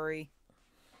 don't worry.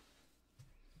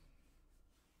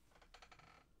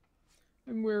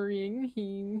 I'm worrying.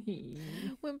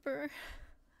 Whimper.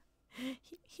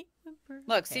 Whimper.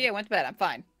 Look, see, I went to bed. I'm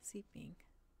fine. Sleeping.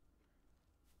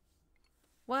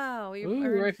 Wow, we Ooh, earned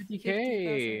we're at 50K.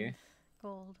 50,000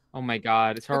 gold. Oh my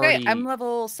god, it's already. Okay, I'm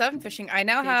level 7 fishing. I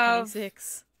now Day have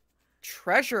 26.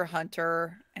 treasure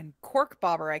hunter and cork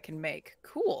bobber I can make.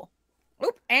 Cool.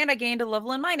 Oop, and I gained a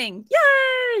level in mining.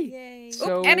 Yay! Yay.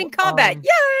 So- Oop, and in combat.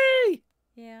 Yay!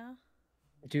 Yeah.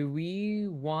 Do we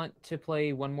want to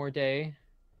play one more day?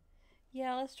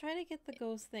 Yeah, let's try to get the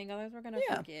ghost thing. Otherwise, we're going to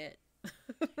Yeah. forget.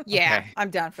 Yeah, Okay. I'm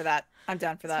down for that. I'm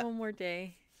down for Just that. one more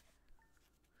day.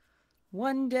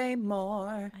 One day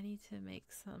more. I need to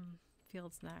make some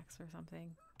field snacks or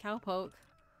something. Cowpoke.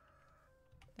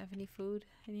 Have any food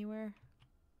anywhere?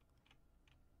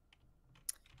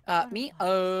 Me?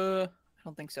 I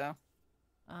don't think so.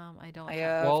 I don't I have.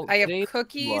 have Well, I have today-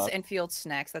 cookies Look. and field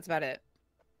snacks. That's about it.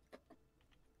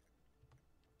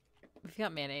 We've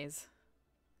got mayonnaise.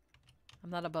 I'm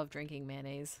not above drinking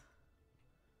mayonnaise.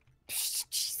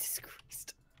 Jesus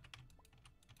Christ.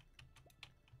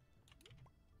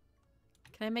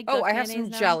 Can I make Oh, duck I have some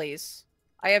mayonnaise now? jellies.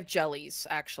 I have jellies,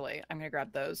 actually. I'm gonna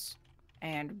grab those.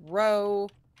 And roe.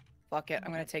 Fuck it.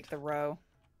 I'm gonna take the roe.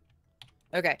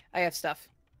 Okay, I have stuff.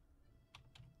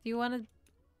 Do you want to...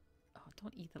 Oh,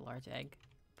 don't eat the large egg.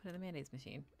 Put it in the mayonnaise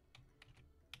machine.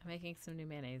 I'm making some new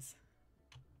mayonnaise.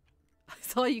 I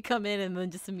saw you come in and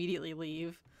then just immediately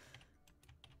leave.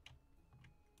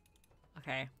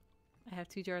 Okay. I have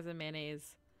 2 jars of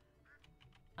mayonnaise.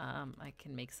 I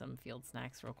can make some field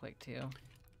snacks real quick too.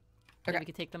 Okay. Then we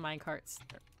can take the mine carts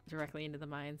directly into the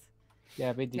mines.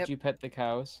 Yeah, but did Yep. you pet the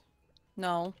cows?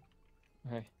 No.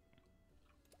 Okay.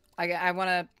 I want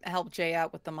to help Jay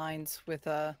out with the mines with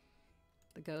The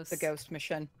ghosts. the ghost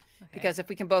mission. Okay. Because if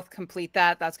we can both complete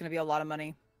that, that's going to be a lot of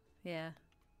money. Yeah.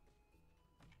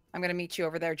 I'm going to meet you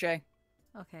over there, Jay.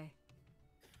 Okay.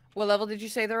 What level did you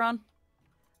say they're on?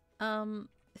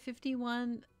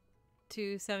 51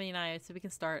 to 79, so we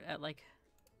can start at like...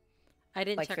 I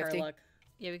didn't Like check 50? our luck.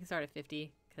 Yeah, we can start at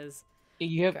 50 because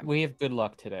We Okay. have good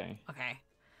luck today. okay.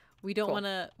 We don't Cool.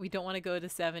 want to go to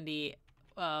 70.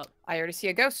 I already see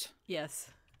a ghost.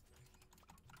 Yes.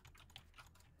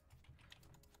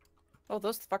 Oh,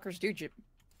 those fuckers do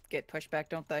get pushed back,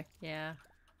 don't they? Yeah.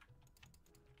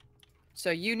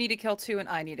 So you need to kill 2 and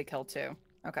I need to kill 2.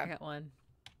 Okay, I got 1.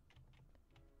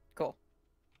 cool.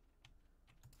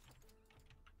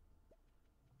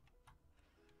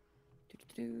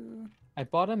 Doo-doo-doo. I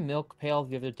bought a milk pail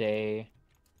the other day,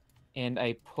 and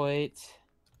I put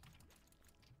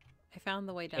I found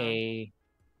the way down. a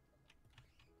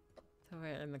It's over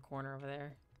in the corner over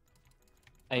there.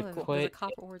 I Oh, there's a put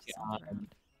copper ore just on the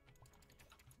ground.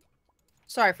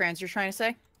 Sorry, Franz, you're trying to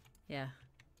say? Yeah.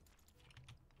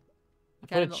 I Got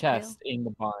put a milk pail? chest in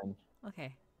the barn.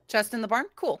 Okay. Chest in the barn?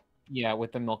 Cool. Yeah,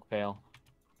 with the milk pail.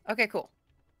 Okay, cool.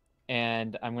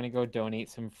 And I'm gonna go donate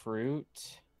some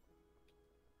fruit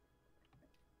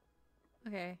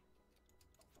Okay.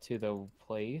 to the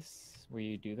place where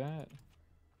you do that.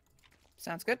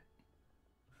 Sounds good.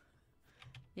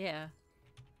 Yeah.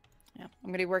 Yeah, I'm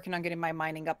going to be working on getting my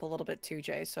mining up a little bit too,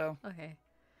 Jay, so... Okay.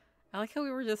 I like how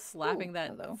we were just slapping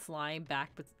that hello. slime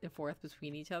back and forth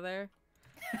between each other.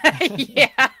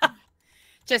 yeah.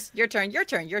 Just your turn, your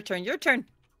turn, your turn, your turn.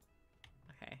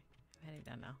 Okay. I'm heading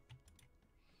down now.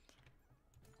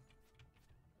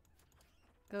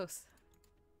 Ghost.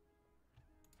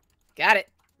 Got it.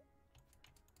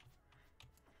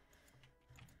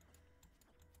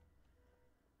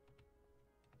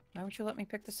 Why won't you let me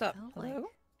pick this up? Felt like- Hello?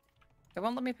 It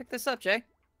won't let me pick this up, Jay.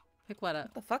 Pick what up?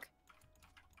 What the fuck?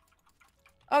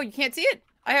 Oh, you can't see it?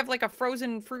 I have like a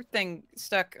frozen fruit thing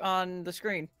stuck on the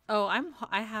screen. Oh,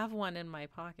 I have one in my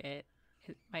pocket.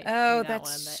 It might be Oh, that that's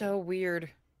one that- so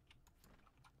weird.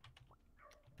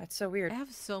 That's so weird. I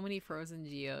have so many frozen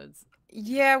geodes.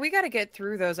 Yeah, we got to get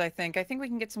through those, I think. I think we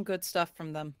can get some good stuff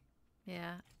from them.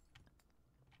 Yeah.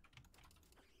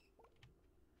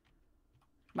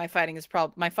 My fighting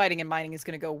and mining is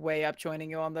going to go way up joining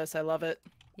you on this. I love it.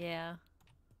 Yeah.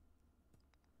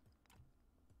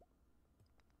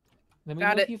 Let me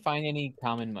Got know it. if you find any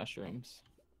common mushrooms.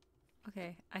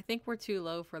 Okay. I think we're too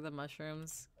low for the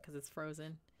mushrooms because it's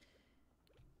frozen.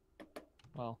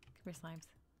 Well, Come here, slimes.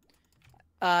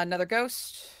 Another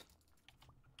ghost.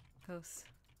 Ghost.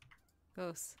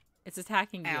 Ghost. It's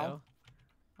attacking Ow. you.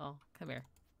 Oh, come here.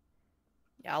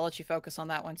 Yeah, I'll let you focus on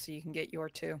that one so you can get your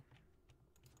 2.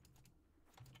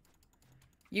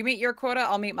 You meet your quota,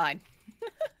 I'll meet mine.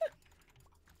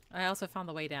 I also found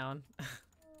the way down.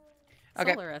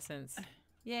 Okay. Solar essence.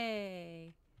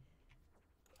 Yay.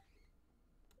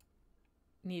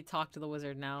 Need to talk to the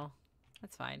wizard now.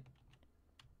 That's fine.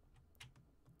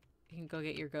 You can go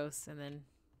get your ghosts and then...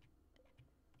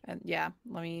 And yeah,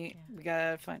 let me. Yeah. We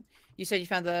gotta find. You said you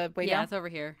found the way yeah, down. it's over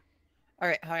here. All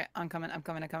right, I'm coming. I'm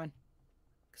coming. I'm coming.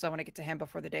 Because I want to get to him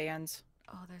before the day ends.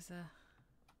 Oh, there's a...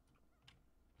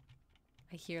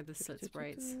 I hear the soot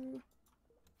sprites.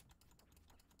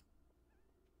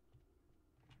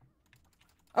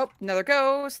 Oh, another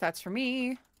ghost. That's for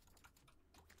me.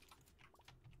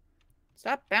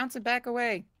 Stop bouncing back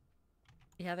away.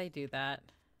 Yeah, they do that.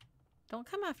 Don't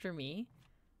come after me.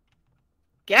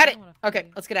 Get I it. don't wanna fight Okay,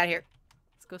 you. let's get out of here.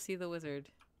 Let's go see the wizard.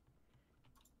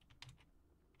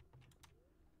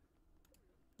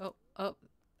 Oh,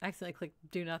 accidentally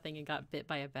clicked do nothing and got bit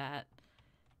by a bat.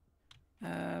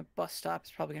 Bus stop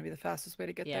is probably gonna be the fastest way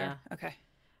to get Yeah. there. Okay.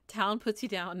 Town puts you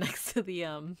down next to the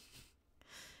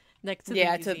next to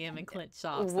Yeah, the to- museum and Clint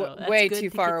shop. So that's way good too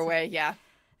to far get to- away. Yeah.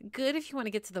 Good if you want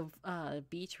to get to the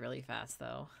beach really fast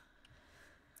though,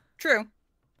 True.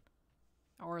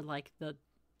 or like the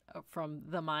from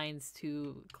the mines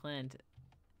to Clint.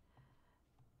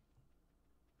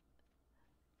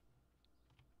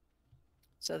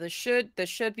 So this should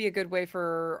be a good way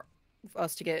for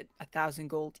us to get 1,000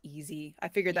 gold easy. I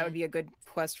figured that Yeah. would be a good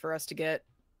quest for us to get.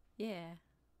 Yeah.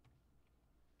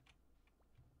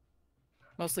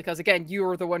 Mostly because, again, you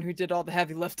were the one who did all the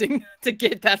heavy lifting to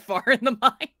get that far in the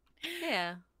mine.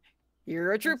 Yeah.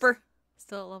 You're a trooper.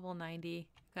 Still at level 90.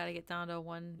 Gotta get down to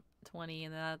 120,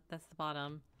 and that's the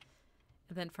bottom.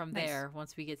 And then from Nice. there,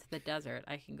 once we get to the desert,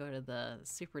 I can go to the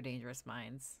super dangerous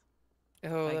mines.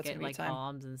 Oh, I that's get gonna be like time.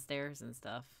 bombs and stairs and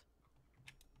stuff.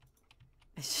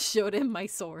 I showed him my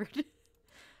sword.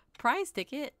 Prize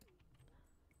ticket.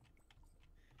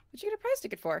 What'd you get a prize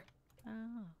ticket for?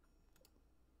 Oh.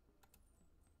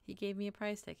 He gave me a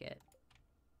prize ticket.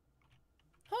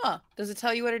 Huh. Does it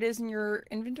tell you what it is in your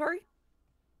inventory?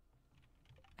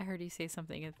 I heard you say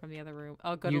something from the other room.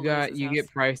 Oh, go You to got Lewis's you house.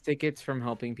 get prize tickets from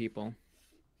helping people.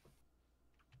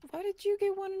 Why did you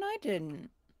get one and I didn't?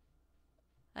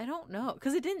 I don't know.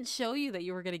 Because it didn't show you that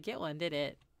you were going to get one, did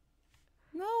it?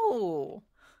 No.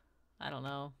 I don't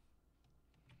know.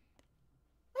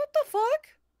 What the fuck?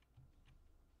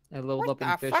 I leveled What up in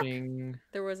the fuck? fishing.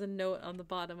 There was a note on the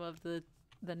bottom of the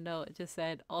note. It just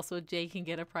said, also Jay can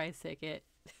get a prize ticket.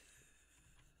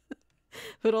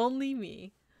 But only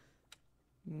me.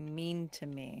 Mean to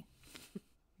me.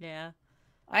 Yeah.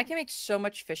 I can make so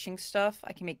much fishing stuff.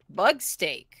 I can make bug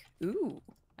steak. Ooh.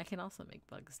 I can also make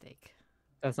bug steak.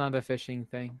 That's not a fishing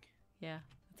thing. Yeah.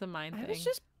 It's a mine I thing. was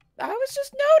just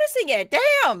noticing it.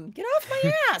 Damn! Get off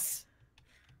my ass!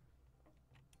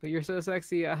 But you're so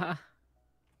sexy.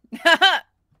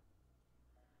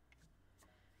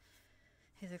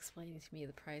 He's explaining to me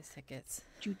the prize tickets.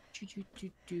 Do, do, do,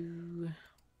 do, do.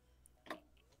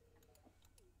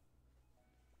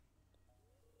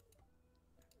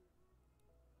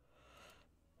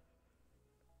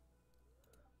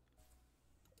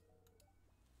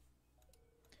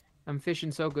 I'm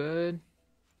fishing so good.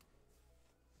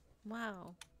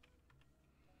 Wow.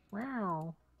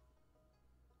 Wow.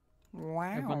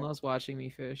 Everyone Wow. loves watching me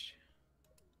fish.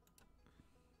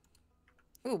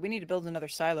 Ooh, we need to build another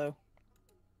silo.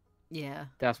 Yeah.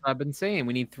 That's what I've been saying.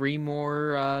 We need 3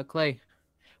 more clay.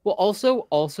 Well,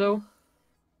 also,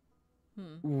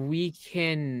 we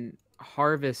can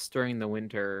harvest during the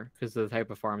winter because of the type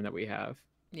of farm that we have.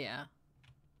 Yeah.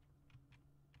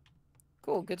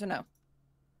 Cool, good to know.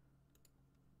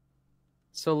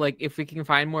 So, like, if we can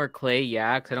find more clay,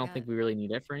 yeah, because I I don't got think we really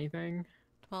need it for anything.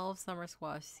 12 summer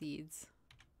squash seeds.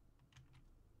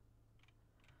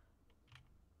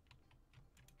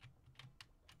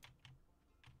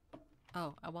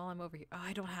 Oh, while I'm over here. Oh,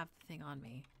 I don't have the thing on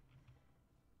me.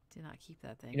 Do not keep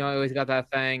that thing. You know, I always got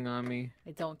that thing on me.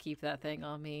 I don't keep that thing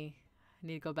on me. I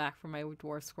need to go back for my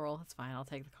dwarf scroll. It's fine. I'll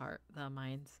take the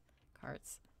mines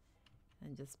carts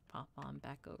and just pop on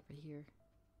back over here.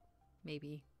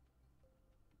 Maybe.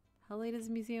 How late is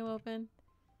the museum open?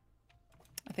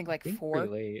 I think like I think 4.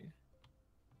 pretty late.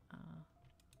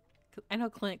 'Cause I know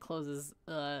Clint closes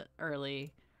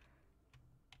early.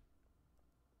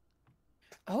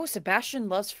 Oh, Sebastian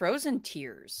loves frozen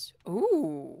tears.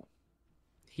 Ooh.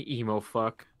 He emo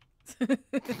fuck. There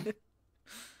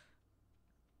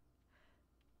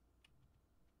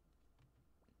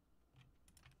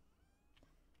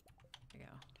you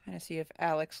go. Trying to see if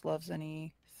Alex loves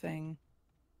anything.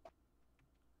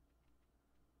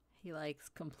 He likes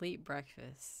complete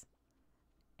breakfast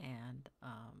and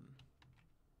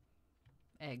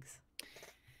eggs.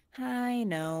 I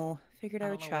know. Figured I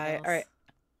would don't know what try. else. All right.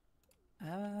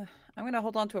 I'm gonna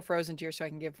hold on to a frozen tear so I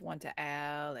can give one to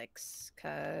Alex,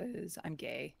 cause I'm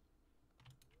gay.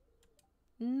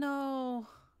 No,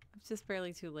 it's just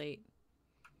barely too late.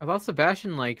 I thought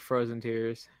Sebastian liked frozen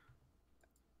tears.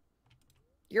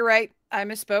 You're right. I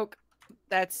misspoke.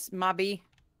 That's Mobby.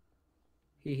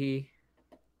 Hee hee.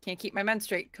 Can't keep my men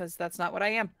straight, cause that's not what I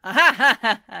am. Ha ha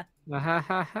ha ha. Ha ha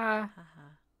ha ha.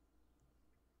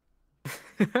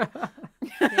 Haha.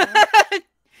 Yeah.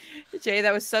 Jay,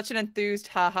 that was such an enthused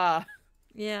haha.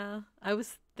 Yeah, I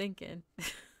was thinking.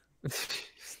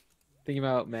 Thinking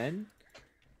about men?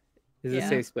 Is Yeah. a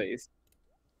safe space?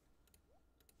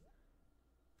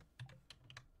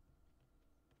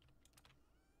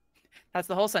 That's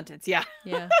the whole sentence. Yeah.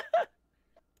 Yeah.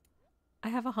 I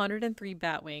have 103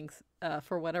 bat wings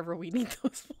for whatever we need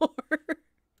those for.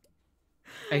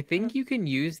 I think you can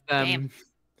use them Damn.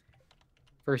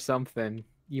 for something.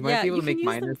 You might yeah, be able you to make can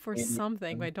use them miners for and-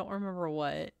 something, but I don't remember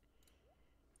what.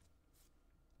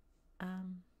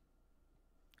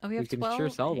 Oh, we have can 12. sure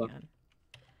sell Hang them. on.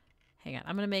 Hang on.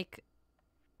 I'm gonna make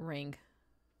ring,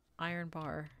 iron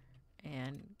bar,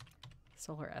 and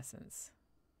solar essence.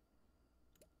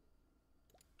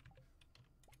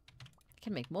 I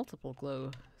can make multiple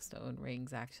glowstone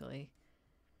rings actually.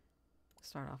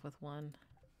 Start off with 1.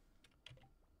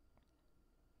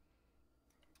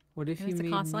 What if And you it's a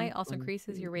made constant me light, also one,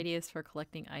 increases your two? radius for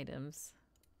collecting items.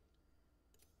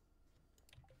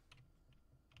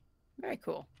 Very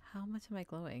cool. How much am I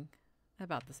glowing?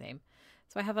 About the same.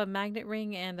 So I have a magnet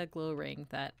ring and a glow ring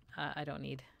that I don't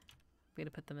need. I'm going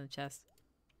to put them in the chest.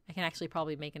 I can actually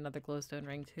probably make another glowstone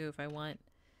ring too if I want.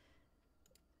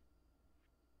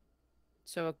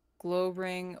 So a glow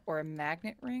ring or a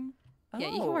magnet ring? Yeah,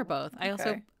 you can wear both. I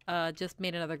also okay. just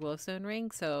made another glowstone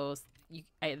ring, so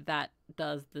that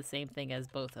does the same thing as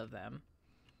both of them.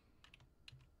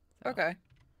 So Okay.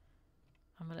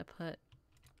 I'm gonna put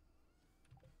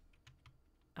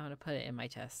it in my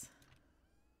chest.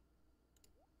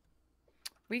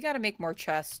 We got to make more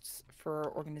chests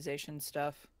for organization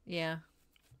stuff. Yeah.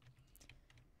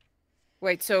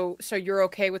 Wait, so you're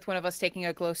okay with one of us taking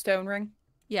a glowstone ring?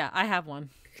 Yeah, I have one.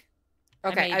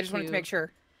 Okay, I I just wanted to make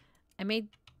sure. I made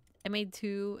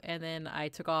 2, and then I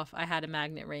took off. I had a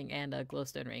magnet ring and a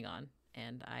glowstone ring on,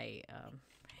 and I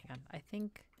hang on. I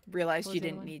think Realized What you was the other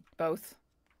didn't one? need both.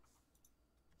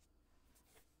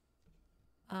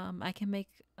 I can make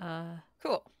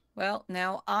Cool. Well,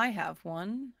 now I have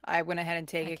one. I went ahead and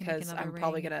take I it can make because another I'm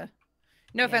probably ring. gonna.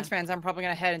 No offense, Yeah. Franz. I'm probably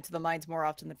gonna head into the mines more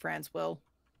often than Franz will.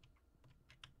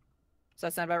 Does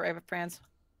that sound about right, Franz?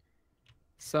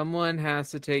 Someone has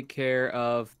to take care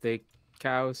of the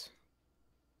cows.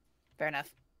 Fair enough.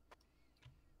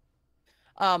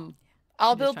 I'm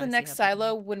I'll just build trying the to see next how big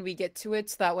silo when we get to it,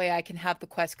 so that way I can have the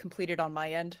quest completed on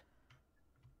my end.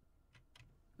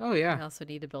 Oh I yeah. also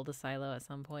need to build a silo at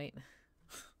some point.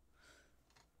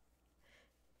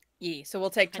 Yeah, so we'll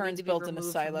take I need turns to be building a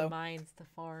removed from the silo. mines to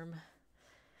farm.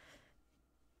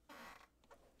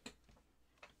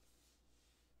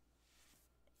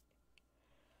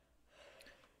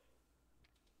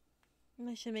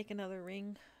 I should make another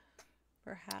ring,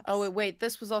 perhaps. Oh wait,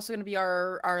 this was also gonna be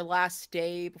our last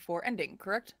day before ending,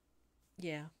 correct?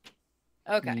 Yeah.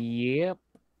 Okay. Yep.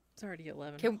 It's already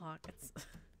 11 Can- o'clock. It's...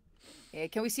 Yeah,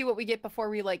 can we see what we get before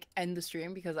we like end the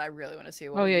stream? Because I really want to see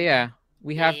what. Oh we yeah, get. yeah.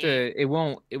 We have Yeah. to. It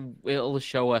won't. It'll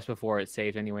show us before it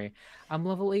saves anyway. I'm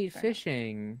level 8 Fair enough.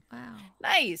 fishing. Wow.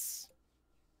 Nice.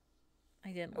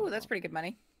 I didn't. Oh, that's pretty good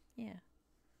money. Yeah.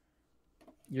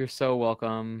 You're so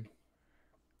welcome.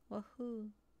 Woohoo.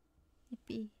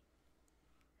 Yippee.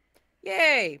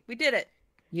 Yay, we did it.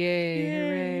 Yay! Yay.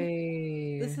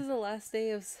 Hooray! This is the last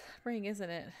day of spring, isn't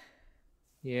it?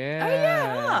 Yeah. Oh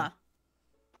yeah. Huh?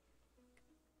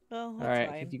 Well, All that's right,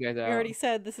 fine. kick you guys We out. already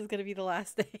said this is going to be the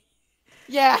last day.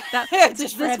 Yeah. That Just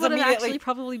this Franz would have immediately. actually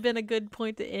probably been a good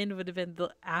point to end. Would have been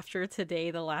after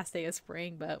today, the last day of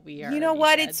spring. But we are. You know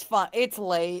what? It's fun. It's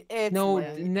late. It's No,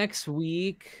 late. next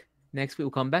week. Next week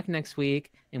we'll come back next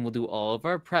week and we'll do all of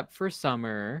our prep for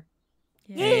summer.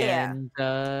 Yeah. And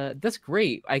that's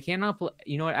great. I cannot.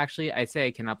 You know what? Actually, I say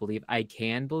I cannot believe. I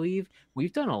can believe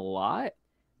we've done a lot.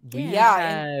 We Yeah,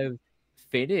 have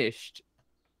finished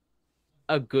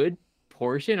a good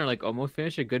portion, or like almost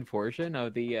finished a good portion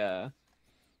of the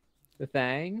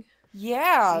thing.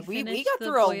 Yeah, we finished got the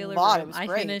through a boiler lot. room. It was I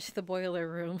great. finished the boiler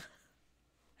room.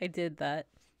 I did that.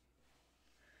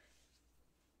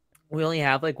 We only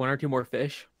have like 1 or 2 more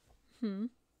fish.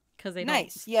 Because they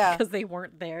Nice, yeah. Because they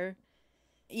weren't there.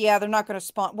 Yeah, they're not going to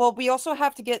spawn. Well, we also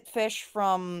have to get fish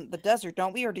from the desert,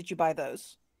 don't we? Or did you buy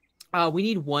those? We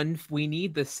need one. We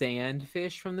need the sand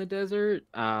fish from the desert,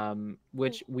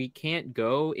 which we can't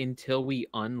go until we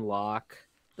unlock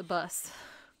The bus.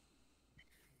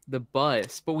 the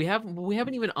bus. But we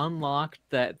haven't even unlocked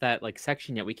that like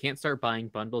section yet. We can't start buying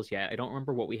bundles yet. I don't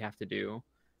remember what we have to do.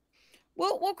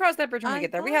 We'll cross that bridge when we I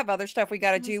get there. We thought- have other stuff we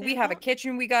got to I'm gonna do. say, We I have a thought-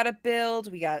 kitchen we got to build.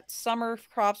 We got summer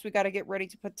crops we got to get ready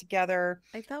to put together.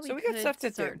 I thought So we we got could stuff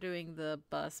to start do. doing the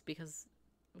bus because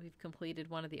we've completed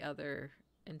one of the other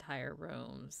entire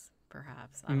rooms,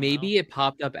 perhaps. I don't Maybe know. it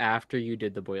popped up after you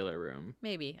did the boiler room.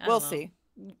 Maybe. I We'll don't know. see.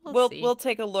 We'll see. We'll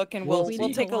take a look and We'll we'll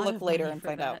see. take a lot look of later money and for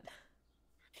find out. that.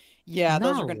 Yeah, Not a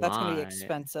that's going to be lot.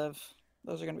 expensive.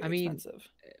 Those are going to be I mean, expensive.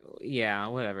 Yeah,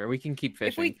 whatever. We can keep If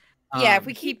fishing. if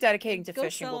we keep dedicating to Go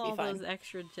fishing, sell we'll be all fine. those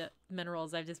extra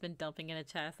minerals I've just been dumping in a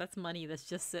chest. That's money that's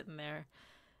just sitting there.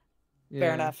 Fair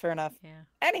Yeah. enough. Fair enough. Yeah.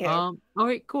 Anywho, All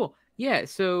right, cool. Yeah,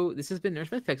 so this has been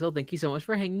Nerdsmith Pixel. Thank you so much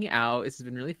for hanging out. This has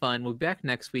been really fun. We'll be back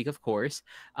next week, of course.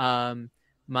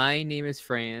 My name is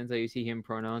Franz. I use he, him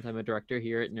pronouns. I'm a director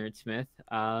here at Nerdsmith.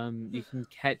 You can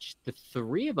catch the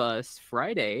 3 of us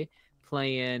Friday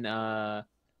playing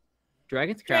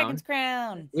Dragon's Crown. Dragon's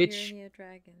Crown. Which- Tyranny of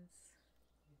Dragons.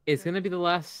 It's gonna be the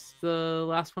last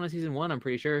one of season 1, I'm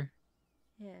pretty sure.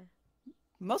 Yeah.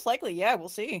 Most likely, yeah. We'll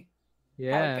see how it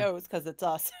Yeah. goes because it's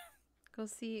us. Go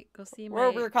see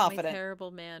We're my confident.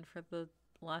 terrible man for the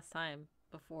last time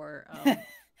before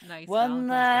nice One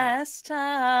Valentine's Day.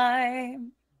 last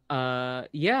time.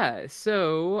 Yeah,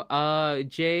 so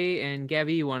Jay and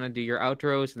Gabby, you want to do your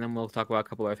outros, and then we'll talk about a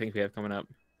couple other things we have coming up.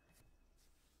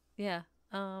 Yeah.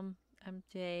 I'm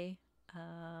Jay.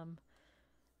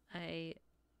 I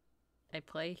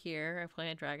play here. I play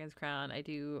on Dragon's Crown. I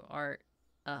do art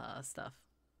stuff.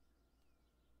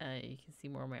 You can see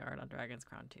more of my art on Dragon's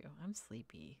Crown too. I'm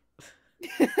sleepy.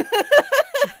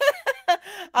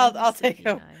 I'll take sleepy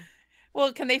him. guy.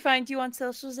 Well, can they find you on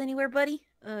socials anywhere, buddy?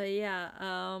 Yeah.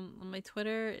 On my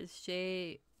Twitter is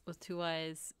Jay with 2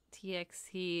 Y's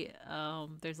TXT.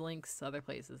 There's links to other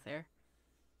places there.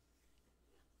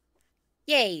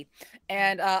 Yay.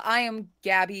 And I am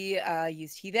Gabby,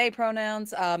 use he, they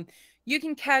pronouns. You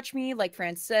can catch me, like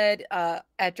Franz said,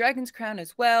 at Dragon's Crown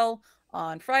as well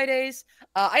on Fridays.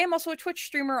 I am also a Twitch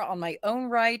streamer on my own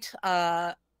right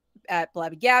at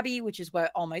Blabby Gabbey, which is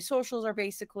what all my socials are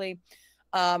basically.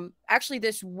 Actually,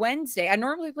 this Wednesday, I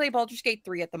normally play Baldur's Gate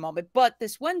 3 at the moment, but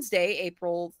this Wednesday,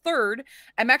 April 3rd,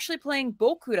 I'm actually playing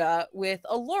Bokura with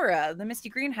Alora, the Misty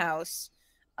Greenhouse.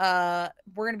 We're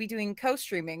going to be doing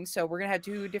co-streaming, so we're going to have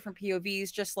 2 different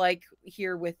POVs, just like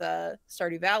here with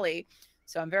Stardew Valley.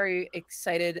 So I'm very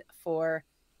excited for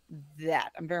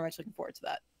that. I'm very much looking forward to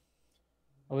that.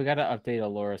 Oh, we gotta update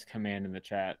Alora's command in the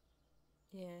chat.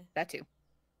 Yeah, That too.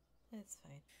 that's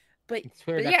fine. But, It's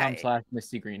but yeah,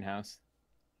 twitter.com/Misty Greenhouse.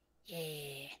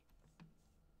 yeah.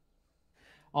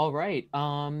 All right.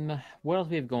 What else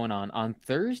we have going on? On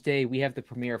Thursday, we have the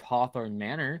premiere of Hawthorne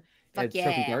Manor. Fuck It's Sophie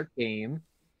yeah. Dark game.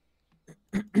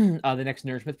 The next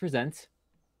Nerdsmith presents.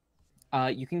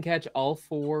 You can catch all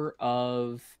 4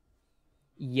 of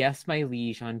Yes, My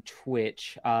Liege on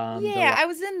Twitch. Yeah, I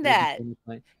was in that.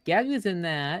 Gabby was in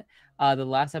that. The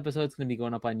last episode's going to be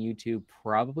going up on YouTube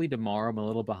probably tomorrow. I'm a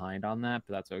little behind on that,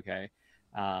 but that's okay.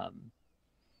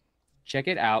 Check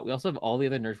it out. We also have all the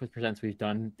other Nerdsmith presents we've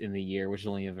done in the year, which is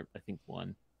only, I think,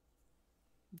 1.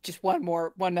 Just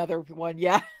one other one,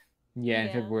 yeah. Yeah, in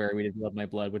Yeah. February we did Love My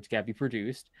Blood, which Gabby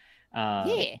produced.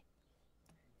 Yeah.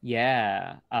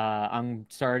 Yeah. I'm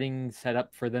starting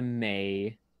setup for the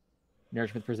May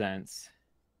Nerdsmith Presents.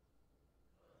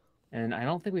 And I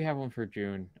don't think we have one for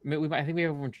June. I mean, I think we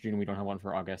have one for June. We don't have one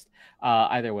for August.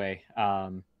 Either way.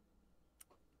 Yeah.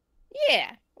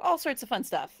 All sorts of fun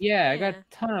stuff. Yeah, I got Yeah. a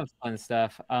ton of fun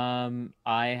stuff.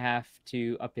 I have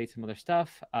to update some other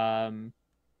stuff.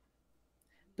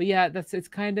 But yeah,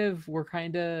 we're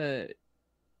kind of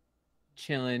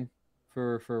chilling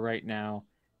for right now.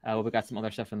 We got some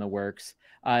other stuff in the works.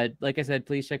 Like I said,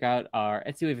 please check out our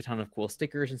Etsy. We have a ton of cool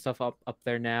stickers and stuff up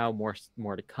there now. More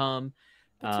to come.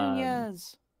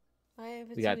 Petunias. I have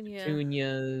We got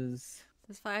petunias.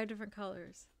 There's 5 different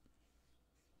colors.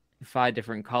 5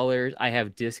 different colors. I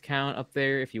have discount up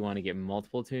there if you want to get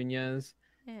multiple petunias.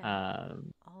 Yeah.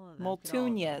 All of them.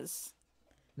 Moltunias.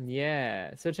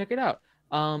 Yeah, so check it out.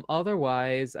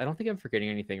 Otherwise, I don't think I'm forgetting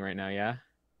anything right now. Yeah.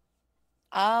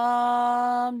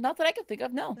 Not that I can think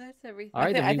of. No. That's everything. All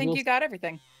right, then I we think will- you got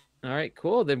everything. All right,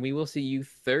 cool. Then we will see you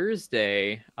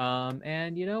Thursday.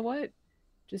 And you know what?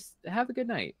 Just have a good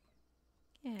night.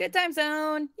 Yeah. Good time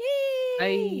zone.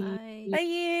 Yay. Bye. Bye.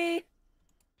 Bye.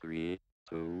 3,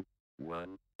 2,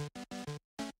 1.